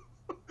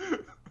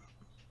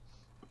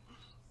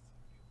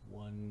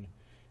 1,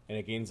 and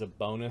it gains a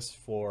bonus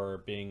for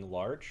being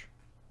large.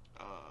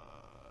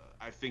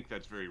 I think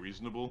that's very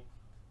reasonable.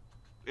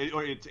 It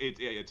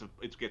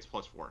gets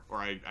 +4, or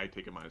I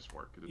take a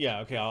 -4. Yeah,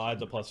 okay, I'll add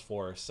the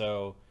 +4.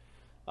 So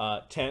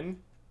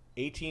 10,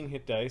 18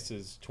 hit dice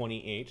is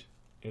 28.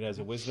 It has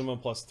a wisdom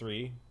of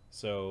 +3,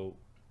 so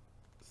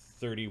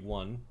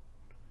 31,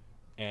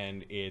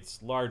 and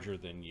it's larger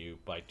than you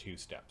by 2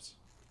 steps.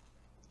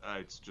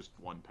 It's just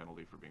 1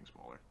 penalty for being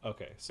smaller.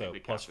 Okay, so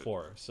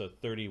 +4, so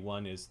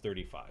 31 is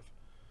 35.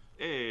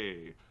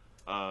 Hey,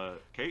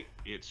 okay,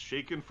 it's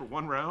shaken for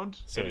 1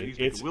 round, so and it needs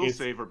to make a will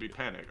save or be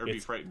panicked or be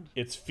frightened.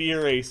 Its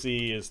fear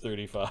AC is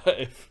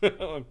 35.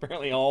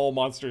 Apparently, all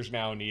monsters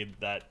now need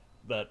that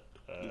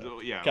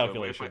Yeah.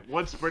 calculation.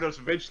 Once Brennos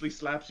eventually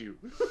slaps you.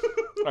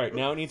 All right,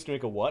 now it needs to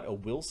make a what? A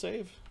will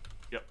save?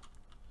 Yep.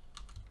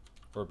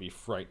 Or be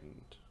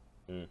frightened.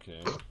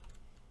 Okay.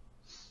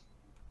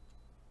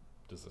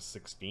 Does a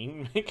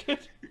 16 make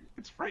it?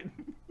 It's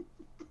frightened.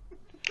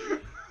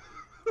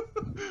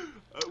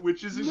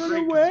 Which isn't Run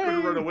great 'cause away. it's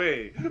going to run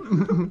away.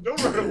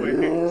 Don't run away.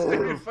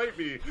 Stay and fight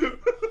me.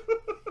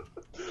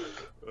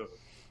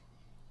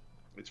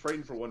 It's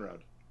frightened for 1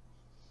 round.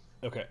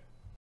 Okay.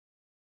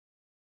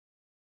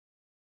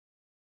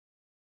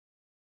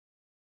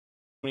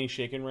 How many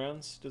shaken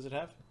rounds does it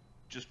have?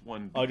 Just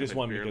one. Oh, just because I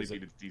one barely because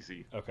beat its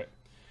DC. Okay.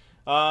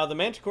 The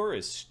Manticore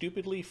is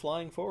stupidly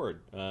flying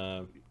forward.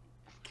 Oh,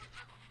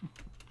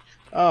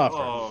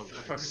 Oh,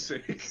 for fuck's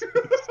sake.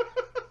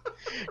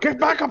 get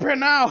back up here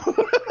now!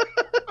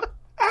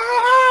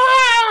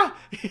 Ah!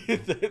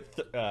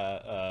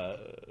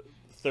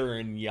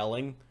 Thurin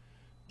yelling.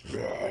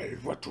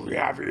 What do we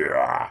have here?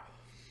 Ah!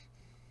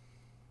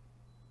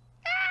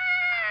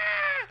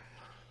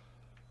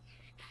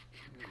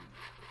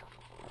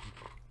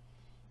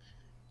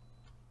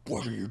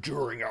 What are you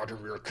doing out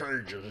of your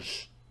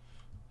cages?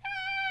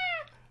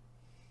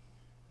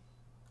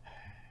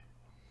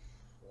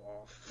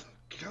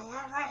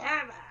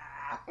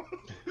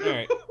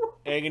 Alright.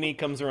 Agony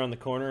comes around the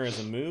corner as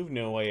a move.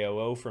 No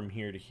AOO from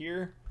here to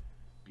here.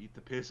 Beat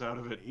the piss out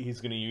of it.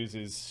 He's going to use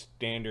his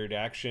standard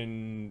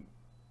action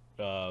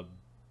True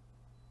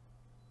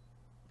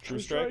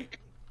Strike.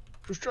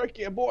 True Strike,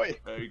 yeah, boy!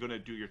 Are you going to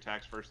do your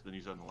attacks first, then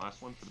use on the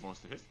last one for the bonus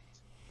to hit?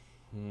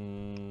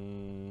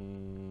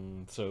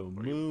 So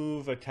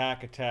move,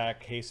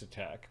 attack, haste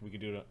attack. We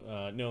could do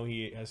it. No,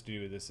 he has to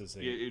do this as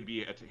a. Yeah, it'd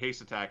be a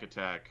haste attack,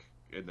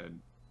 and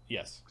then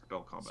Yes.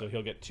 spell combat. So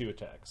he'll get 2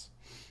 attacks.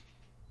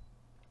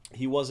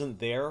 He wasn't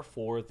there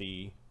for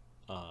the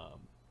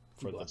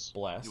bless.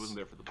 He wasn't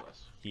there for the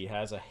bless. He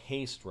has a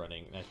haste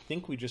running, and I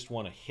think we just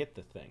want to hit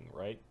the thing,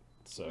 right?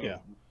 So Yeah.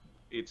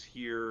 It's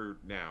here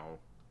now,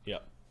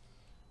 Yep.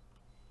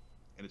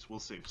 and its will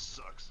save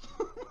sucks.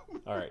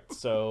 All right.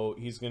 So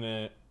he's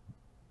gonna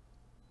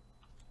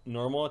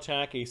normal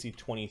attack AC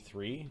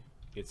 23.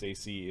 Its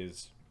AC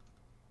is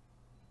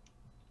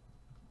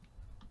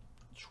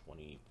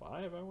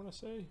 25, I want to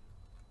say.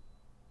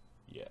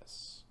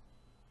 Yes.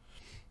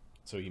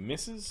 So he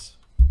misses.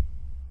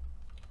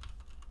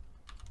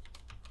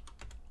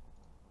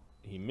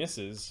 He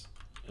misses,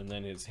 and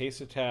then his haste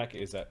attack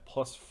is at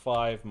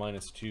 +5,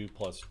 -2,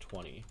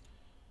 +20.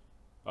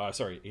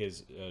 Sorry,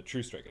 his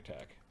True Strike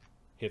attack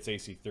hits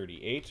AC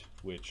 38,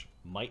 which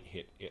might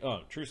hit.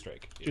 Oh, True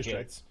Strike. It True Strike.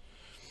 hits.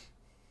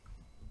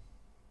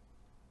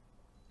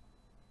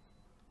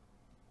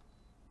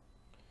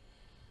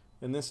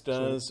 And this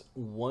does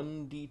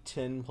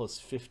 1d10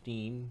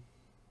 +15.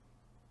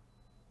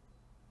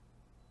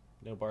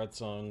 No Bard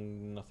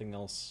Song, nothing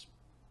else.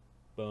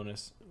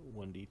 Bonus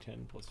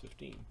 1d10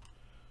 +15.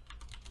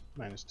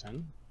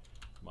 -10.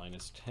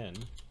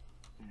 -10.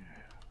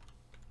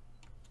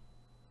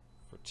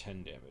 For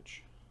 10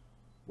 damage.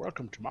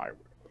 Welcome to my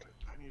world.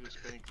 I need to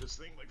spank this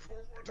thing like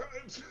 4 more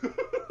times.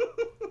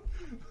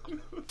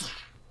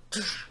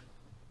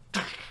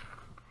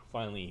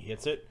 Finally he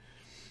hits it.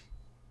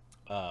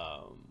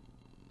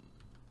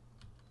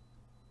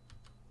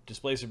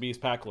 Displacer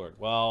Beast Packlord.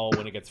 Well,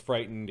 when it gets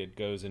frightened, it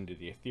goes into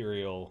the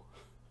ethereal.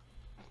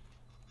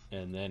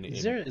 And then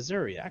Is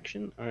there a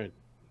reaction? Or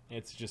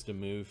it's just a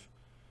move.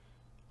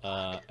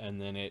 And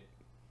then it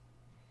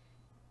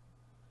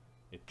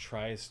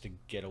tries to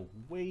get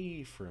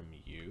away from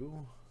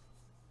you.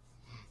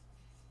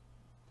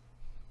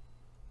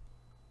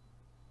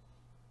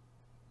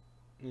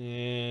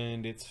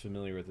 And it's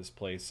familiar with this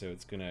place, so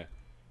it's gonna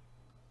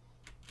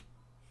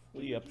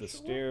flee up the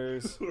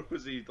stairs. Or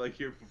was he like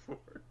here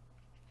before?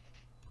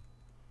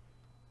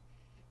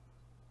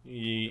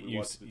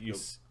 You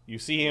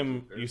see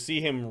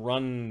him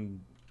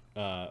run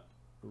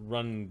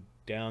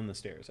down the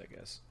stairs, I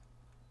guess.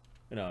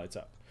 No, it's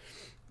up.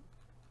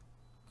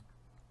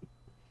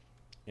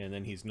 And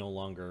then he's no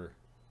longer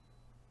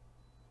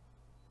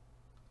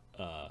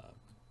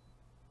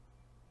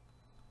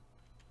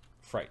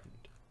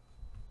frightened.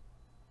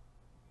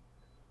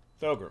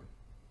 Thogram.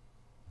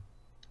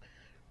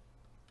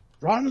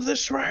 run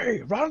this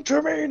way! Run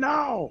to me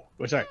now!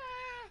 Oh, sorry.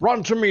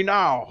 Run to me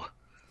now!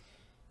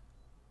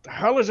 The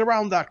hell is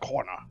around that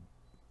corner?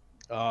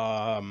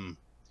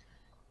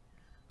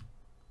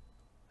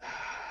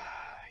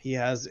 He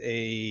has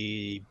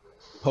a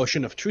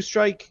potion of True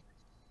Strike.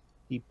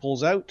 He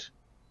pulls out.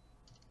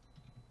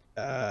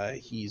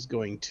 He's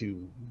going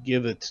to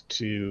give it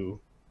to,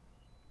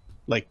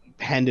 like,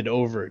 hand it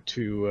over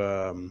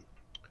to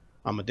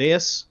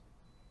Amadeus.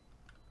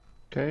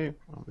 Okay,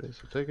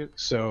 Amadeus will take it.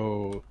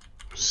 So,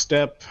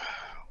 step.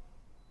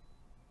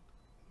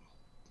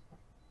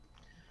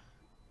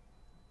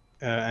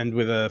 And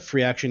with a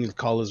free action, he'll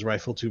call his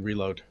rifle to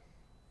reload.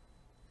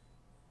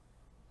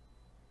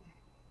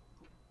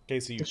 Okay,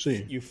 so Let's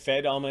see. you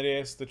fed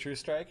Amadeus the True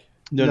Strike?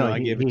 No, he, I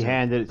gave it he to him.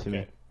 handed it to me.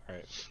 Okay, all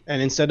right.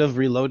 And instead of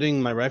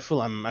reloading my rifle,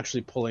 I'm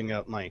actually pulling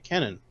out my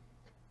cannon.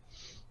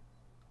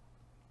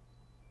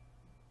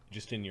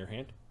 just in your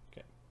hand?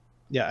 Okay.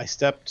 Yeah, I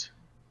stepped.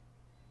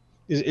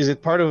 Is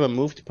it part of a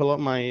move to pull out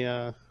my?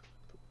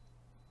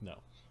 No.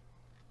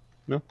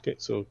 No. Okay,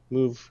 so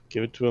move,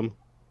 give it to him,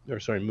 or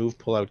sorry, move,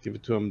 pull out, give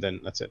it to him. Then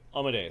that's it.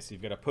 Amadeus,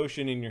 you've got a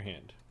potion in your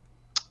hand.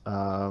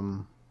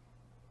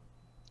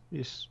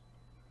 Just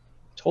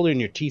Hold it in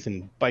your teeth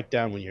and bite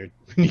down when you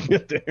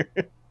get there.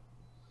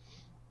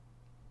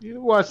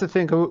 you watch the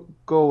thing go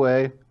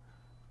away.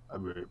 I'll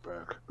be right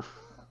back.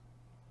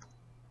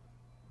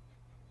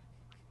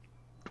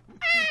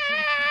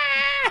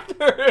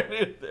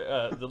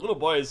 The little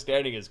boy is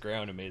standing his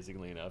ground,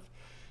 amazingly enough.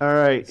 All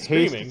right, haste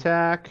Screaming.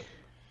 attack.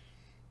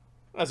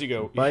 As you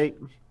go, Bite.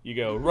 you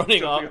go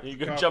running Jumping off. off You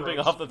the go top jumping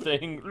ropes. off the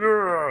thing.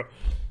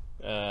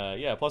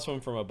 Yeah,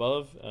 +1 from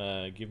above.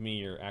 Give me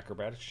your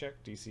acrobatics check,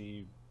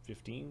 DC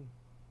 15.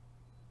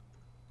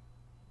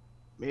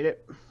 Made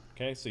it.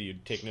 Okay, so you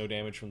take no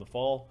damage from the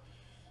fall.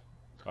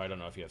 I don't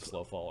know if you have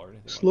slow fall or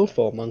anything. Slow like that.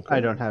 fall, monk. I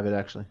don't have it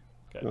actually.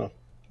 Okay. No.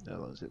 That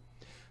was it.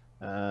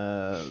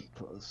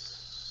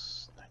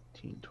 Plus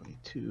 19,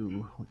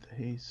 22 with the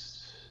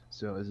haste.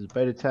 So this is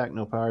bite attack,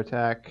 no power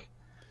attack.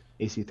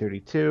 AC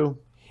 32.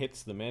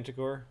 Hits the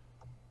manticore.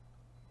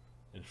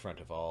 In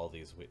front of all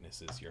these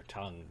witnesses, your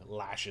tongue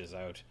lashes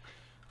out.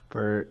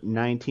 For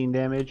 19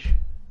 damage.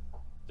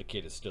 The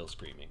kid is still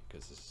screaming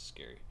because this is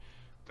scary.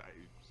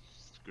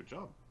 Good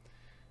job.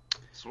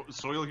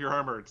 Soil your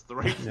armor. It's the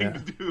right thing Yeah. to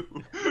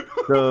do.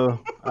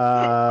 So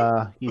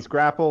he's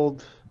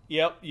grappled.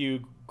 Yep,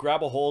 you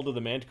grab a hold of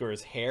the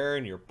manticore's hair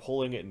and you're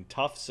pulling it in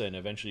tufts and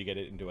eventually you get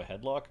it into a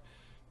headlock.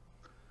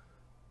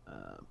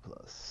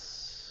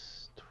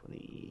 Plus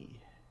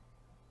 20.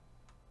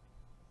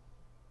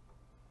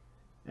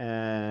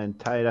 And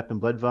tie it up in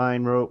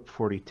bloodvine rope,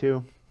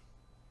 42.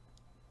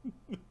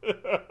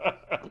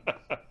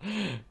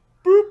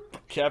 Boop!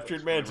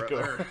 Captured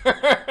manticore.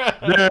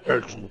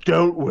 There's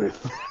dealt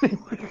with.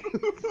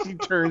 He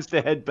turns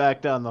to head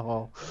back down the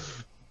hall.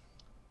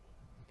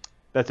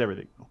 That's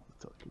everything.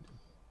 That's all I can do.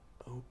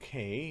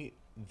 Okay,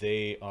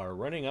 they are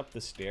running up the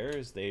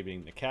stairs, they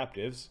being the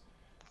captives.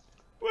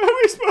 Where are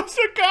we supposed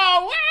to go?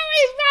 Where are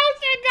we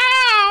supposed to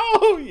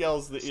go?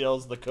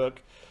 Yells the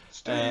cook.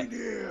 Stay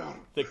here.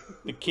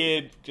 The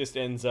kid just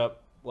ends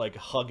up like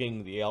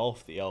hugging the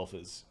elf. The elf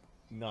is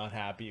not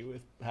happy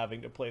with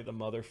having to play the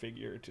mother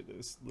figure to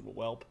this little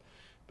whelp,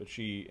 but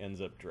she ends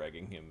up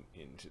dragging him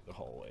into the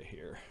hallway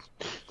here.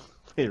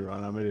 Later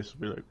on, I may just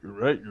be like, "You're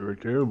right. You're a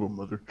terrible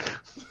mother."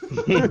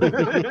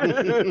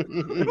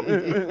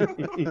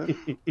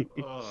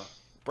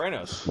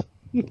 Brennos.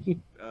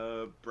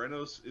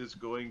 Brennos is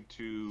going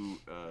to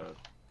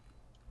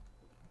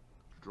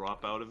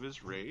drop out of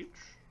his rage.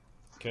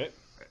 Okay.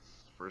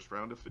 First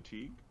round of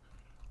fatigue.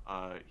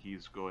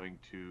 He's going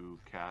to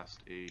cast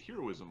a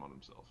heroism on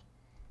himself.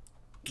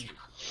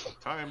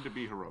 Time to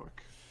be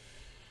heroic.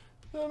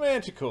 The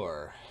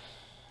manticore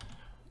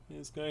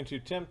is going to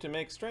attempt to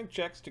make strength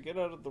checks to get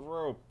out of the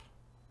rope.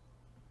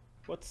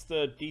 What's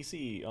the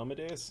DC,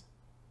 Amadeus?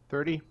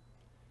 30.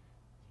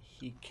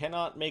 He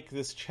cannot make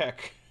this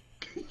check.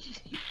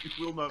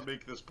 You will not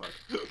make this putt.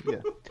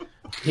 Yeah.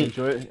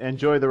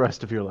 Enjoy the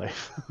rest of your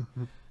life.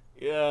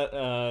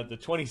 Yeah, the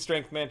 20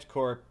 strength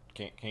manticore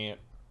can't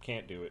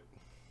do it.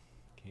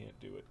 Can't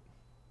do it.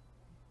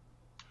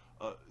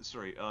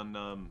 Sorry,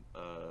 on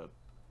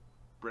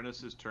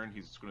Brennos' turn,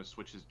 he's going to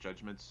switch his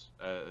judgments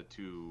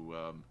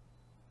to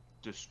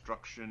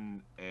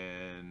destruction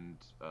and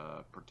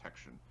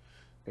protection.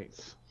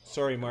 Thanks.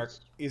 Sorry, Mark.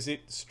 Is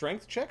it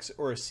strength checks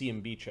or a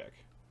CMB check?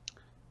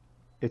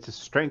 It's a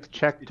strength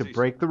check to It's a-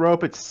 break the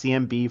rope. It's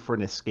CMB for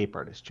an escape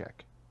artist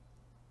check.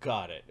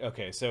 Got it.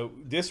 Okay, so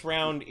this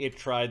round it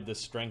tried the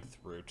strength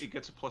route. It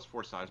gets a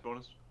 +4 size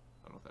bonus.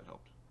 I don't know if that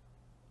helped.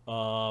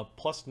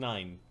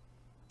 +9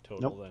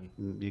 total then.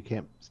 You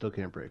still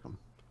can't break them.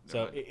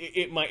 So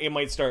it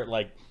might start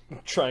like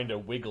trying to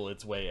wiggle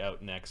its way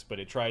out next, but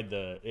it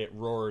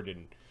roared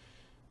and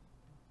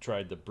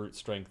tried the brute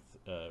strength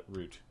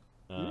route.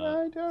 Yeah,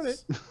 I doubt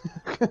it.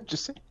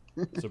 Just saying.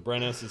 So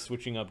Brennos is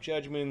switching up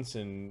judgments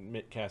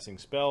and casting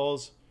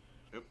spells.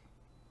 Yep.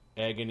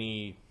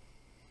 Agony.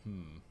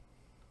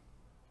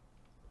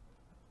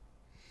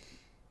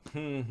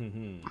 What are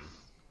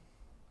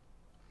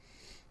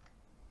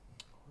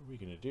we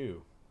gonna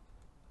do?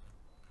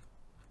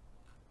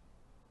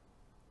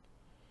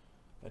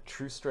 A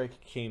true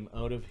strike came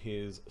out of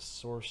his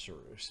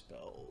sorcerer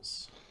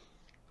spells.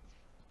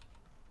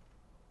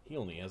 He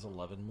only has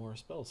 11 more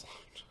spells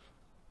left.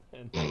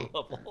 And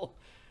level.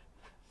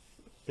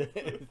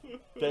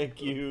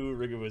 Thank you,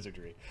 Ring of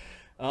Wizardry.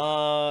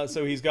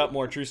 So he's got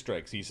more true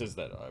strikes. He says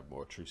that I have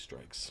more true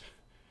strikes.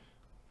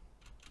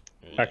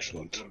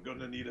 Excellent. I'm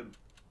gonna need him.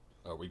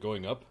 Are we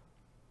going up?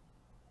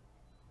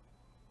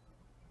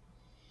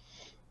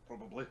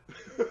 Probably.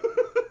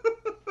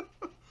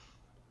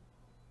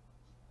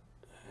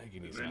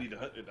 Agony's I not, need to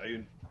hunt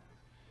it.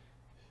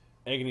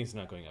 Agony's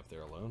not going up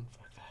there alone.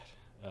 Fuck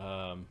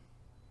that.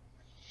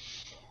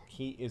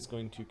 He is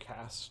going to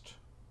cast...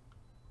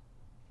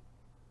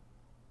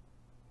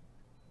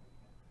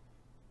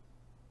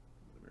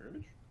 The mirror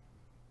image?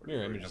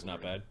 Mirror image is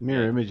not bad.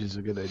 Mirror image is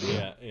a good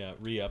idea. Yeah,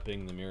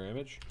 re-upping the mirror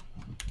image.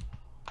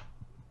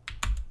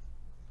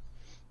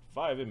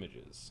 5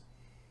 images.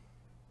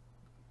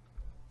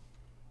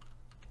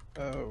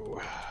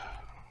 Oh.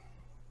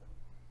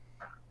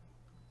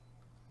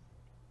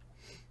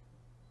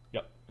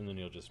 Yep, and then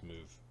he'll just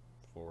move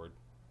forward.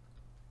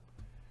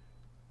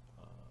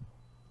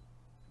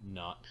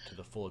 Not to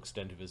the full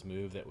extent of his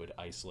move that would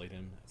isolate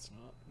him. That's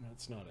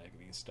not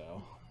Agony's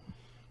style.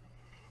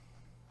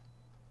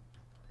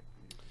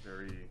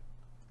 Very.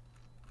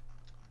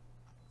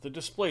 The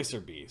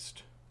Displacer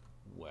Beast.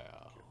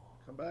 Wow.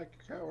 Come back,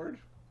 coward.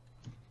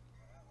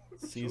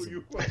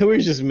 Season. We're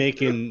just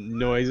making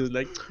noises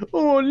like,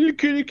 oh, little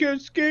kitty cat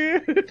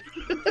scared.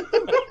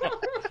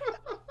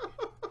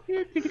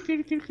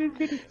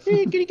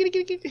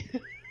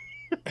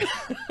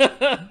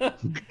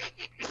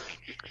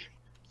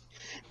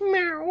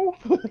 Meow.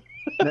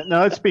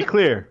 Now let's be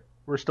clear.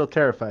 We're still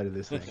terrified of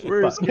this thing.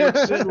 We're scared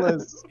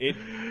shitless.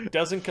 It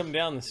doesn't come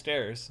down the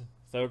stairs,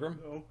 Thogram.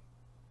 No.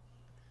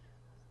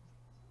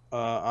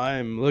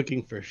 I'm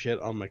looking for shit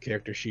on my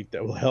character sheet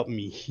that will help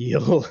me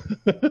heal.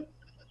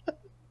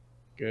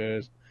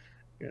 Because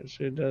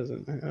it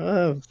doesn't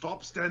have.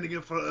 Stop standing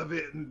in front of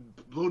it and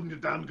loading your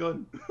damn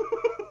gun.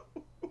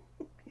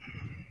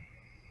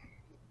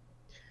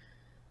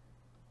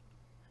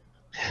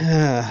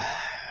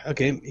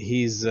 Okay,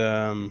 he's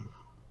this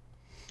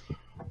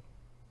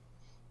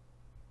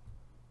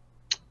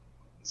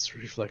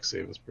reflex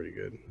save was pretty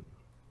good.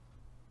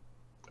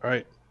 All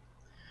right.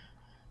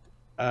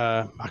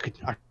 I could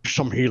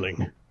some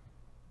healing.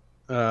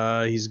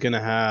 He's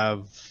gonna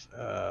have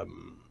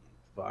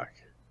fuck.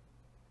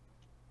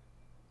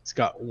 He's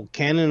got a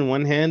cannon in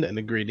one hand and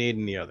a grenade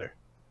in the other.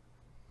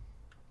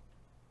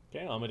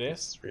 Okay,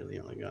 Amadeus. That's really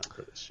all I got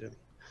for this shit.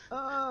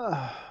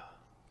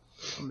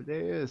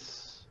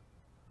 Amadeus.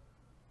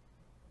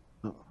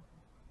 Oh.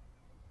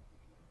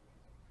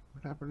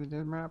 What happened to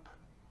the map?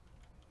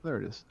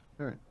 There it is.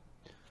 All right.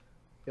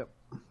 Yep.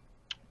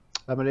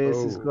 Amadeus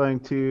is going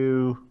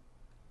to.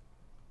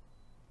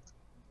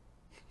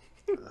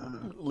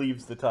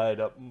 Leaves the tied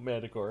up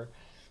Manticore.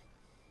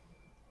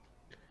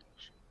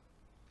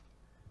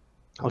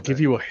 I'll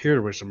give you a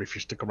heroism if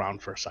you stick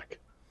around for a sec.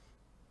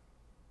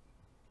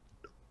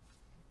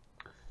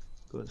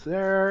 Goes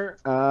there.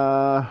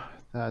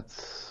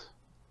 That's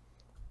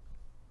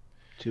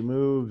 2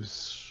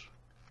 moves.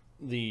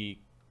 The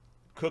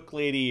cook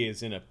lady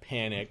is in a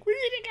panic. We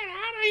need to get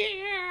out of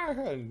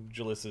here! And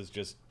Jalissa's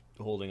just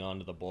holding on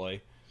to the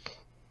boy.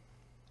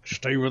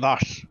 Stay with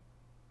us. It's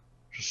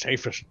the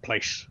safest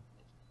place.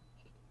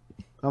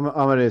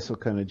 Amadeus will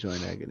kind of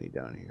join Agony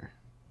down here.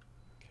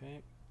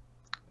 Okay.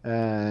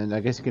 And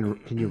I guess you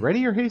can you ready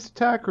your haste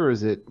attack, or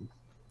is it?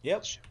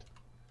 Yep.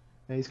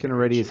 Yeah, he's gonna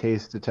ready his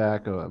haste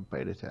attack or a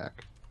bite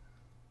attack.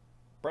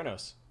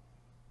 Brennos.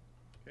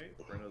 Okay,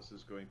 Brennos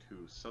is going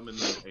to summon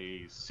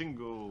a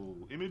single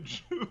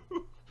image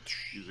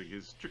using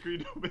his trickery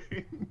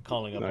domain.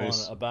 Calling upon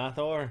Nice. a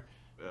Bathor.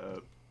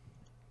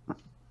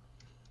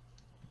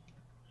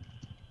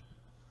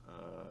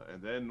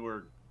 And then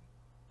we're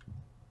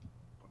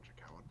bunch of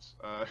cowards.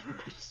 We're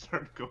gonna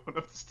start going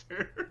up the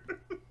stairs.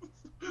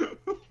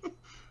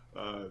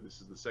 This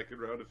is the second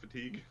round of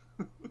fatigue.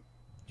 Do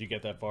you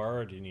get that far,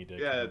 or do you need to?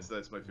 Yeah,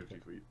 that's my 50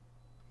 feet.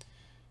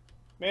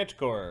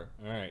 Manticore.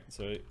 Alright,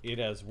 so it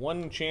has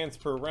 1 chance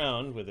per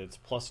round with its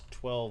plus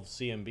 12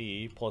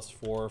 CMB, plus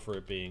 4 for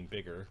it being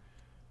bigger.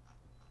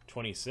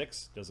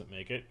 26 doesn't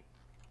make it.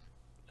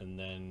 And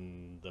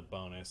then the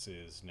bonus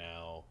is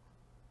now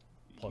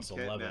plus you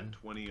can't 11. nat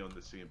 20 on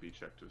the CMB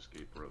check to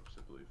escape ropes,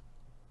 I believe.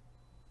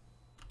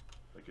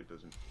 Like it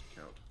doesn't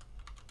count.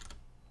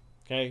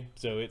 Okay,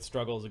 so it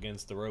struggles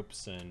against the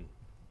ropes and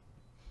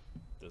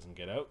doesn't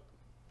get out.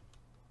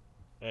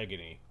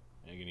 Agony.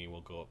 Agony will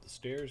go up the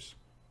stairs.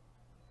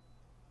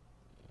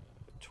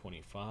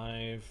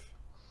 25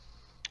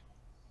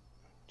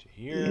 to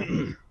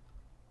here.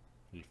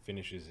 He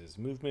finishes his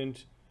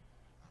movement,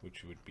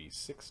 which would be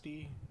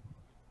 60.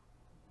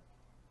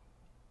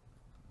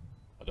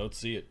 I don't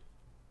see it.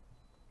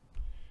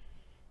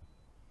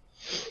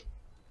 It's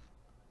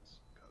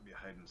gotta be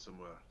hiding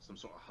somewhere. Some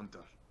sort of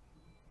hunter.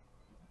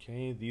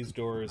 Okay, these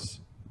doors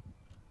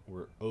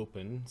were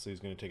open, so he's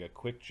going to take a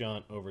quick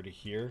jaunt over to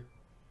here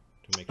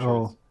to make sure.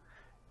 Oh,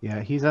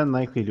 yeah, he's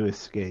unlikely to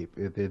escape.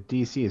 If the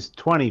DC is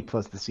 20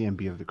 plus the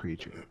CMB of the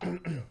creature.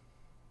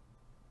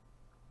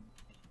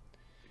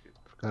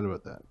 Forgot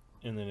about that.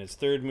 And then his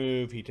third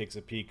move, he takes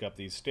a peek up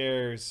these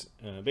stairs.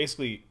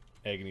 Basically,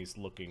 Agony's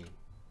looking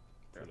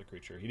for the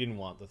creature. He didn't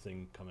want the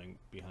thing coming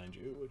behind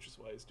you, which is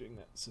why he's doing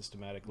that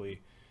systematically.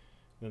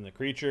 Then the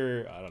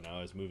creature, I don't know,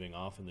 is moving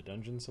off in the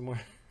dungeon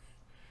somewhere.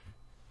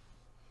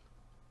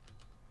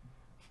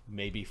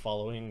 Maybe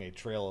following a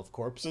trail of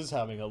corpses,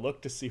 having a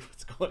look to see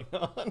what's going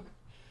on.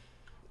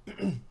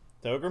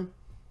 Thogram?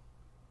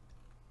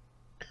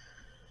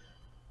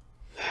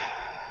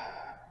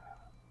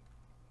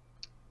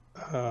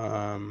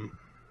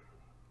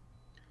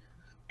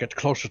 Get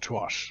closer to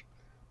us.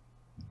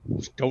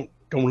 Don't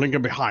linger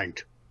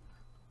behind.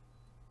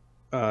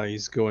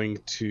 He's going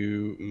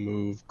to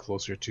move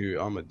closer to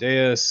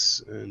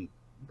Amadeus and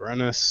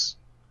Brennos.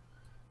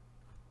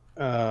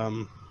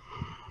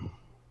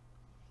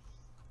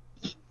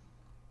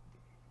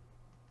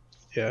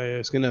 Yeah,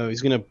 he's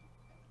gonna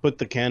put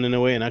the cannon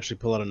away and actually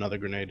pull out another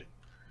grenade.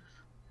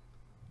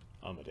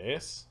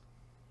 Amadeus?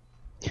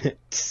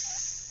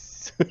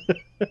 It's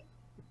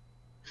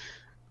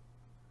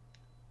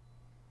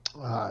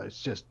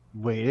just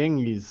waiting.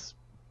 He's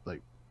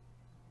like,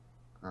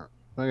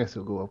 I guess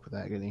he'll go up with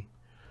Agony.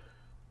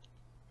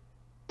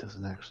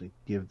 Doesn't actually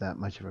give that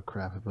much of a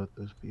crap about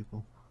those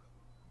people.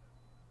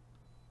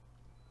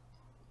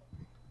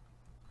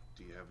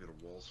 Do you have your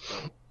wall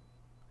spell?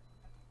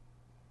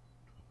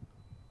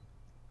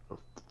 Where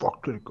the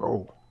fuck did it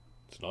go?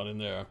 It's not in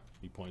there.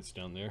 He points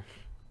down there.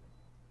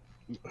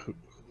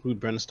 Who'd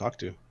Brennos talk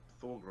to?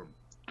 Thogram,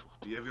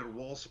 do you have your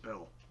wall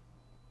spell?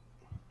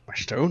 My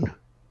stone?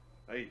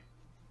 Hey,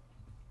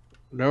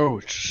 No,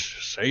 it's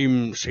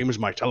same as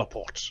my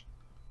teleport.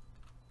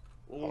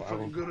 well,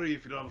 fucking good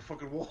if you don't have a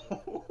fucking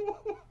wall.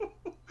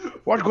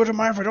 What good am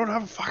I if I don't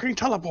have a fucking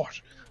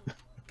teleport?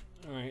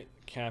 Alright,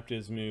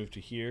 captives move to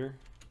here.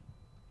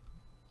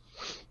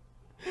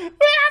 We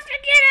have to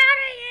get out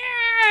of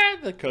here!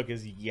 The cook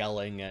is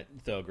yelling at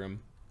Thogram.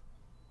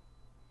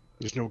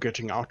 There's no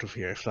getting out of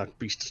here if that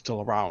beast is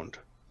still around.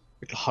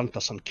 It'll hunt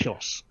us and kill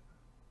us.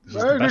 This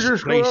is I the think best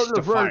just go place out the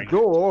to front find.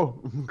 door.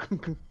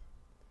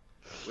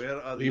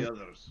 Where are the Leave-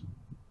 others?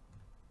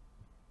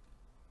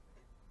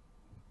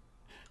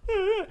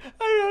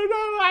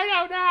 I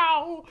don't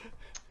know!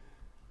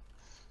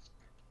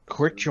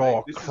 Quit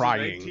your This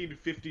crying. is a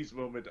 1950s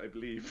moment, I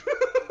believe.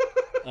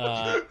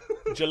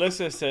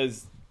 Jalissa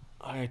says,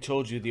 I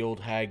told you the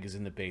old hag is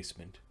in the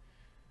basement.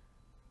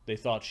 They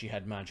thought she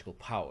had magical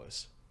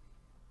powers.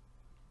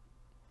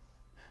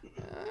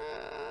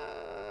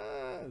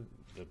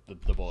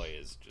 The boy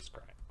is just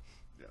crying.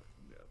 Yeah.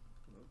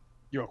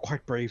 You're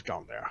quite brave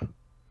down there.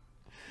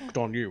 Good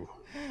on you.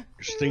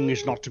 This thing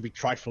is not to be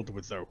trifled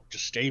with, though.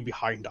 Just stay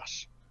behind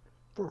us.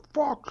 For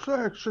fuck's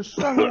sake, just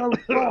send it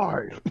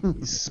outside.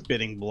 He's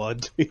spitting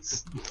blood.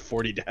 He's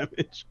 40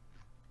 damage.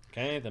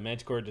 Okay, the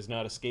manticore does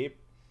not escape.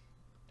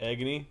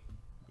 Agony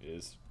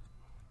is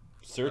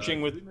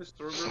searching Did with... we miss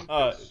Thogram?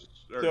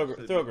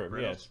 Thogram,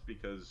 Brennos, yes.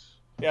 Because,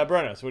 Yeah,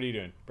 Brennos, what are you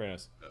doing?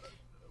 Brennos.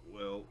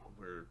 well,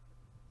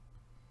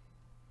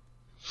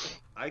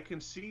 I can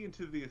see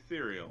into the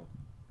ethereal,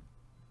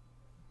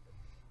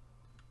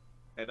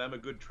 and I'm a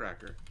good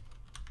tracker.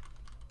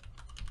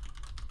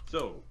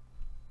 So,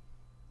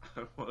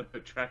 I want to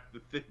track the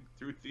thing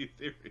through the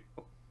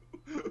ethereal.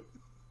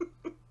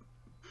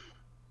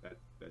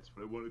 That's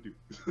what I want to do.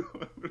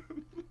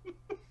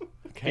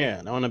 Okay. Yeah,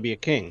 and I want to be a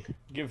king.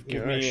 Give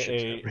Yeah, me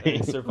shit.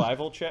 a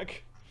survival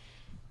check.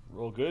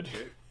 Roll good.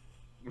 Okay.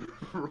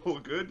 Roll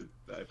good.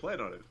 I plan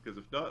on it, because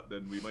if not,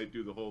 then we might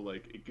do the whole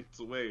like it gets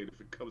away, and if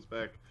it comes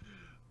back,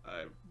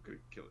 I'm gonna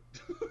kill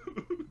it.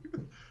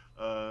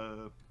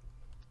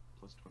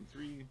 Plus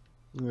 23,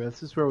 Yeah,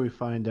 this is where we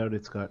find out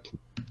it's got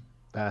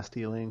fast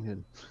healing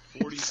and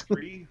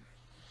 43.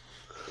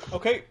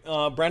 Okay,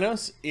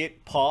 Brennos,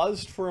 it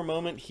paused for a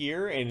moment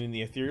here, and in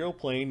the ethereal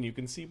plane, you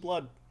can see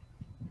blood.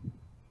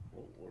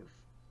 Oh, Lord.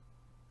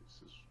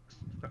 This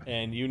is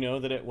And you know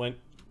that it went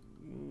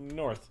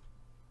north,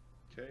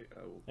 okay.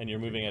 I will and you're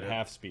moving at take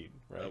half speed,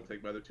 I'll right?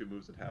 take my other two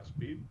moves at half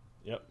speed.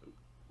 Yep.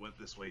 Went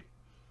this way.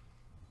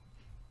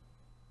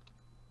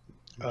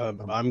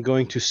 I'm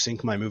going to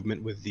sync my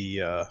movement with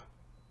the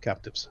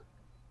captives.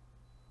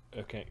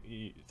 Okay,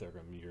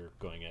 Thogram, you're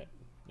going at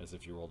as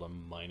if you rolled a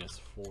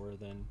 -4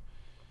 then.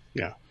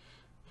 Yeah.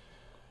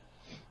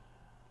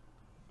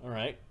 All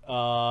right.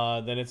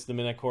 Then it's the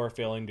Minotaur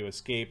failing to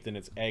escape. Then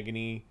it's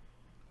Agony.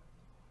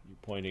 You're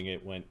pointing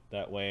it went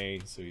that way,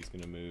 so he's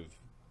going to move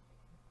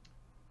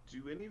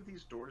Do any of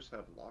these doors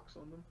have locks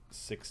on them?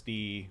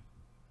 60.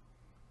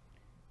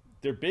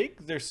 They're big.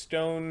 They're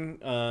stone.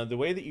 The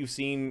way that you've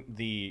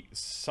seen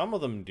some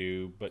of them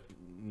do, but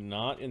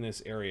not in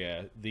this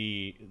area.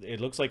 It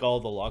looks like all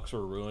the locks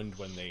were ruined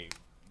when they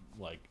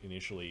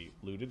initially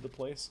looted the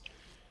place.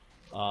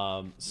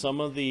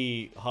 Some of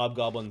the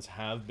hobgoblins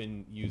have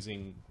been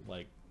using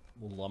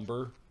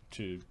lumber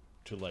to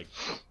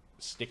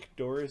stick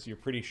doors. You're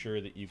pretty sure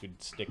that you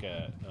could stick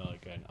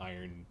an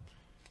iron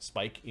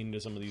spike into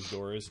some of these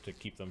doors to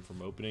keep them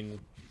from opening.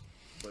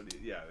 But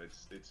yeah,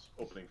 it's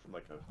opening from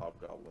like a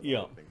hobgoblin.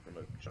 Yeah. Opening from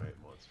a giant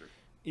monster.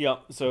 Yeah.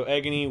 So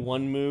Agony,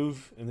 one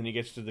move, and then he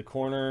gets to the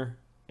corner,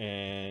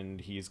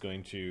 and he's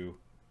going to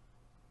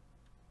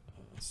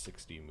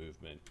 60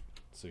 movement.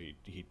 So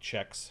he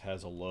checks,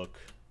 has a look.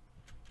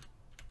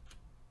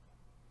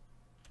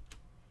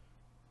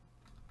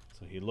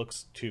 So he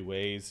looks two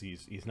ways.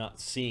 He's not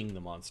seeing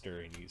the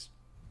monster, and he's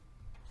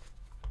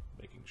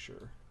making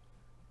sure.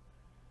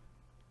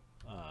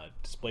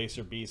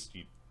 Displacer beast,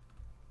 you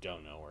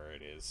don't know where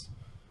it is.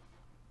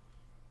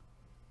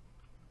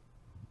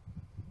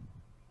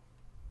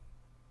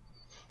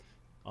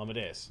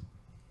 Amadeus.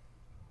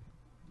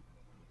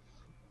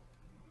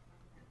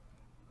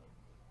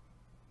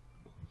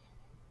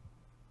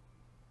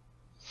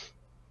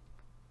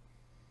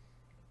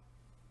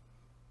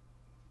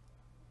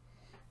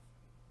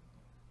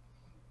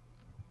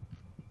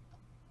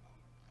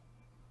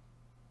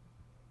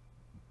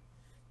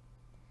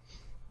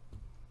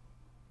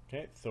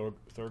 Okay,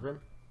 Thogram.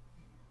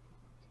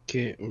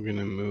 Okay, we're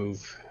gonna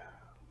move.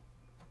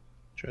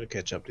 Try to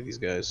catch up to these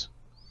guys.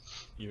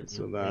 You're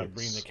So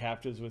bringing the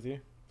captives with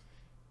you.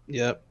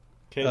 Yep.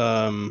 Okay.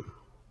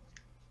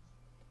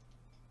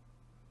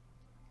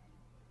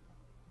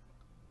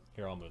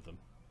 Here, I'll move them.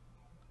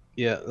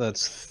 Yeah,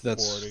 that's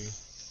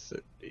 40.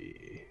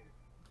 30.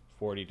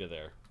 40 to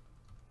there.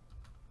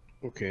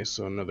 Okay,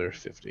 so another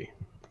 50.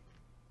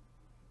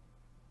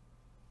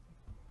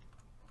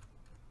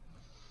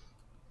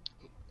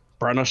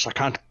 Brennos, I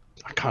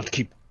can't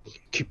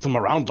keep them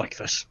around like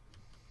this.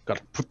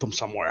 Gotta put them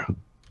somewhere.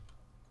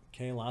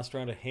 Okay, last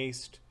round of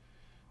haste.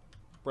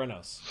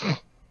 Brennos.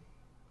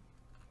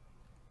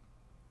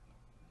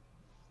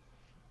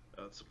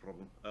 That's the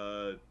problem.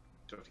 Do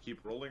I have to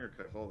keep rolling, or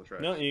can I follow the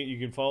tracks? No, you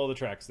can follow the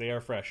tracks. They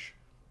are fresh.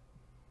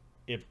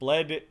 It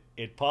bled,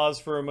 it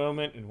paused for a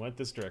moment, and went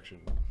this direction.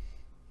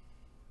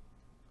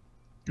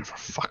 For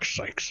fuck's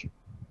sakes.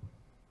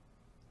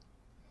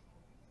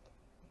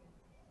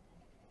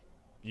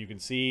 You can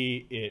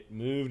see it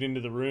moved into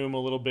the room a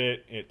little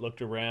bit. It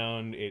looked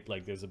around. It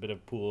like there's a bit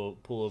of pool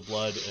of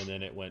blood, and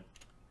then it went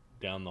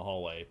down the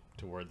hallway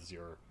towards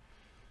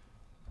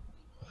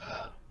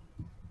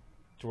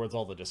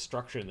all the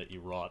destruction that you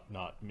wrought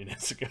not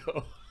minutes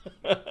ago.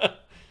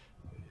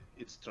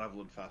 It's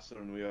traveling faster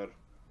than we are.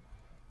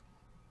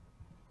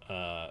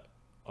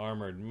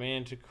 Armored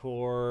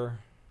Manticore.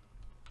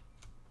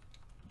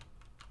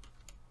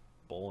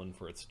 Bowling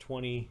for its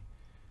 20.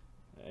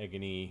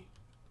 Agony.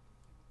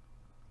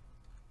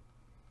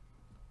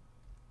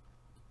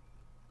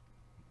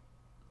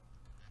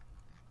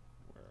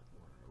 Where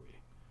are we?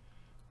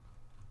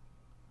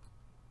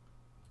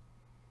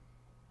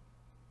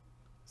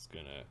 It's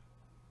gonna...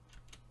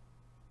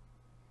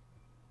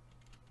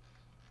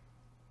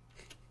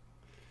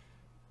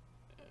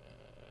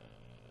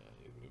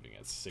 moving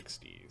at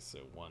 60, so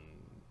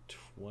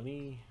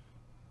 120.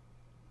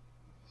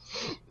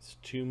 It's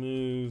 2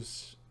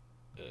 moves.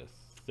 A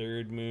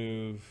 3rd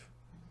move.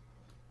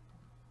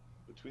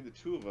 Between the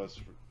two of us,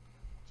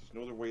 there's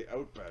no other way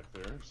out back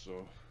there,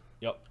 so...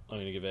 Yep, I'm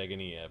going to give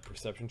Agony a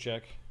perception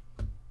check.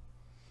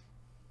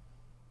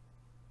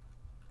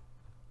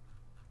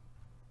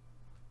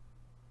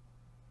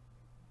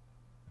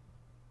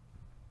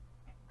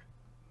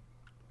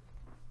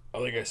 I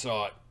think I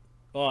saw it.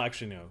 Oh,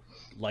 actually, no.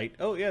 Light.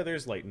 Oh, yeah,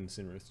 there's light in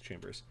Sinruth's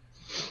chambers.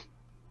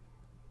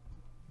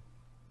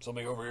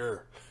 Something over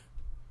here.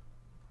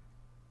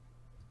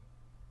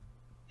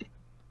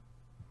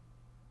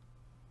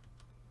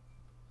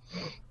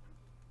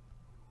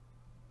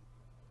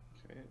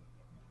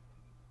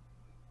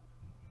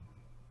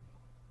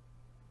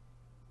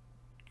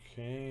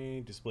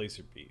 Okay,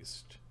 Displacer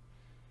Beast.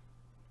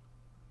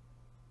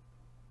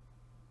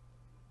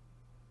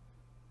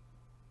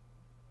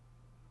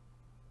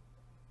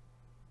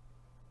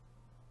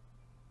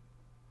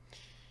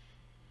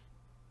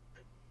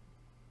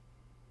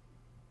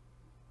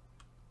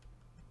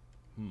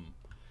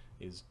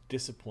 Is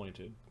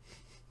disappointed.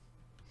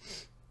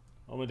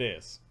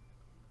 Amadeus.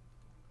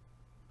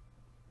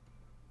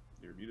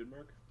 You're muted,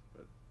 Mark.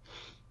 But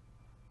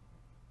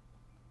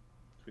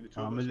between the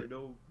two of us, I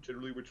know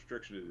generally which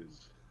direction it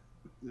is.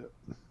 Yep.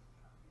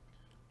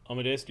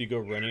 Amadeus, do you go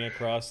running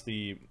across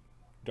the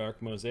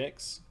dark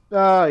mosaics?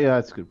 Yeah,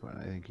 that's a good point.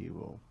 I think he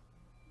will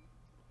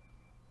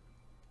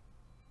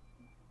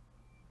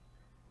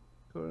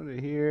go into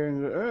here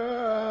and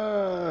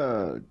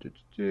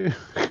go.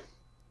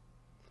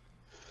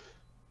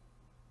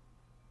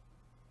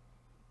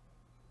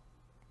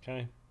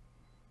 Okay.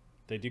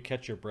 They do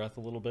catch your breath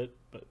a little bit,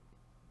 but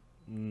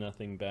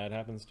nothing bad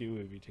happens to you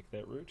if you take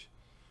that route.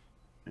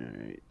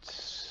 Alright.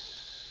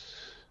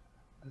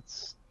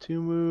 That's 2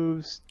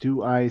 moves.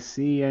 Do I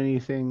see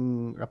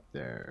anything up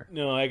there?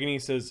 No, Agony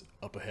says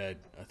up ahead.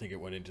 I think it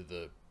went into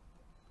the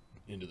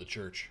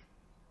church.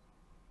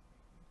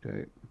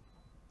 Okay.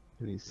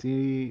 Can you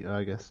see?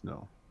 I guess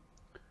no.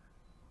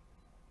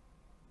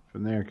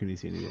 From there, can you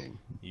see anything?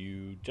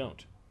 You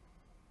don't.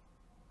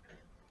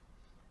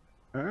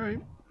 Alright.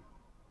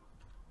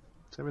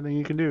 It's everything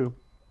you can do.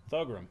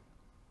 Thogram.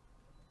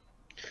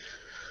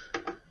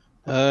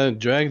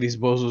 Drag these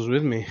bozos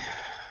with me.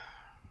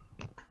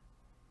 I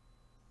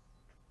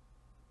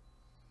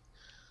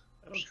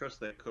don't trust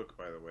that cook,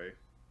 by the way.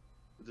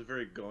 It's a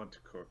very gaunt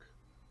cook.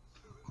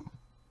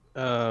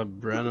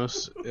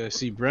 Brennos.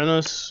 See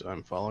Brennos.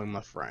 I'm following my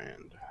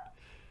friend.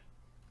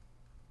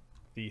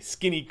 The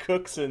skinny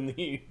cooks and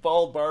the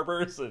bald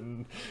barbers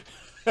and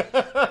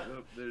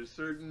There's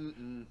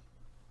certain...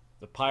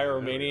 the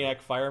pyromaniac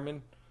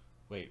fireman.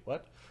 Wait,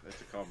 what? That's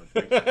a common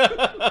thing.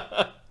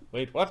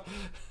 Wait, what?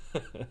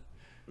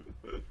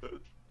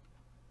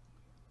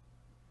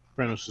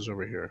 Brennos is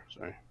over here.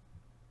 Sorry.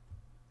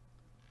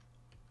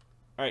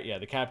 Alright, yeah,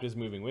 the captive's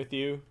moving with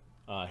you.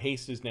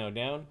 Haste is now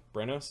down.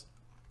 Brennos?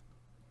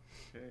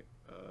 Okay,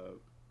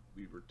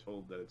 we were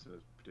told that it's in a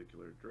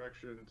particular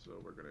direction, so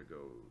we're gonna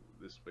go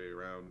this way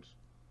around.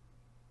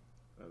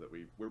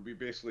 Where we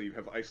basically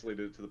have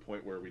isolated it to the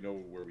point where we know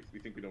where we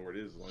think we know where it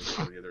is, as long as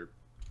there's any other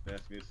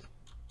nastiness.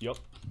 Yep.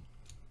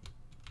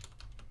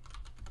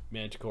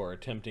 Manticore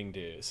attempting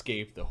to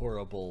escape the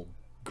horrible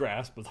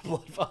grasp of the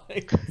blood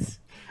vines.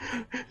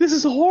 This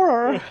is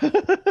horror.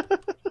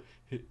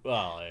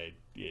 Well,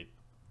 it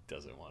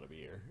doesn't want to be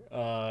here.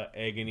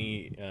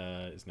 Agony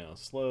is now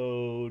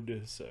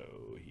slowed, so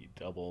he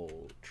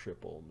double,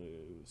 triple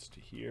moves to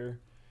here.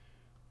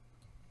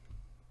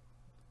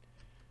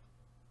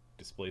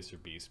 Displacer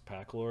Beast,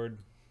 Pack Lord.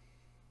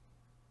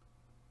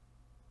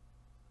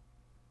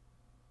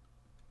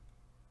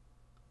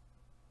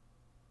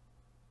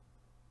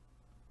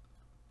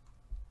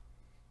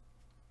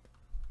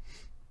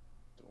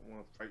 Don't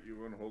want to fight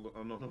you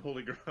on the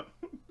holy ground.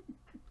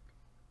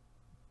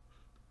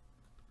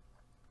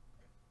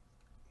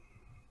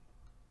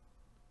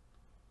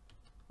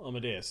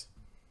 Amadeus.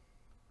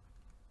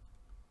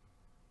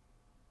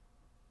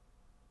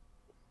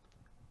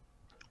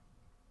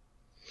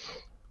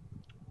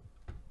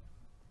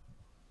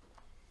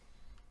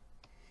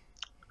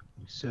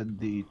 You said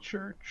the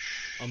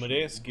church.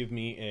 Amadeus, give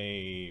me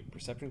a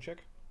perception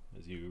check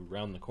as you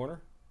round the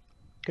corner.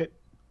 Okay.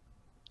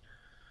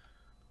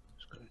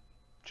 Just gotta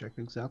check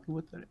exactly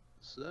what that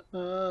is.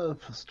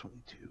 Plus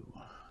 22.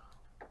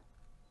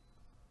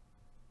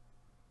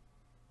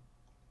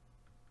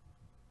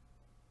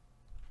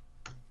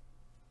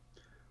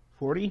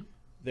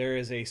 There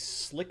is a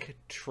slick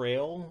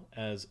trail,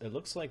 as it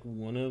looks like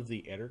one of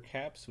the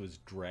ettercaps was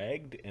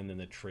dragged, and then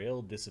the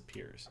trail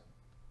disappears.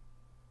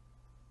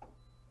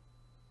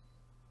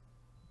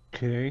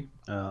 Okay.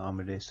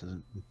 Amadeus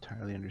doesn't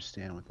entirely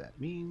understand what that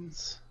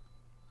means.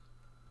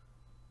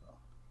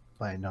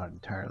 By not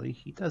entirely,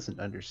 he doesn't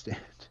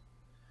understand.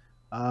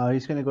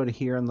 He's gonna go to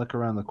here and look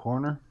around the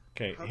corner.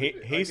 Okay,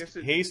 guess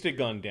haste had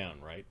gone down,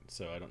 right?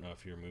 So I don't know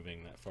if you're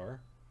moving that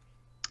far.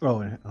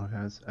 Oh, it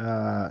has.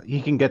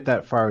 He can get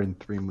that far in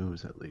 3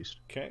 moves at least.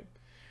 Okay.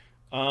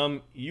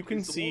 You can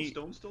Is the see wall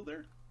stone still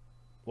there?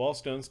 wall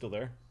stone's still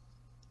there.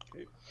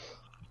 Okay.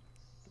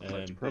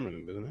 And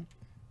Permanent, isn't it?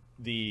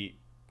 the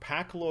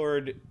Pack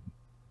Lord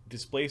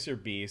Displacer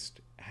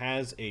Beast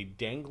has a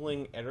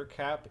dangling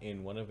ettercap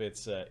in one of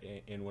its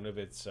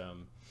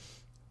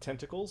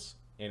tentacles,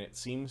 and it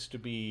seems to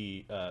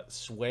be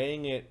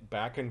swaying it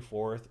back and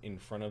forth in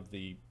front of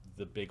the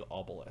big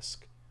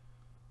obelisk.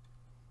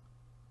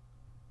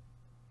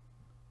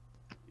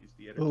 Is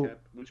the ettercap?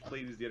 Which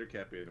plane is the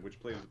ettercap in? Which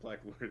plane is the Black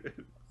Lord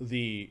in?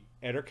 The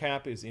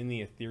ettercap is in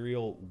the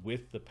ethereal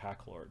with the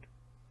Pack Lord.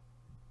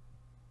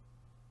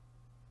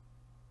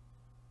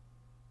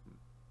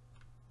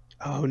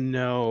 Oh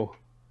no.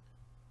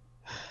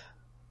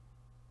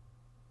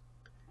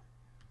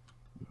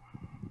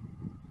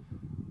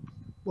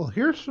 Well,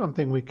 here's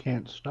something we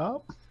can't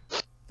stop.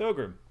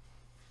 Thogram.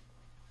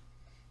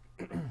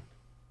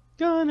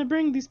 Gonna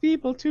bring these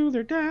people to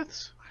their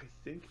deaths. I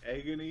think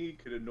Agony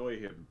could annoy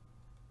him.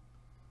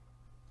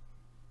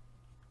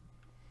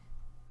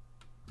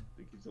 I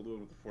think he's the one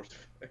with the force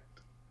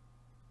effect.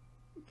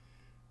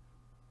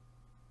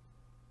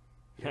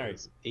 All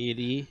right.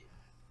 80.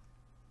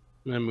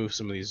 I'm gonna move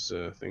some of these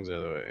things out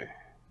of the way.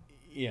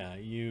 Yeah,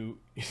 you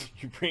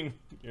bring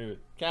your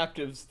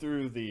captives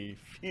through the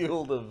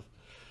field of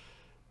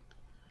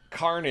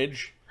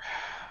carnage.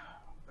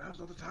 Now's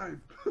not the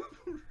time.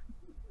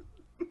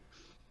 You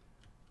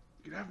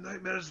can have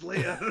nightmares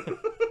later.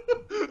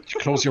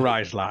 Close your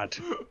eyes, lad.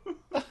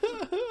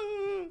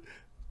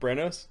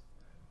 Brennos.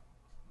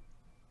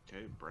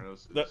 Okay,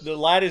 Brennos. The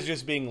lad is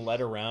just being led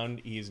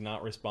around. He's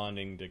not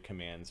responding to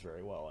commands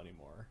very well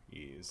anymore.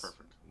 He's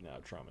Perfect. now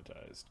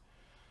traumatized.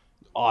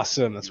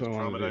 Awesome. That's He's what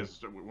I want to do.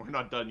 traumatized. We're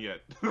not done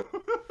yet.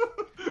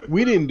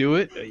 We didn't do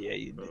it. Yeah,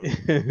 you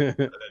did.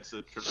 That's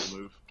a triple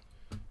move.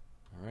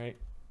 All right.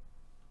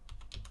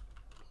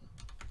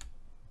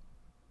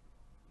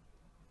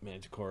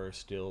 Manticore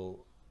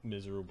still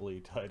miserably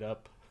tied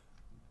up.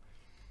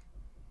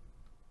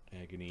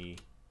 Agony.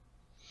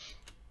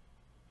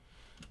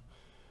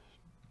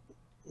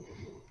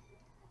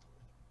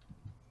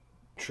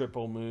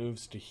 Triple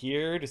moves to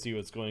here to see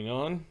what's going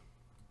on.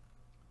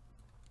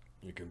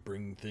 You can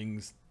bring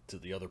things to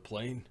the other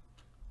plane.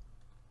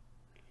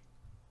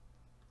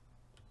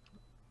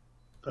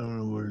 I don't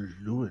know what he's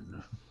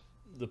doing.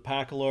 The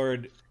Pack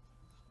Lord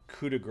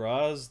coup de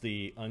grace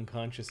the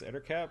unconscious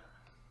ettercap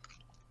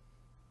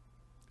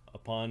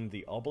upon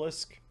the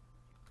obelisk,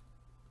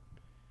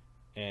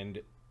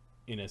 and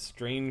in a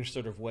strange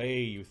sort of way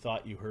you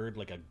thought you heard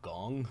like a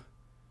gong.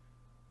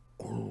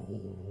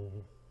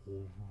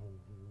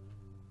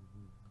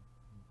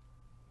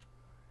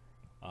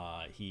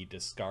 He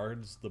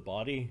discards the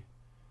body,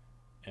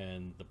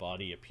 and the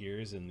body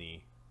appears in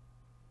the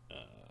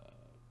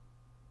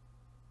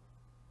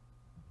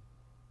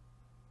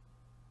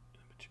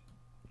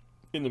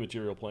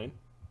material plane.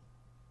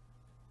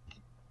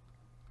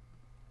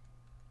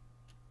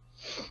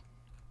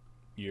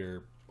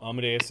 Your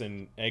Amadeus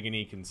and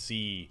Agony can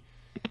see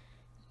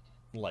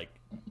like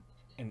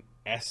an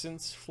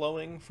essence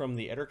flowing from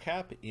the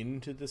ettercap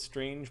into the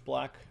strange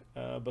black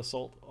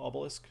basalt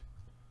obelisk.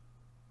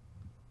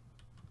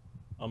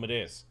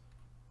 Amadeus.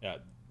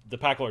 The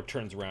Pack Lord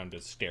turns around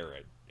to stare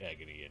at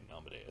Agony and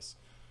Amadeus.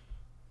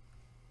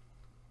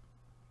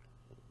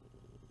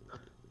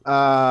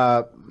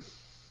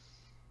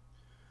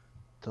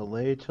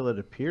 Delay till it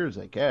appears,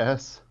 I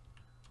guess.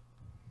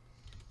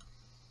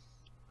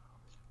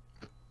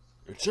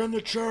 It's in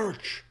the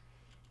church!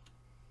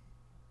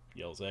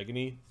 Yells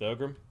Agony.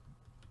 Thogram.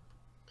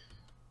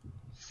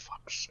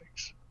 Fuck's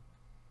sakes.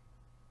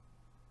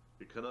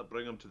 You cannot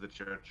bring him to the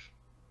church.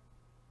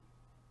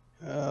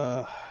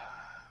 Can't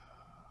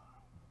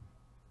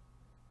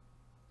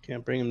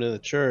bring him to the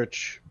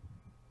church.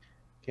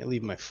 Can't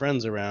leave my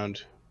friends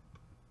around.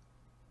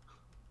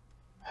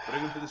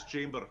 Bring him to this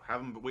chamber.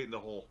 Have him wait in the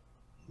hole.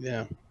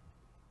 Yeah.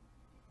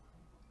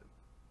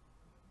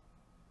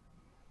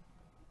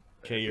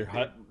 Okay, your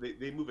hut.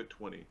 They move at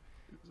 20. Is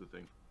the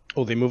thing.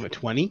 Oh, they move at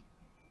 20?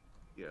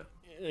 Yeah.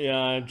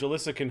 Yeah,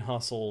 Jalissa can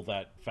hustle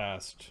that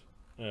fast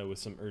with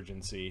some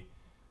urgency.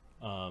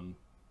 I'll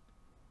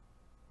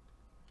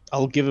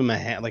give him a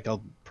hand. Like,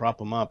 I'll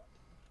prop him up.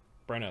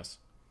 Brennos.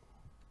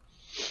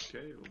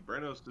 Okay, well,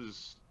 Brennos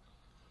is.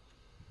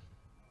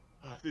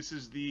 This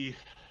is the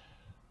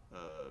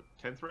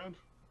 10th round.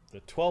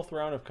 The 12th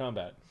round of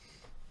combat.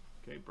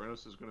 Okay,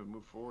 Brennos is going to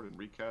move forward and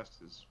recast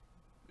his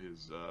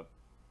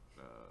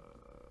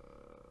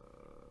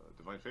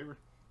divine favor.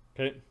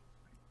 Okay.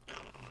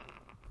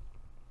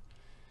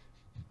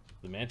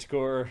 The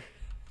Manticore.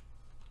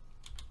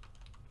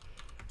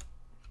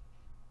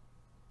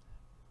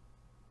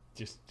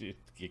 Just it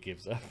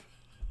gives up.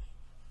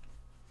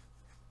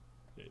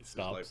 It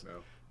stops. His life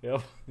now.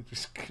 Yep,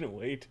 just gonna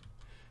wait.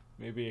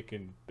 Maybe it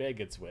can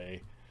beg its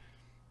way.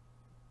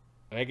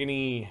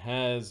 Agony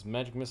has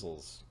magic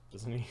missiles,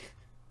 doesn't he?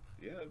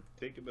 Yeah,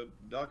 take him,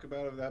 knock him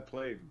out of that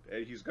plane.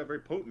 And he's got very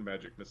potent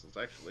magic missiles,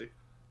 actually.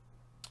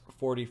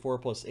 44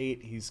 plus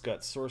 8. He's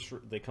got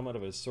sorcerer. They come out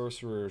of his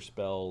sorcerer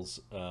spells.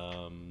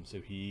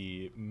 So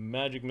he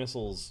magic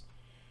missiles.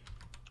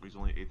 He's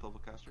only 8th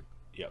level caster.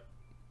 Yep.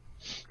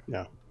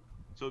 No.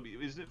 So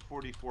isn't it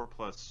 44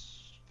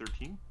 plus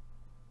 13?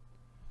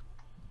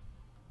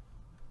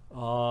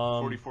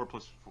 44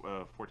 plus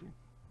 14.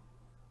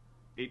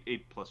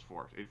 8 plus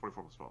 4.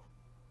 44 plus 12.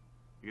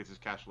 He gets his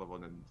caster level,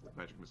 and then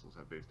magic missiles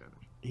have base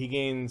damage. He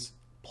gains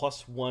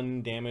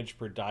 +1 damage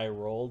per die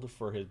rolled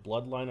for his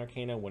Bloodline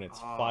Arcana when it's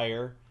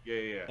fire.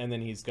 Yeah. And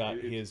then he's got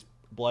his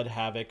Blood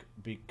Havoc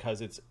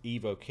because it's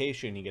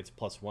evocation. He gets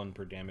 +1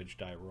 per damage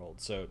die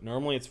rolled. So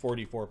normally it's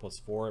 44 plus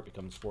 4. It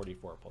becomes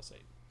 44 plus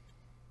 8.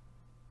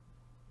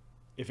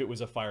 If it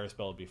was a fire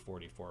spell, it'd be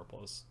 44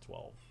 plus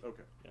 12.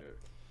 Okay.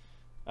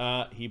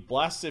 Yeah. He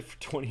blasts it for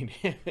 20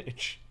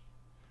 damage.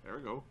 There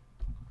we go.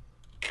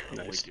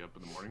 I'll wake you up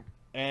in the morning.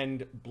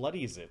 And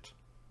bloodies it.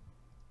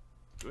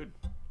 Good.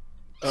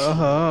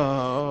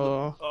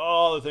 Oh,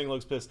 the thing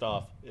looks pissed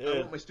off. I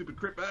want my stupid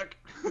crit back.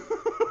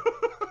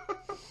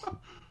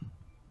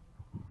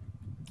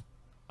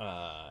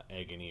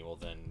 Agony will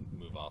then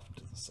move off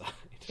to the side.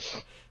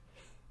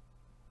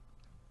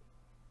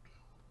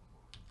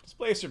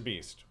 Displacer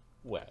Beast.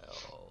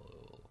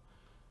 Well,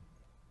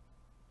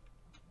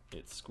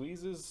 it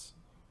squeezes.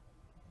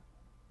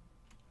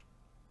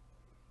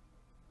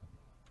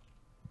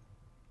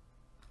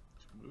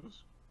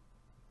 Moves.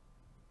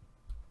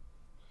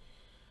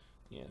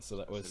 Yeah, so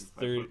that was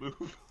 30,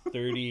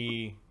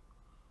 30,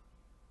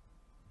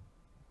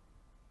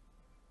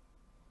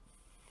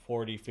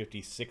 40,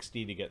 50,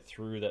 60 to get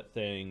through that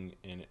thing,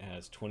 and it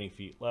has 20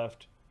 feet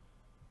left.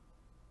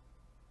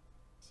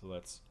 So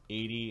that's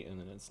 80, and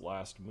then its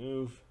last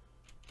move.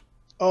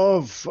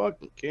 Oh,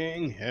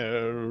 fucking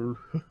hell.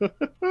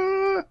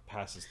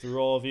 Passes through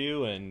all of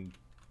you and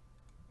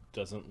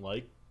doesn't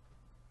like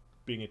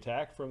being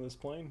attacked from this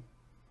plane.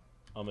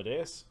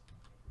 Amadeus.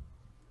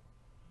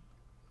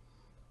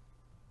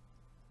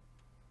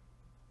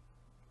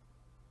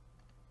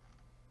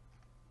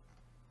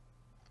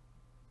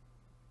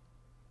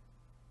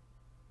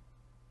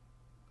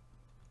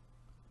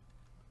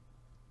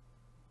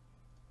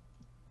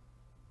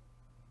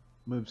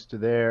 Moves to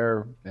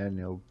there, and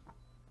he'll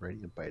ready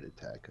a bite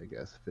attack, I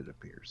guess, if it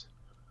appears.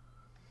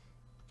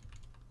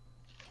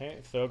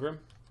 Okay, Thogram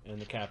and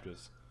the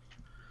captives.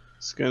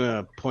 It's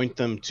gonna point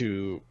them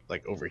to,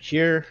 like, over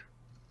here.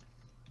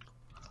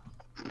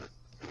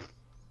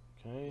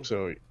 Okay.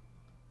 So,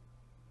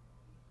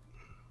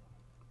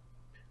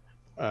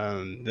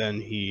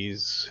 then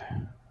he's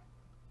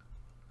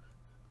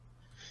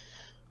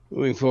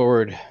moving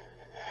forward,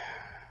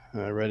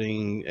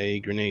 readying a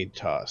grenade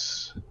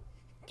toss.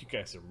 You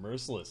guys are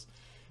merciless.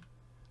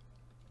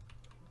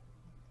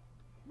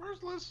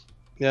 Merciless.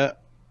 Yeah.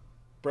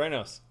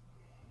 Brennos.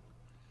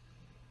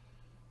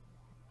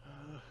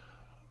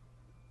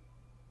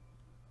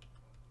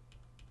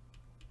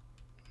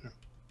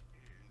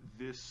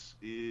 This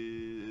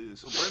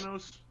is so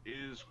Brennos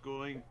is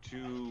going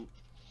to.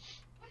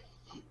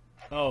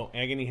 Oh,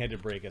 Agony had to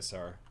break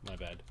SR. My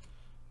bad.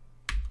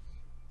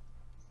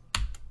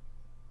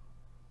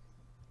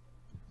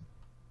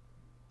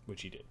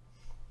 Which he did.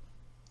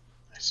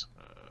 Nice.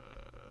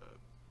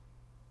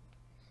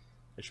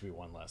 It should be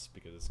one less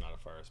because it's not a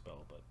fire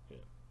spell, but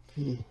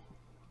yeah.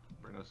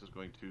 Brennos is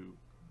going to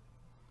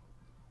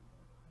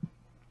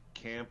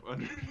camp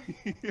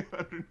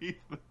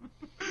underneath them.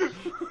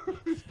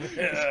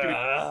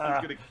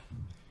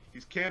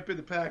 He's camping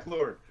the pack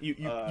lord. You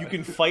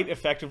can fight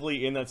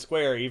effectively in that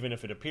square even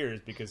if it appears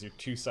because you're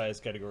 2 size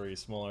categories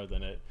smaller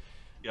than it.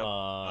 Yep.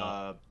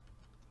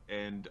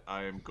 And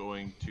I am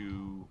going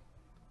to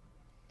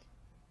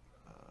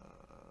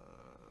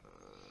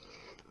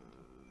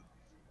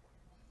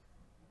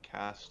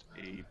cast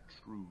a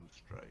true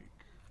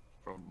strike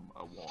from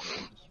a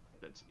wand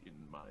that's in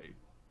my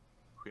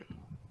whip.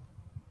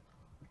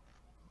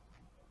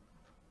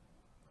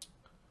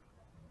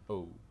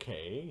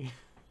 Okay.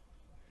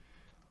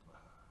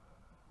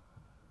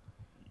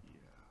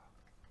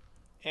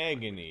 Yeah.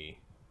 Agony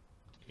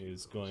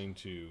is going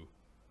to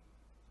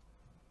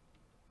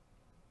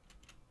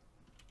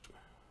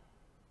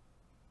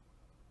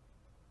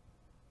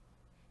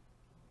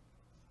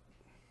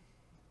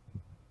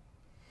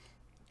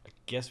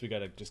guess we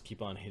gotta just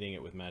keep on hitting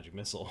it with magic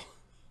missile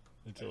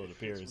until it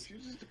appears. It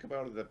refuses to come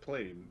out of that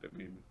plane. I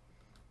mean,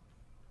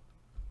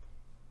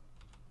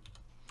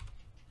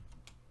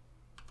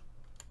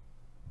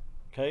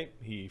 okay,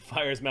 he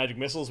fires magic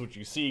missiles, which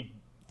you see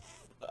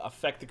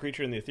affect the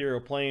creature in the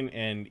ethereal plane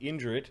and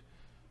injure it.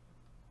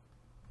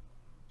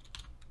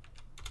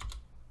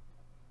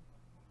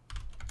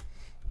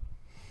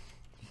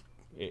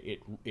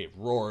 It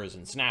roars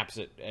and snaps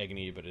at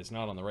Agony, but it's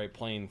not on the right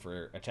plane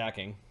for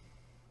attacking.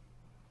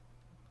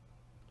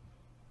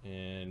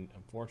 And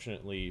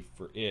unfortunately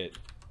for it,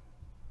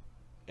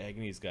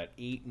 Agony's got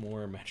 8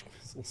 more magic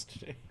missiles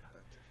today.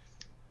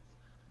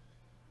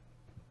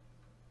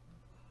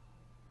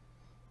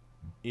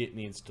 It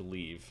needs to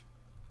leave.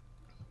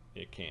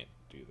 It can't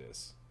do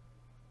this.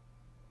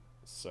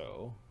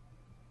 So...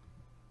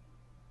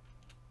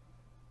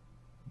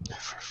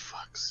 For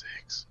fuck's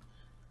sakes.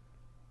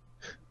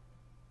 I'm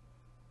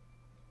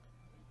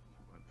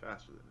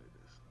faster than it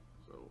is,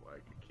 so I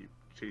can keep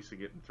chasing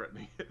it and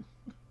threatening it.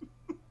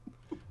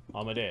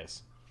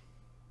 Amadeus.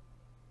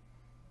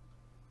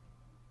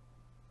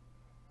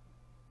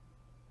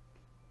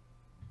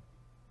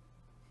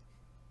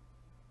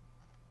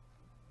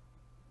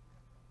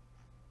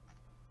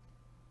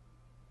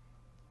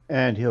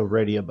 And he'll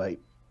ready a bite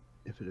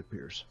if it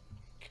appears.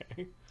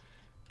 Okay.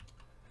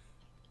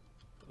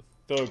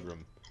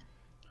 Thogram.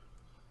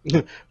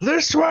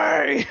 This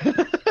way!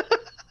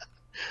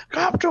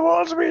 Come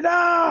towards me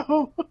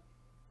now!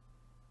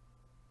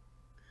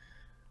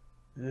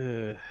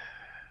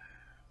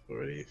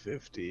 40,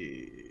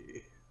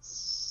 50,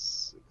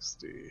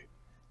 60.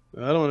 I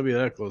don't want to be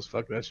that close.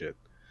 Fuck that shit.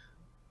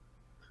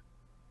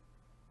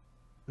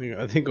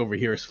 I think over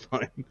here is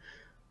fine.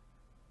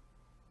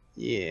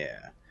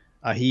 Yeah.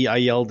 I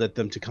yelled at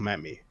them to come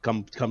at me.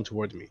 Come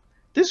towards me.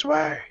 This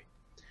way!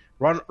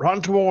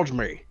 Run towards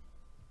me.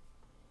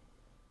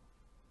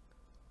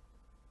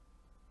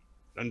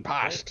 And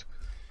past.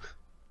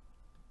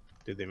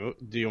 Did they move?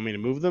 Do you want me to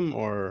move them,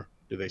 or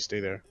do they stay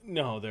there?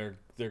 No, they're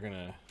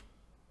gonna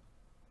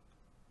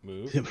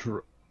move.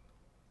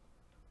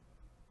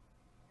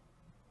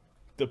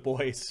 The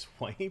boy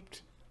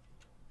swiped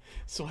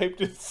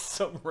at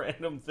some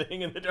random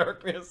thing in the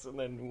darkness and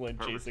then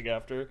went chasing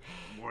after.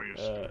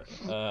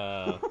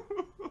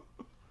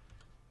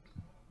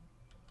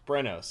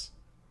 Brennos.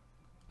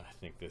 I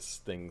think this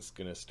thing's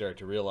gonna start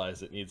to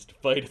realize it needs to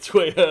fight its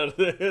way out of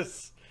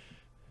this.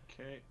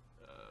 Okay.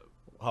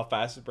 How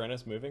fast is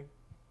Brennos moving?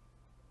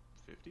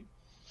 50.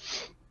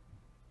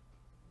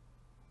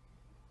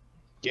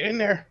 Get in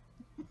there.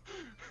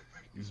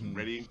 He's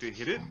readying to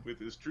hit it with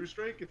his true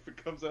strike if it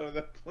comes out of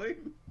that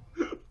plane.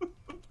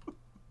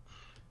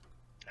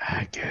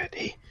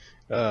 Good.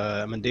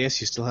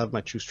 Amadeus, you still have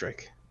my true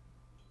strike.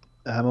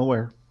 I'm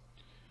aware.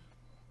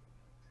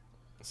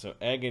 So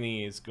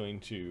Agony is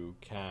going to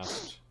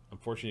cast...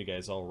 Unfortunately, you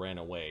guys all ran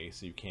away,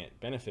 so you can't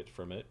benefit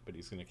from it, but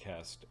he's going to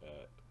cast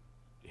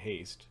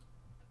Haste.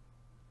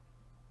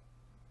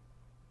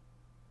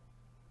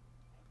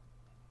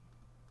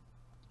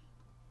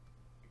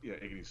 Yeah,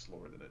 Agony's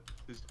slower than it.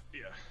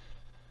 Yeah.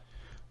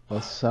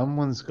 Well,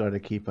 someone's got to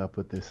keep up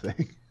with this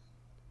thing.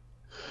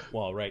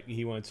 Well, right,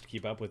 he wants to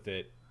keep up with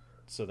it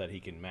so that he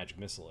can magic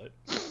missile it,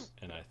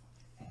 and I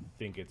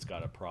think it's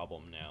got a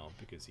problem now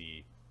because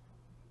he's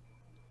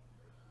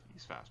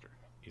faster.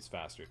 He's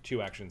faster.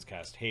 2 actions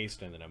cast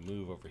haste, and then a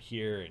move over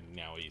here, and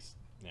now he's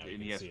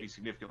and he has to be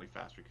significantly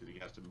faster because he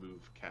has to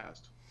move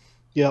cast.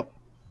 Yep.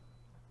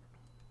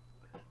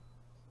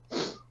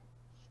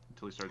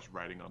 Until he starts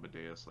riding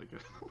Amadeus like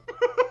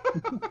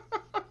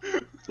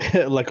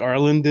like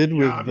Arlen did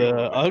with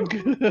Ugg.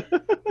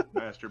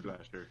 Master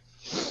Blaster.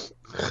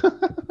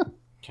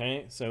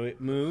 Okay, so it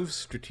moves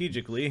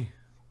strategically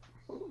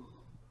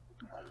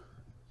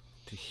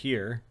to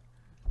here.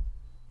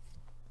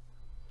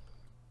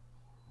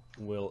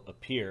 Will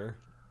appear.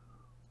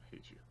 I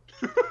hate you.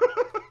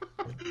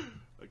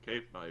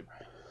 Okay,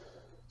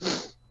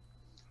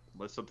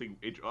 unless something...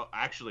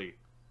 actually,